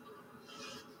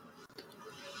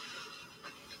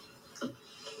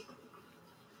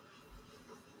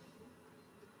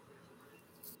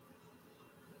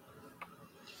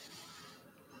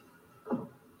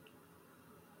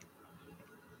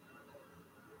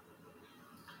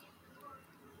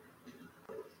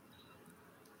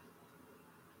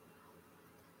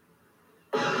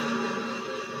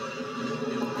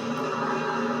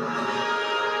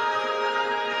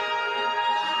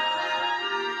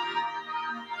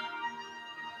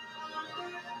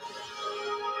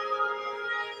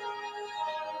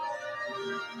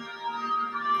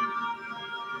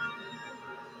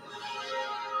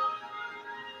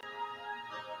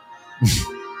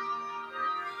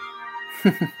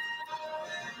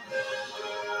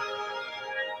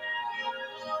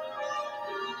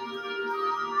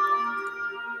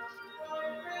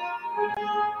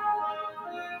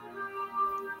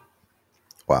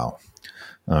 Wow.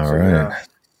 All So, right. yeah.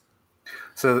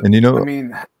 So, And you know, I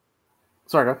mean,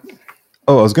 sorry. Go.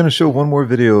 oh, I was going to show one more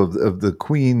video of the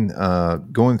queen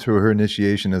going through her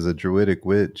initiation as a druidic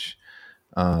witch.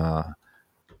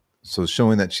 So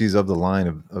showing that she's of the line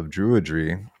of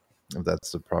druidry. If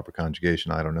that's the proper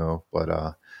conjugation, I don't know.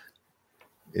 But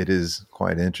it is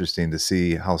quite interesting to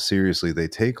see how seriously they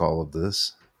take all of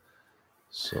this.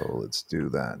 So let's do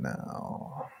that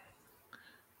now.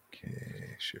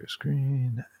 Okay, share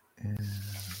screen. And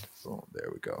boom, there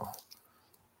we go.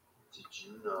 Did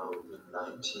you know in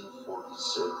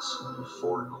 1946,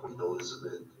 before Queen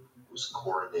Elizabeth was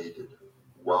coronated,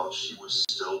 while she was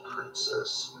still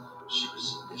princess, she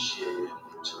was initiated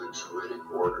into a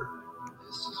druidic order?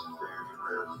 This is very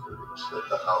rare footage that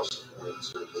the House of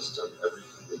Windsor has done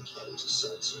everything they can to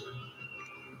censor.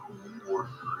 The Queen wore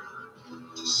green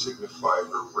to signify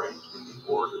her rank in the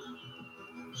order.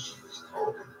 She was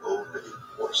called an Ove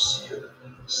or seer,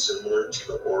 similar to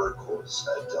the oracles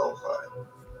at Delphi.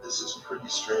 This is pretty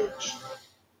strange.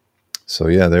 So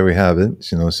yeah, there we have it.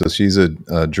 You know, so she's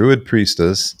a druid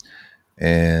priestess,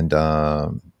 and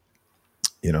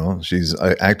you know, she's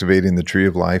activating the tree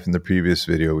of life in the previous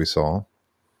video we saw.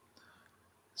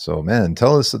 So man,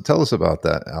 tell us about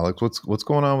that, Alex. What's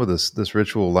going on with this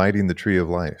ritual lighting the tree of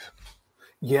life?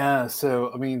 Yeah,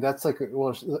 so I mean that's like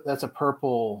that's a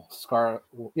purple scar.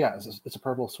 Yeah, it's a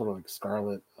purple sort of like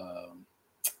scarlet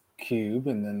cube,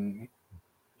 and then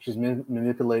she's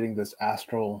manipulating this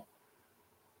astral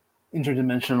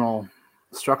interdimensional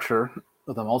structure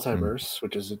of the multiverse,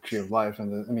 which is a tree of life,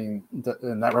 and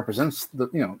and that represents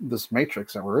this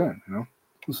matrix that we're in.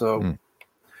 So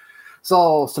it's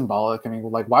all symbolic. I mean,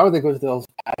 like why would they go to those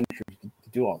trees to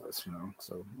do all this?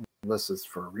 So this is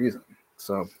for a reason.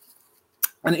 So.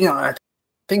 And I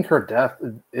think her death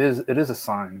is a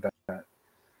sign that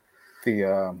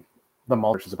the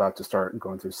multiverse is about to start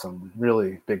going through some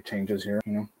really big changes here,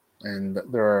 and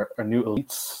there are new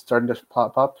elites starting to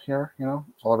pop up here,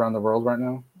 all around the world right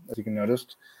now, as you can notice,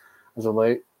 as of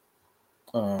late.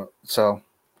 So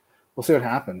we'll see what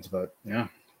happens, but yeah,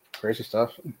 crazy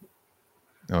stuff.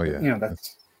 Oh yeah,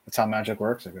 that's how magic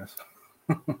works, I guess.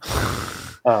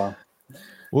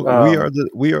 Well,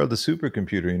 we are the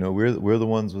supercomputer. We're the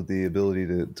ones with the ability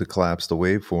to collapse the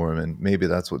waveform, and maybe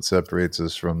that's what separates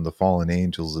us from the fallen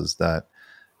angels. Is that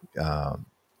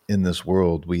in this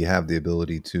world we have the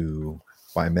ability to,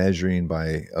 by measuring,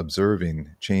 by observing,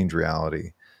 change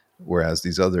reality, whereas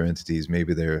these other entities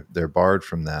maybe they're barred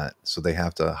from that, so they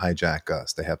have to hijack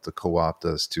us. They have to co-opt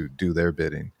us to do their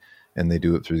bidding, and they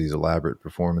do it through these elaborate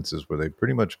performances where they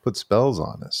pretty much put spells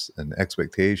on us and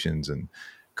expectations and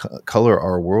color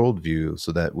our worldview so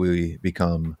that we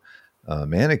become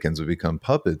mannequins, we become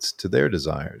puppets to their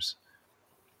desires.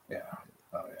 Yeah.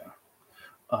 Oh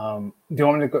yeah. Do you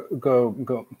want me to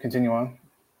go continue on?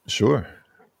 Sure.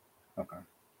 Okay.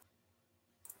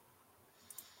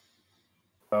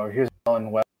 So here's Alan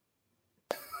West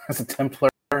as a Templar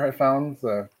I found.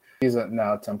 So he's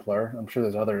now a Templar. I'm sure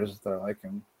there's others that are like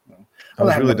him. I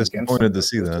was really disappointed to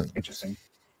see that. Interesting.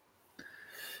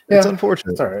 It's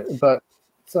unfortunate. It's all right, but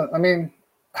so I mean,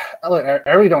 I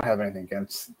really don't have anything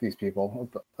against these people,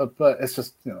 but it's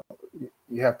just, you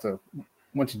have to,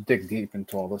 once you dig deep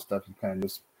into all this stuff, you kind of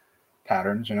just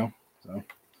patterns, So,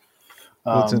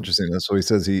 Well, it's interesting. That's what he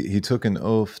says. He took an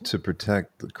oath to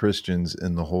protect the Christians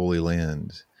in the Holy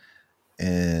Land.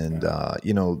 And,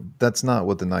 that's not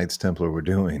what the Knights Templar were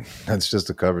doing. That's just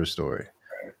a cover story.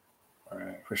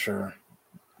 Right, for sure.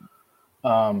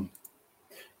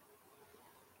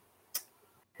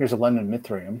 Here's a London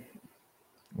Mithraeum.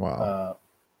 Wow.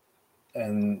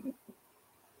 And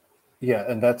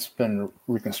that's been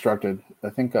reconstructed. I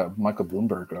think Michael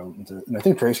Bloomberg, and I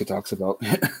think Tracy talks about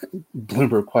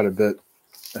Bloomberg quite a bit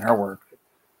in her work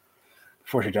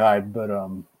before she died.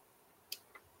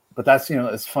 But that's,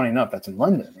 it's funny enough, that's in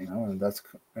London,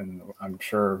 and I'm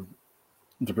sure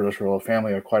the British royal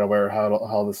family are quite aware of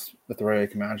how this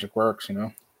Mithraeic magic works,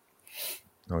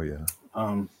 Oh yeah.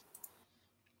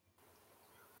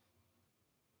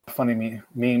 Funny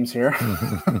memes here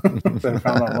that I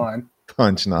found online.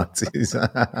 Punch Nazis.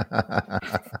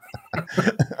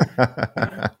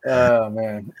 Oh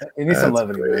man, it needs some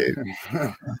levity.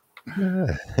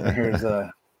 Here's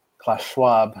Klaus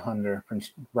Schwab under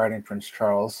Prince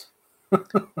Charles.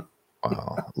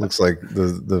 Wow, looks like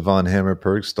the von Hammer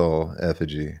Purgstall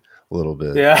effigy a little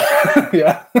bit.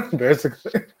 Yeah,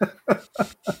 basically.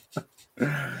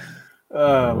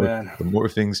 Man, the more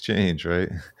things change, right?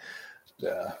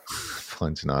 Yeah.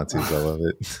 Punch Nazis, I love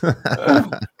it.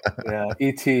 Yeah,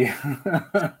 E.T. He's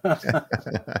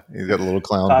got a little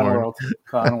clown horn.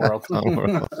 Clown world.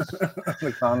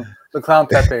 the clown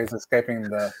Pepe is escaping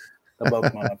the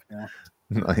woke mob.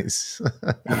 Nice.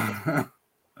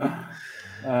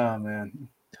 Oh man.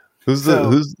 Who's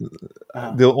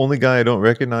the only guy I don't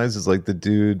recognize is like the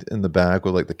dude in the back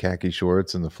with like the khaki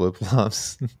shorts and the flip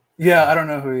flops. Yeah, I don't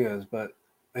know who he is, but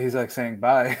he's like saying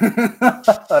bye.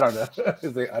 I don't know.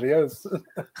 He's like adios.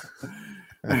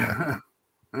 Brilliant.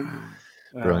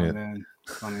 Oh, man.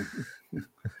 Funny.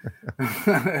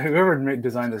 Whoever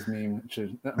designed this meme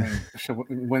should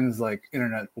wins like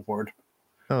internet award.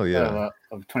 Oh yeah.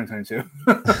 Of 2022.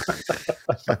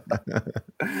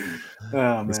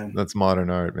 Oh man. That's modern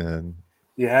art, man.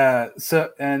 Yeah.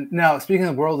 So, and now speaking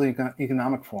of World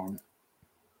Economic Forum.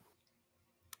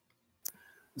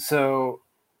 So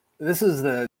this is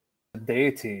the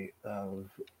deity of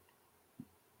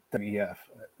WEF,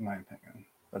 in my opinion.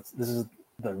 This is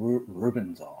the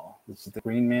Rubensal. This is the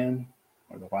Green Man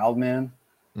or the Wild Man.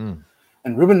 Mm.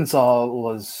 And Rubensal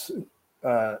was,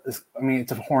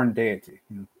 it's a horned deity.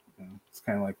 It's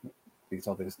kind of like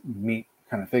all these meat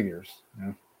kind of figures.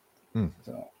 Mm.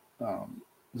 So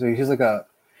he's like a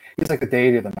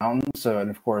deity of the mountains. So, and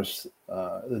of course,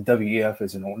 the WEF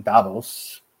is in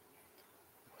Davos,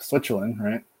 Switzerland,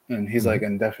 right? And he's like,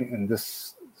 and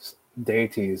this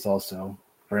deity is also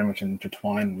very much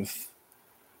intertwined with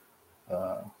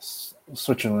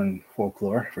Switzerland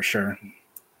folklore for sure.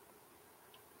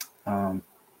 And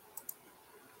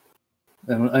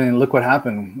look what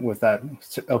happened with that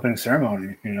opening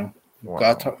ceremony.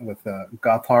 Wow. With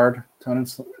Gotthard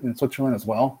in Switzerland as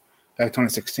well, back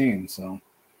 2016. So,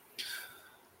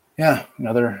 yeah,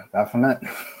 another Baphomet.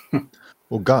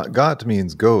 Well, Got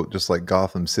means goat, just like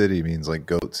Gotham City means like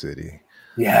goat city.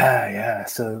 Yeah.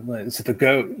 So the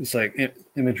goat. It's like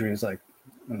imagery is like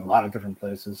in a lot of different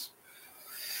places.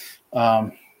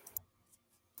 Yeah,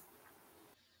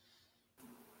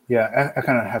 I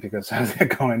kind of have to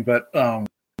get going, but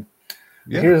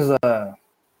here's but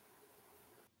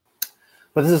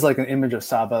this is like an image of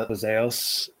Saba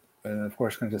Zeus, and of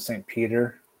course comes to Saint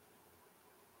Peter.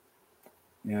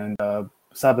 And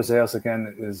Saba Zeus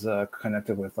again is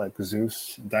connected with like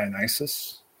Zeus and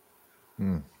Dionysus.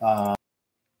 Mm.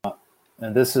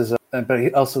 And this is,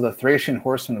 but also the Thracian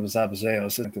horseman of Zabazeos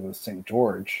is connected with Saint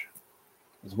George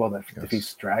as well, that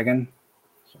defeats dragon.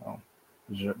 So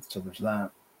there's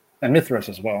that, and Mithras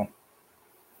as well.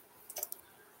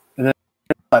 And then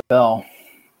Cybele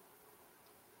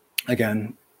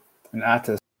again, and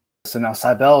Attis. So now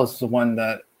Cybele is the one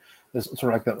that is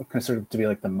sort of like considered to be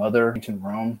like the mother of ancient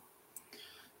Rome.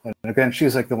 And again,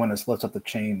 she's like the one that lifts up the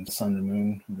chain, the sun, the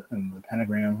moon, and the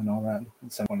pentagram, and all that.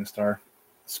 The sun, the star,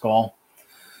 skull.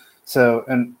 So,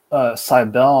 and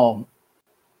Cybele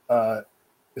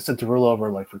is said to rule over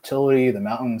like fertility, the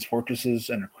mountains, fortresses,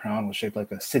 and her crown was shaped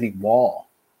like a city wall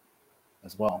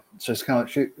as well. So it's kind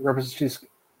of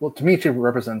to me, she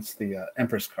represents the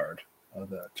Empress card of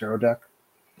the tarot deck.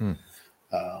 Mm.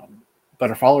 But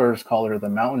her followers call her the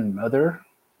Mountain Mother,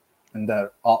 and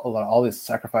that all these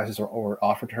sacrifices were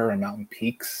offered to her on mountain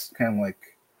peaks, kind of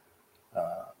like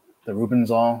the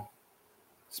Rubensal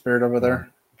spirit over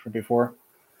there from before.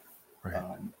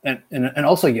 Right. And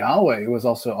also Yahweh was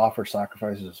also offered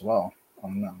sacrifices as well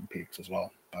on the mountain peaks as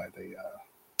well by the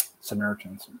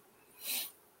Samaritans.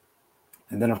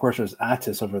 And then, of course, there's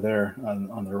Attis over there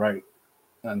on the right,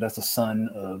 and that's the son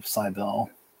of Cybele.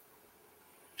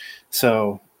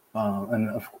 So,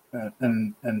 and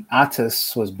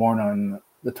Attis was born on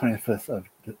the 25th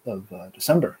of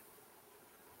December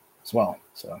as well.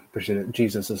 So, appreciate it.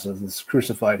 Jesus is this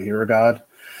crucified hero god,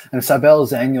 and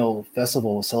Cybele's annual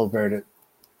festival was celebrated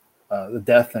the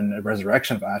death and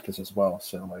resurrection of Attis as well.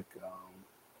 So,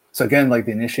 so again, like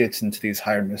the initiates into these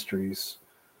higher mysteries.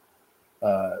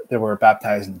 They were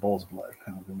baptized in the bull's blood,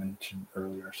 kind of we mentioned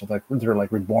earlier. So like they're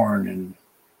like reborn in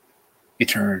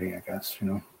eternity, I guess, you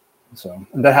know. So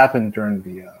and that happened during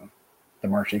the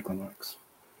March equinox.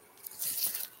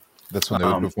 That's when they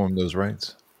would perform those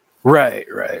rites. Right.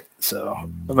 So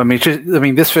I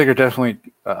mean, this figure definitely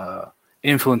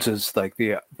influences like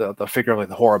the figure of like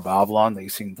the Whore of Babylon that you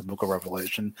see in the Book of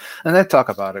Revelation, and I talk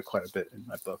about it quite a bit in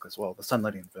my book as well, The Sun,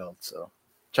 Lady Unveiled. So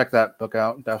check that book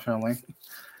out, definitely.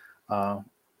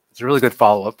 It's a really good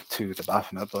follow-up to the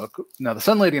Baphomet book. Now, the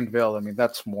Sun Lady Unveiled, I mean,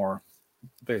 that's more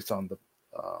based on the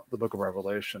Book of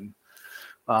Revelation.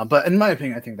 But in my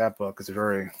opinion, I think that book is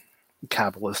very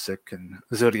Kabbalistic and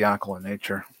zodiacal in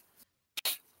nature.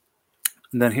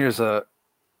 And then here's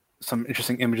some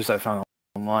interesting images I found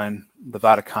online. The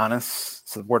Vaticanus.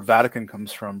 So the word Vatican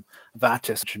comes from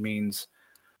vatis, which means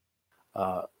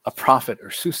a prophet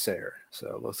or soothsayer.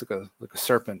 So it looks like a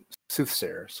serpent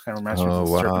soothsayer. It kind of reminds me of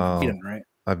the serpent from Eden, right?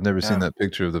 I've never seen that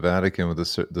picture of the Vatican with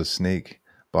the snake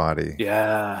body.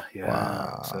 Yeah.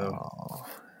 Wow. So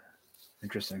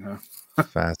interesting, huh?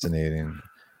 Fascinating.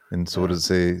 And so what does it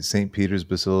say? St. Peter's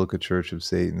Basilica, Church of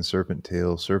Satan, serpent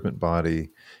tail, serpent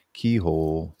body,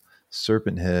 keyhole,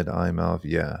 serpent head, eye, mouth.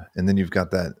 Yeah. And then you've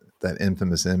got that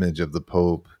infamous image of the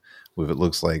Pope with it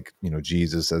looks like, you know,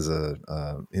 Jesus as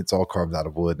it's all carved out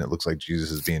of wood and it looks like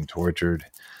Jesus is being tortured.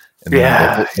 And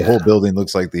then the whole building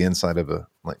looks like the inside of a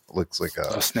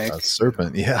snake. A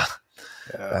serpent. Yeah.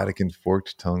 Vatican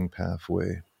forked tongue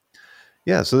pathway.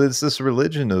 Yeah. So it's this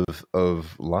religion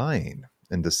of lying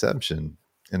and deception,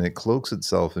 and it cloaks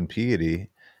itself in piety,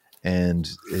 and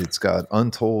it's got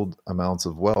untold amounts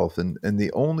of wealth. And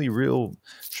the only real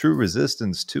true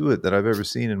resistance to it that I've ever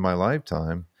seen in my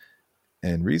lifetime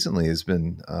and recently has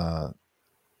been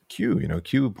Q. You know,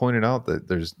 Q pointed out that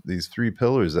there's these three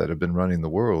pillars that have been running the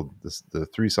world, the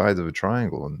three sides of a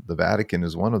triangle, and the Vatican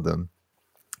is one of them.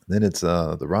 Then it's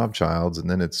the Rothschilds, and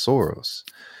then it's Soros.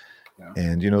 Yeah.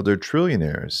 And, you know, they're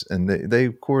trillionaires. And they,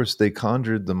 of course, they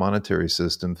conjured the monetary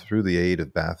system through the aid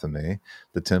of Baphomet,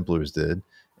 the Templars did.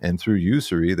 And through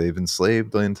usury, they've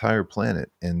enslaved the entire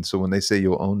planet. And so when they say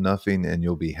you'll own nothing and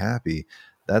you'll be happy,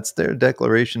 that's their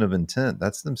declaration of intent.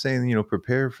 That's them saying, you know,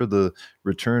 prepare for the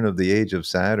return of the age of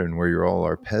Saturn, where you're all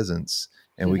our peasants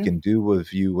and we can do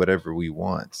with you whatever we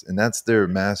want. And that's their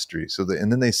mastery. So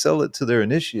and then they sell it to their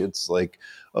initiates like,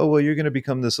 oh, well, you're going to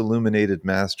become this illuminated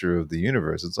master of the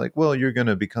universe. It's like, well, you're going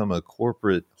to become a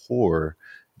corporate whore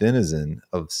denizen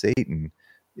of Satan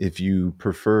if you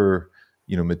prefer,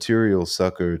 you know, material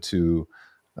succor to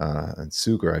and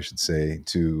succor, I should say,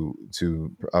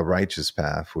 to a righteous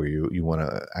path where you want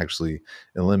to actually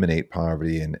eliminate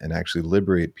poverty and actually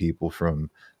liberate people from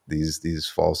these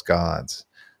false gods.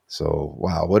 So,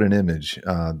 wow, what an image.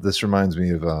 This reminds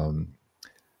me of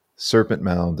Serpent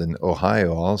Mound in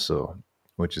Ohio also,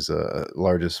 which is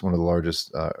one of the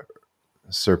largest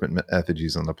serpent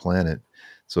effigies on the planet.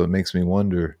 So it makes me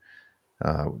wonder,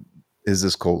 is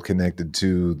this cult connected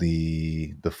to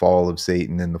the fall of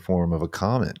Satan in the form of a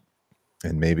comet?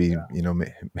 And maybe, you know,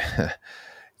 it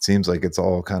seems like it's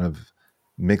all kind of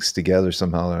mixed together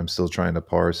somehow that I'm still trying to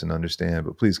parse and understand.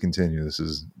 But please continue. This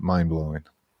is mind-blowing.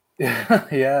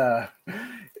 Yeah.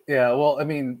 Well, I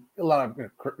mean, a lot of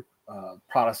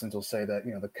Protestants will say that,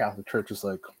 you know, the Catholic Church is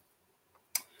like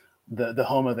the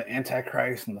home of the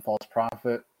Antichrist and the false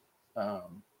prophet.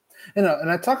 You know, and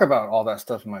I talk about all that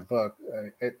stuff in my book.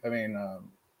 I mean,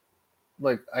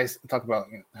 like I talk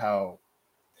about, you know, how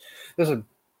there's an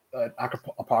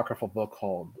apocryphal book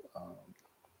called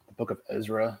the Book of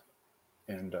Ezra,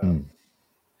 and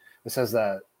it says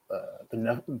that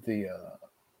the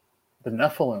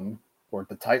Nephilim, or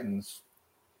the Titans,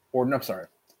 or no, sorry,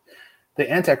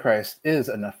 the Antichrist is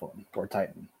a Nephilim or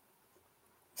Titan.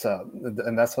 So,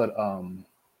 and that's what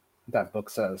that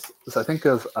book says. So I think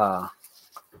of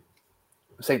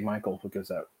Saint Michael, who gives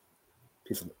that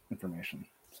piece of information.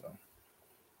 So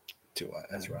to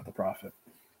Ezra the prophet.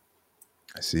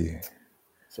 I see.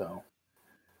 So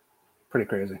pretty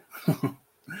crazy.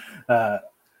 Now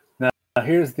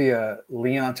here's the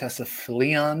Leon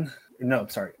Tessaphilion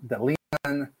the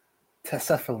Leon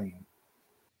Tessaphaline.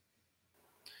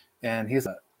 And he's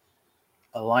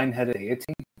a lion-headed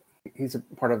deity. He's a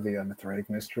part of the Mithraic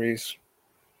mysteries.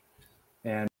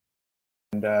 And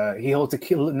he holds the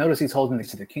key. Notice he's holding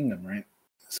these to the kingdom, right?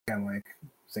 It's kind of like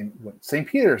what St.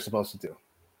 Peter is supposed to do.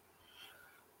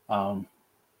 And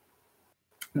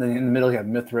then in the middle, you have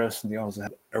Mithras, and you also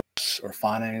have Eros or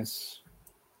Phanes.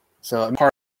 So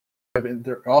part of it,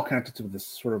 they're all connected to this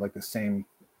sort of like the same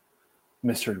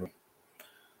mystery.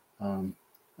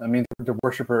 I mean, they're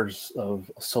worshippers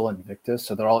of Sol Invictus,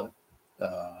 so they're all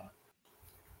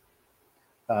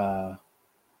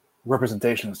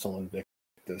representation of Sol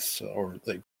Invictus, or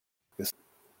like this.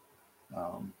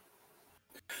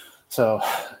 So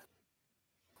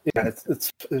yeah,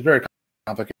 it's very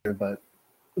complicated, but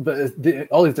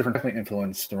all these different definitely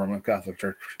influenced the Roman Catholic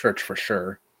Church for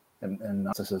sure, and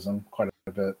Gnosticism quite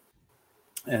a bit.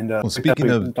 And well, speaking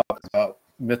of, talk about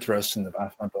Mithras in the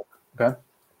Baphomet book. Okay.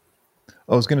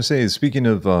 I was going to say, speaking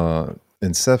of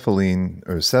encephaline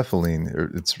or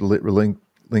cephaline, it's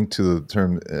linked to the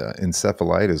term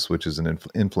encephalitis, which is an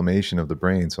inflammation of the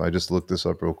brain. So I just looked this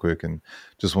up real quick and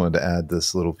just wanted to add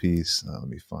this little piece. Let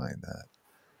me find that.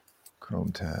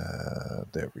 Chrome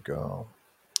tab. There we go.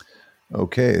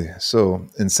 Okay, so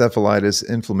encephalitis,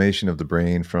 inflammation of the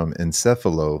brain, from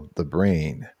encephalo, the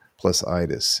brain, plus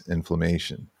itis,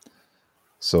 inflammation.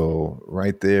 So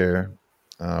right there,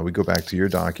 we go back to your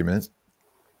document,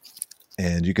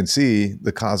 and you can see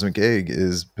the cosmic egg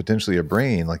is potentially a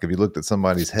brain. Like if you looked at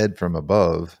somebody's head from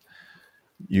above,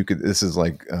 you could. This is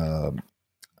like,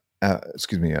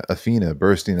 Athena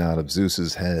bursting out of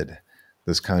Zeus's head.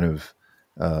 This kind of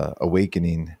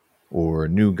awakening or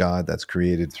new god that's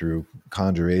created through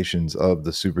conjurations of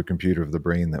the supercomputer of the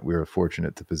brain that we're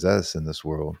fortunate to possess in this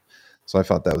world. So I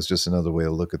thought that was just another way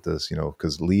to look at this,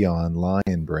 because Leon,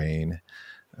 lion brain,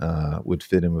 would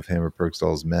fit in with Hammer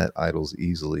Perkstall's Met idols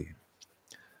easily.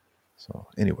 So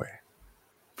anyway.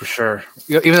 For sure.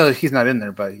 Even though he's not in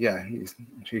there, but yeah,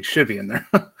 he should be in there.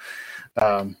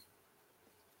 Let's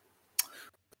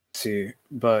see.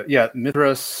 But yeah,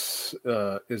 Mithras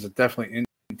is a definitely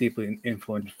deeply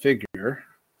influential figure,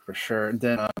 for sure. And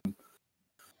then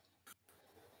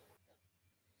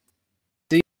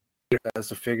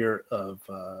as a figure of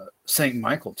Saint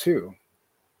Michael too.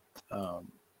 I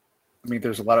mean,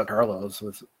 there's a lot of parallels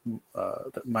with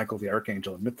Michael the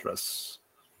Archangel and Mithras,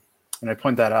 and I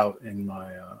point that out in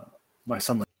my my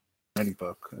Sunlight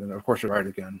book, and of course, you're right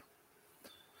again.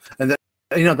 And that,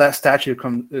 that statue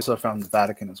is also found in the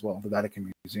Vatican as well, the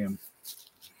Vatican Museum.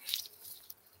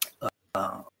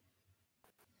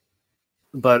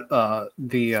 But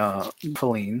the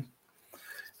Feline,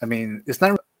 I mean, it's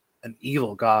not an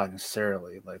evil god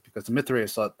necessarily, like, because the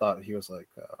Mithraeus thought he was like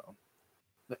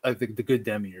I think the good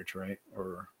demiurge, right,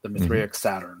 or the Mithraic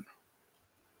Saturn.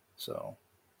 So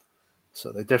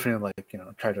they definitely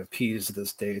try to appease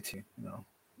this deity,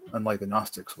 unlike the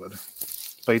Gnostics would.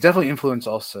 But he definitely influenced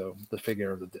also the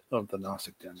figure of the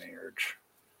Gnostic demiurge,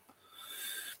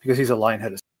 because he's a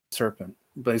lion-headed serpent,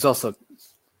 but he's also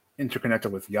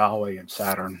interconnected with Yahweh and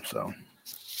Saturn. So,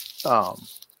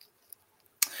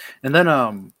 and then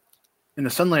in the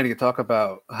Sunlight, you talk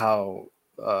about how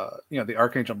the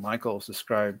Archangel Michael is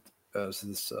described as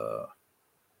this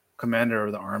commander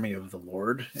of the army of the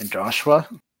Lord in Joshua.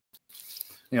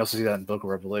 You also see that in the Book of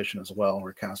Revelation as well,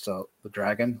 where he casts out the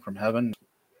dragon from heaven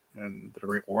and the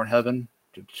great war in heaven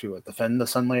to defend the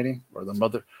Sun Lady, or the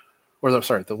mother, or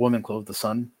the woman clothed the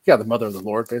sun. Yeah, the mother of the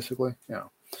Lord, basically. Yeah.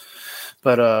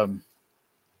 But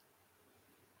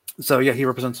so yeah, he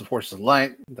represents the forces of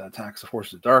light that attacks the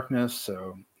forces of darkness.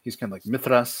 So he's kind of like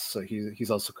Mithras. So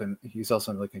he's also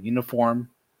like a uniform.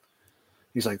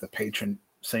 He's like the patron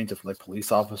saint of like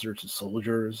police officers and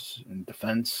soldiers in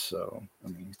defense. So I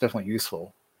mean, he's definitely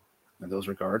useful in those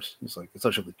regards. He's like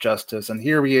associated with justice. And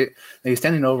here he's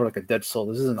standing over like a dead soul.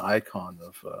 This is an icon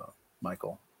of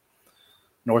Michael,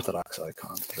 an Orthodox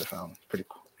icon that I found pretty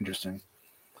cool, interesting.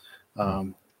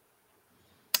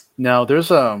 Now there's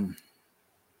an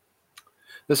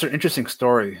interesting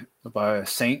story by a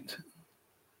saint,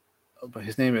 but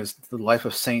his name is The Life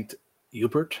of Saint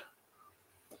Hubert,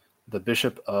 the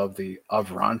bishop of the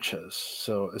Avranches.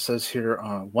 So it says here,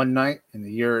 one night in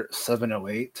the year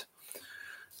 708,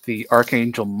 the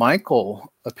Archangel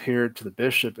Michael appeared to the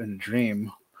bishop in a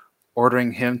dream,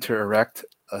 ordering him to erect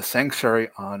a sanctuary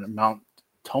on Mount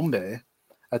Tombe.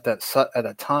 At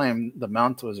that time, the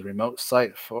mount was a remote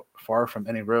site far from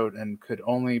any road and could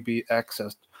only be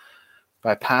accessed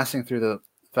by passing through the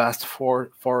vast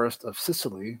forest of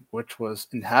Sicily, which was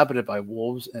inhabited by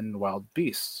wolves and wild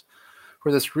beasts.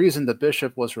 For this reason, the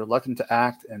bishop was reluctant to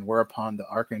act, and whereupon the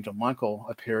archangel Michael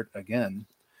appeared again.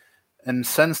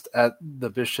 Incensed at the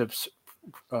bishop's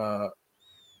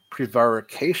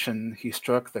prevarication, he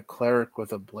struck the cleric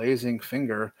with a blazing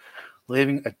finger,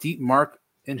 leaving a deep mark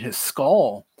in his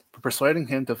skull, persuading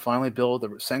him to finally build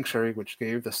the sanctuary which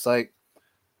gave the site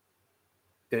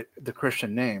the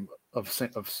Christian name of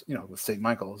Saint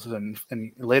Michael's. And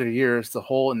in later years, the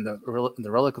hole in the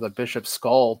relic of the bishop's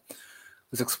skull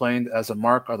was explained as a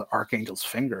mark of the archangel's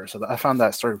finger. So I found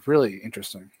that story really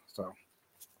interesting. So,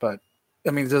 but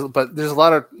I mean, there's a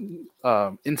lot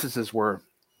of instances where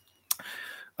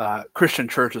Christian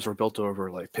churches were built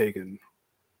over like pagan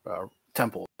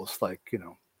temples, like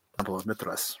Temple of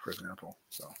Mithras, for example.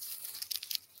 So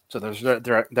there's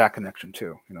that connection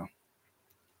too,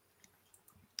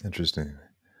 Interesting.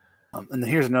 And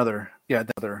here's another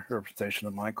representation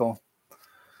of Michael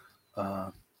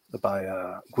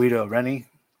by Guido Reni,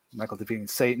 Michael defeating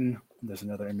Satan. There's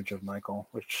another image of Michael,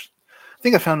 which I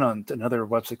think I found on another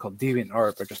website called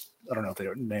DeviantArt, but I don't know if they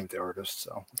named the artist,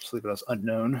 so I'll just leave it as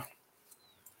unknown.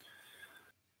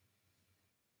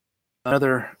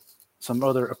 Some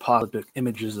other apocalyptic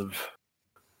images of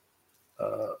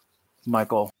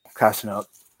Michael casting out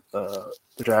the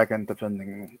dragon,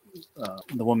 defending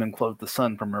the woman clothed the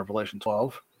sun from Revelation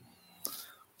 12.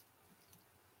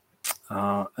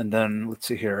 And then let's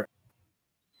see here.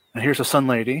 And here's a sun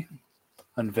lady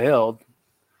unveiled,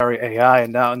 very AI.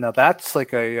 And now that's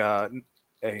like a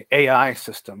AI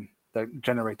system that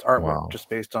generates artwork just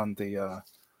based on the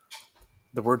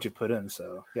words you put in.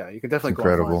 So yeah, you can definitely go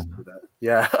online and do that.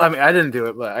 Yeah, I mean, I didn't do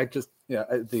it, but I just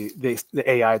the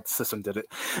AI system did it.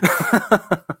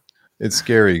 It's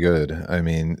scary good. I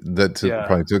mean,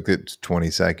 probably took it 20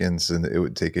 seconds, and it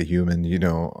would take a human,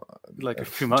 like a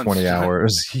few months, 20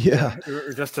 hours. Yeah.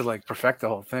 Or just to like perfect the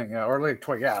whole thing. Yeah. Or like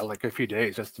like a few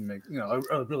days just to make,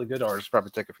 a really good artist probably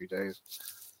take a few days.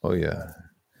 Oh yeah.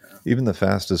 Even the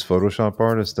fastest Photoshop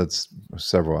artist, that's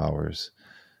several hours.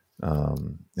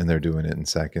 And they're doing it in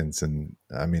seconds. And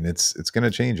I mean, it's going to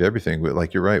change everything.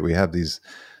 Like, you're right. We have these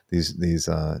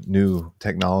new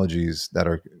technologies that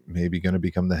are maybe going to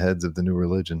become the heads of the new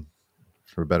religion,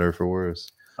 for better or for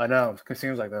worse. I know. It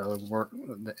seems like that would work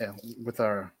with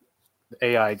our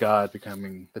AI god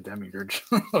becoming the demiurge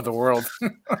of the world.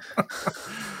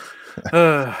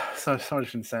 So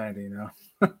much insanity,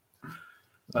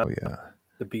 Oh yeah.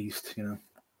 The beast,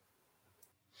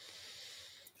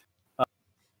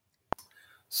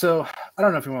 So I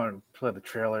don't know if you want to play the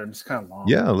trailer. It's kind of long.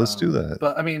 Yeah, let's do that.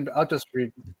 But I mean, I'll just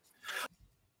read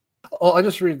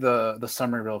the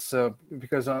summary real. So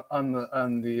because on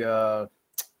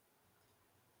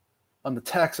the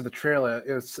text of the trailer,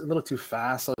 it's a little too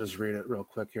fast. I'll just read it real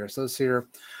quick here. So it's here,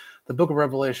 the Book of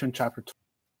Revelation, chapter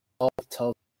 12,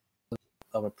 tells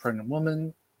of a pregnant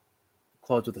woman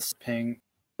clothed with the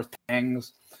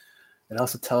pangs. It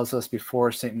also tells us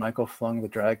before Saint Michael flung the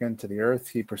dragon to the earth,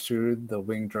 he pursued the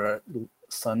winged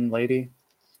sun lady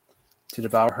to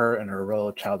devour her and her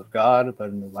royal child of God, but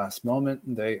in the last moment,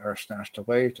 they are snatched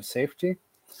away to safety.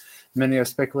 Many have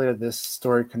speculated this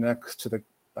story connects to the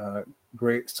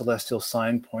great celestial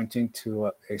sign pointing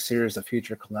to a series of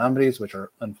future calamities which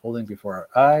are unfolding before our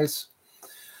eyes.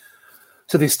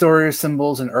 So these stories,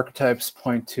 symbols, and archetypes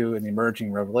point to an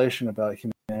emerging revelation about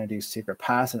humanity's secret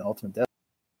past and ultimate death.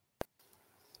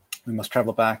 We must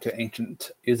travel back to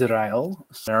ancient Israel,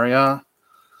 Samaria.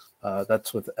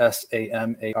 That's with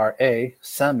Samara,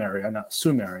 Samaria, not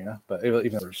Sumeria, but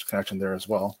even there's a connection there as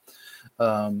well.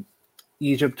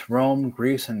 Egypt, Rome,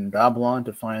 Greece, and Babylon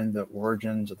to find the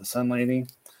origins of the Sun Lady.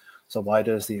 So why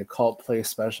does the occult place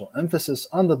special emphasis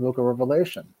on the Book of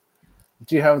Revelation?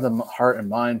 Do you have the heart and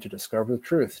mind to discover the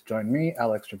truth? Join me,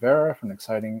 Alex Rivera, for an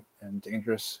exciting and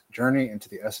dangerous journey into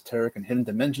the esoteric and hidden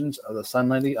dimensions of the Sun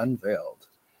Lady Unveiled.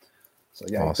 So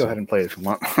yeah, awesome. Go ahead and play it if you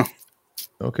want.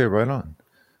 Okay, right on.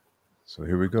 So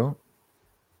here we go.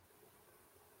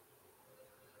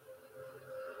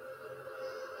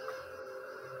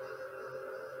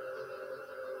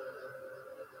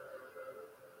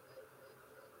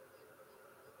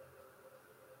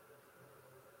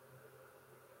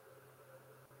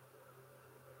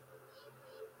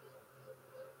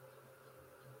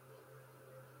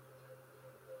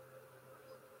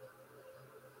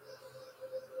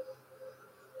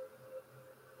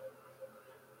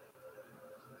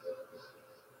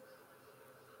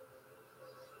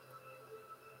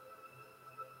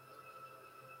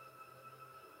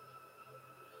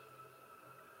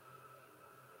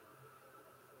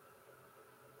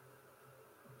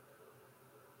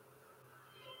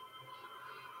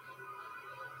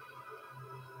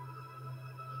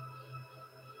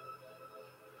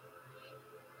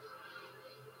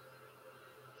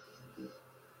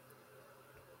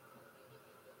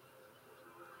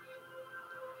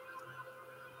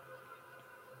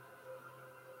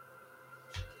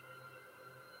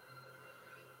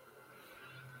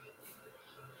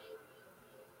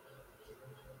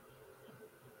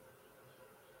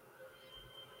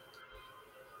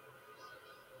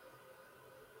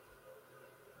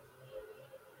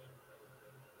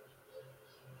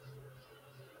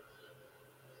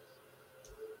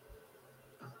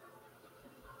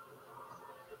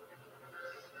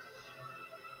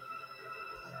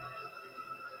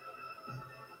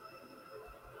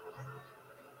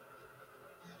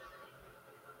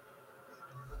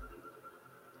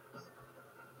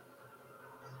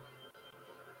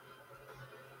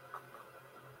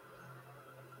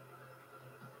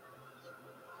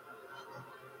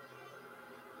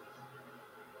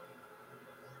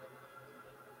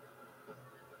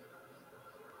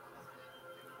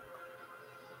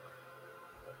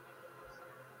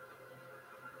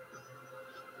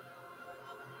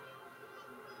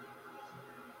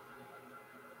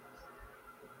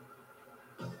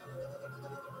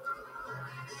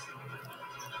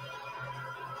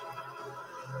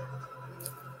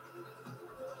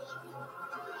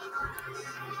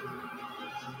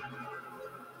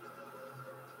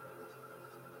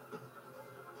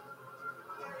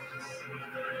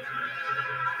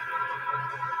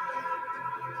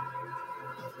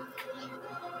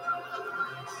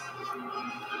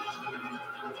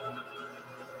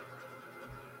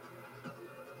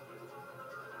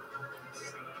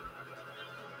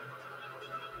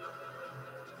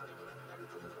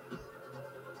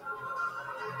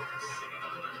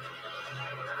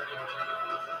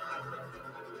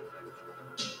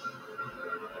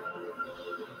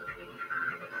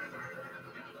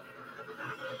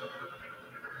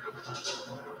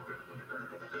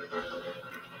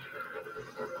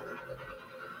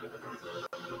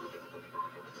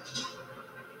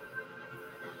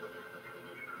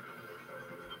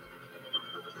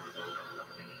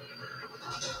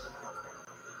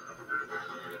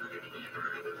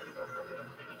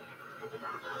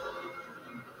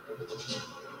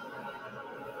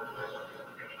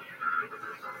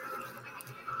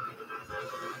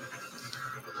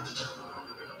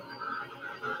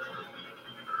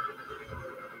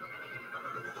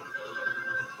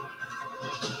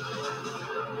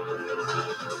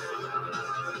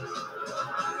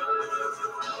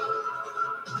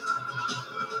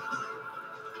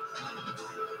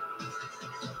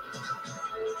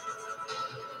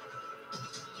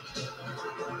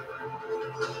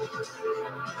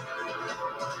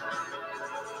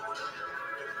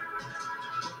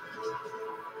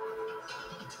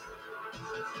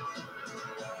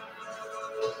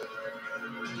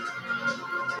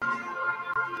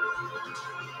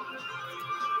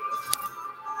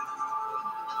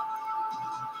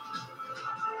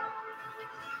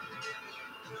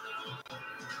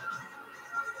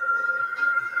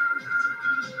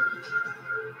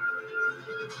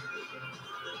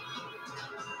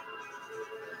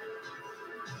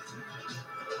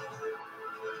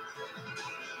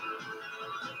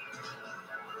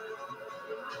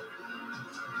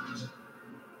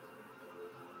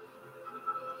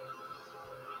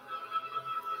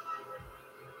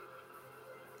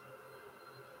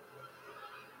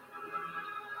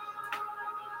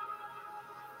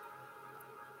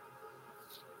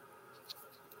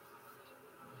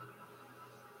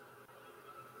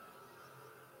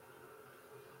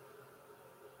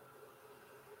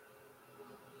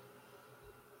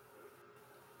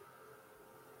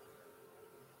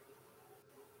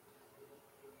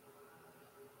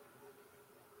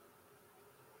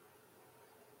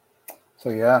 So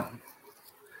yeah,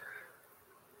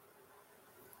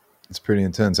 It's pretty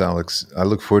intense, Alex. I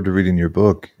look forward to reading your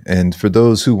book. And for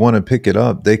those who want to pick it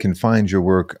up, they can find your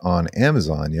work on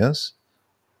Amazon, yes?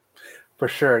 for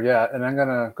sure. Yeah, and I'm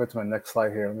gonna go to my next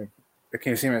slide here.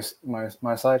 Can you see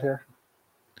my slide here?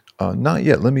 Not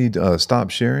yet. Let me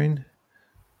stop sharing.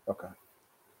 Okay.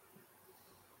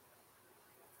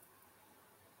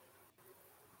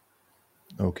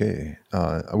 Okay.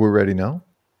 We're ready now?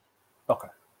 Okay.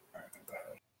 All right, go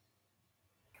ahead.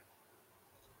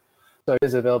 So it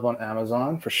is available on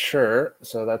Amazon for sure.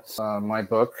 So that's my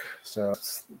book. So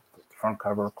it's the front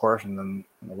cover, of course, and then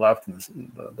on the left and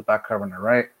the back cover on the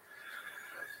right.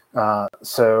 And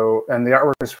the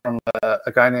artwork is from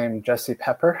a guy named Jesse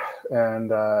Pepper, and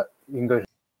you can go to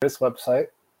his website.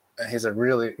 He's a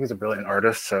brilliant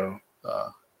artist. So I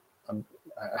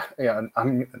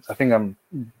think I'm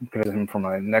going to use him for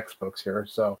my next books here.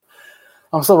 So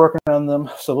I'm still working on them.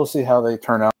 So we'll see how they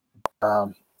turn out.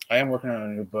 I am working on a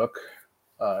new book.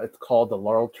 It's called The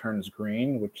Laurel Turns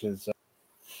Green, which is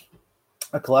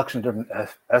a collection of different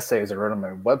essays I wrote on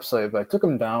my website, but I took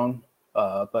them down,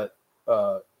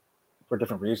 for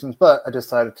different reasons. But I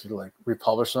decided to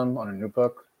republish them on a new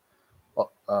book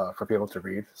for people to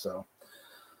read. So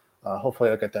hopefully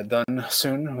I'll get that done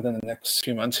soon, within the next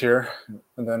few months here.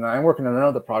 And then I'm working on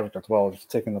another project as well. It's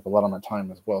taking up a lot of my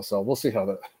time as well. So we'll see how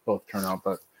that both turn out.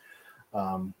 But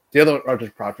the other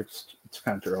artist projects, it's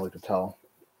kind of too early to tell.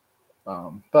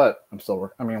 But I'm still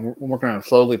working. I mean, I'm working on it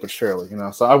slowly but surely,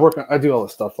 So I do all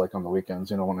this stuff on the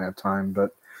weekends, when I have time.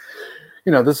 But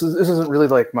this isn't really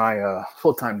like my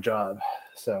full-time job.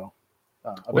 So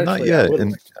Well, not eventually yet. I would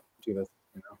And like to do this.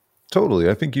 totally.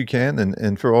 I think you can.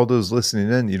 And for all those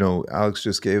listening in, Alex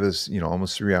just gave us,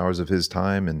 almost 3 hours of his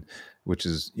time, and which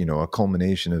is, a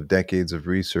culmination of decades of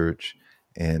research.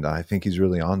 And I think he's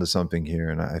really onto something here.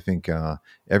 And I think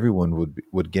everyone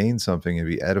would gain something and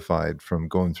be edified from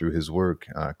going through his work.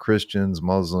 Christians,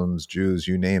 Muslims, Jews,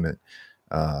 you name it.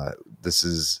 This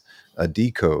is a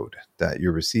decode that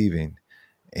you're receiving.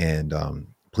 And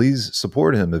please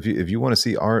support him if you want to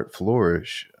see art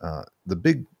flourish. The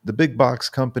big box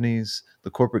companies, the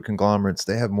corporate conglomerates,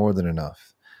 they have more than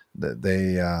enough. And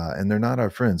they're not our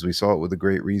friends. We saw it with the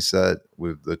Great Reset,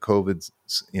 with the COVID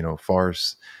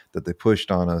farce that they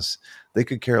pushed on us. They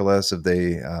could care less if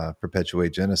they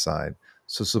perpetuate genocide.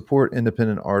 So support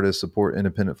independent artists, support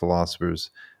independent philosophers.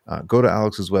 Go to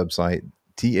Alex's website,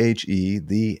 theaoni.com.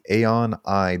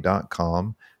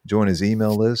 Join his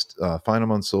email list, find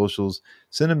him on socials,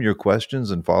 send him your questions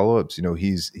and follow-ups.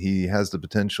 He has the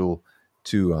potential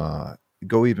to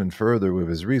go even further with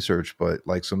his research, but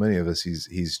like so many of us,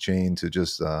 he's chained to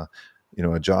just a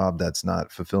job that's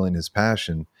not fulfilling his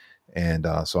passion. And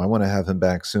so I want to have him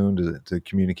back soon to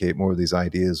communicate more of these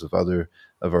ideas with other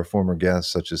of our former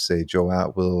guests, such as, say, Joe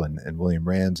Atwill and William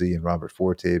Ramsey and Robert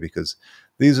Forte, because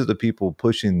these are the people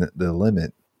pushing the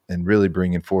limit and really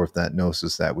bringing forth that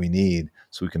gnosis that we need,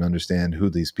 so we can understand who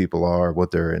these people are,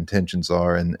 what their intentions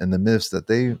are, and the myths that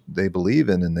they believe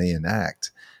in and they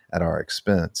enact at our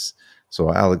expense.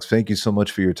 So, Alex, thank you so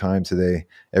much for your time today.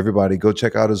 Everybody, go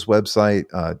check out his website,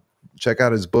 check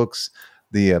out his books.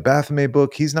 The Baphomet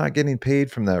book, he's not getting paid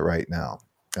from that right now.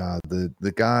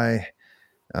 The guy,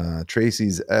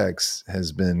 Tracy's ex,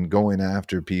 has been going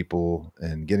after people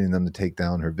and getting them to take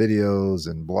down her videos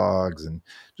and blogs and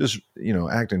just,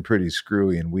 acting pretty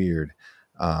screwy and weird.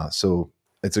 So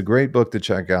it's a great book to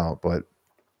check out. But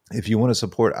if you want to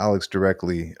support Alex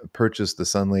directly, purchase The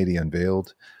Sun Lady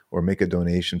Unveiled or make a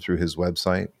donation through his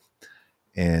website.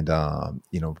 And,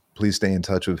 please stay in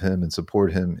touch with him and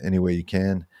support him any way you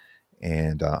can.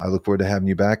 And I look forward to having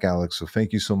you back, Alex. So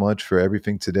thank you so much for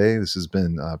everything today. This has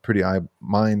been pretty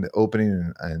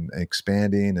mind-opening and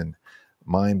expanding and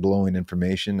mind-blowing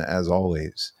information, as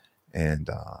always. And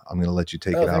I'm going to let you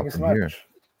take it out from here.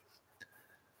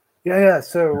 Yeah.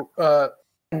 So, I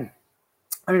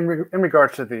mean, in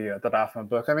regards to the Baphomet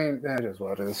book, I mean, it is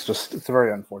what it is. It's a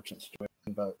very unfortunate situation,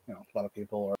 but a lot of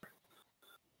people are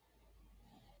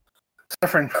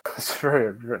suffering.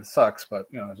 It sucks, but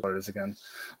it's what it is again.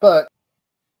 But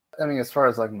I mean, as far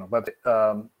as like my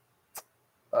website,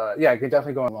 you can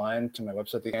definitely go online to my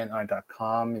website,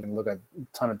 theani.com. You can look at a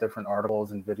ton of different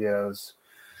articles and videos.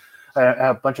 I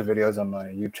have a bunch of videos on my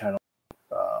YouTube channel,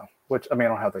 which I mean, I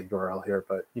don't have the URL here,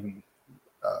 but you can,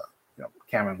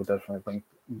 Cameron will definitely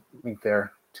link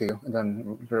there to you. And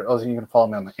then also you can follow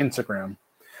me on my Instagram.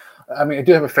 I mean, I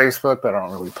do have a Facebook, but I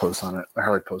don't really post on it. I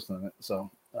hardly post on it. So,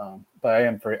 but I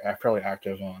am fairly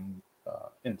active on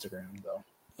Instagram, though.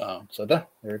 So there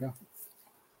you go.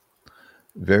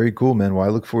 Very cool, man. Well, I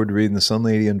look forward to reading The Sun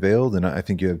Lady Unveiled, and I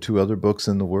think you have 2 other books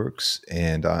in the works,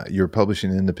 and you're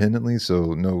publishing independently,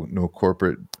 so no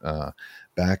corporate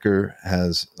backer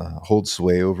holds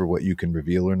sway over what you can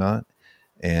reveal or not.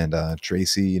 And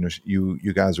Tracy,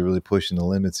 you guys are really pushing the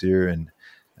limits here and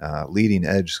leading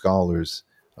edge scholars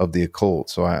of the occult.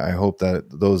 So I hope that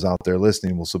those out there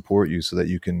listening will support you so that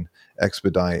you can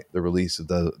expedite the release of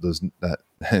that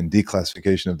and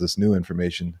declassification of this new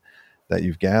information that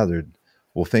you've gathered.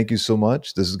 Well, thank you so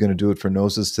much. This is going to do it for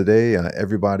Gnosis today.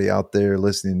 Everybody out there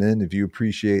listening in, if you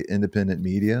appreciate independent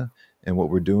media and what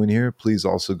we're doing here, please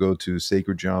also go to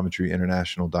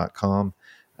sacredgeometryinternational.com.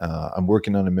 I'm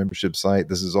working on a membership site.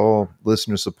 This is all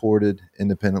listener supported,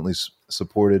 independently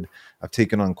supported. I've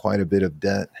taken on quite a bit of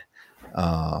debt,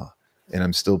 and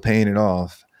I'm still paying it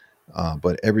off.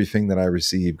 But everything that I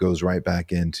receive goes right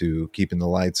back into keeping the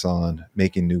lights on,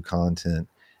 making new content,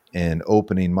 and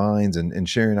opening minds and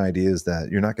sharing ideas that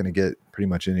you're not going to get pretty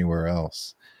much anywhere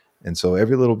else. And so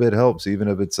every little bit helps, even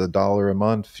if it's $1 a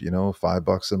month,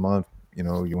 $5 a month. You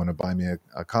want to buy me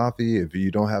a coffee. If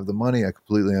you don't have the money, I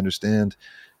completely understand.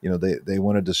 They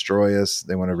want to destroy us.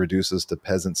 They want to reduce us to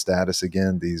peasant status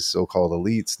again, these so-called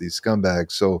elites, these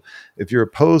scumbags. So if you're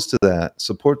opposed to that,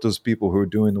 support those people who are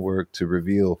doing the work to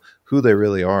reveal who they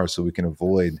really are so we can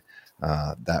avoid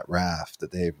that raft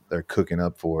that they're cooking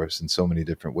up for us in so many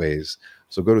different ways.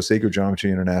 So go to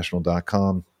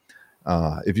sacredgeometryinternational.com.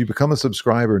 If you become a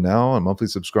subscriber now, a monthly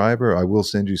subscriber, I will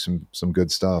send you some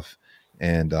good stuff.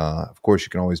 And of course, you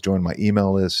can always join my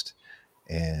email list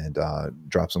and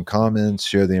drop some comments,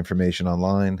 share the information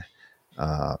online.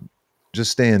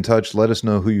 Just stay in touch. Let us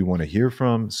know who you want to hear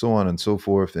from, so on and so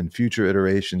forth. In future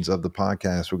iterations of the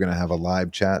podcast, we're going to have a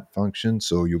live chat function,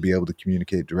 so you'll be able to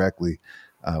communicate directly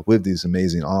with these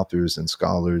amazing authors and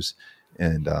scholars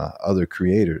and other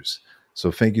creators.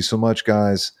 So thank you so much,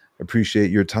 guys. Appreciate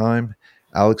your time.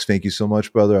 Alex, thank you so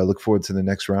much, brother. I look forward to the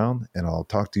next round, and I'll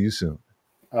talk to you soon.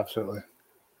 Absolutely.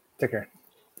 Take care.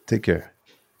 Take care.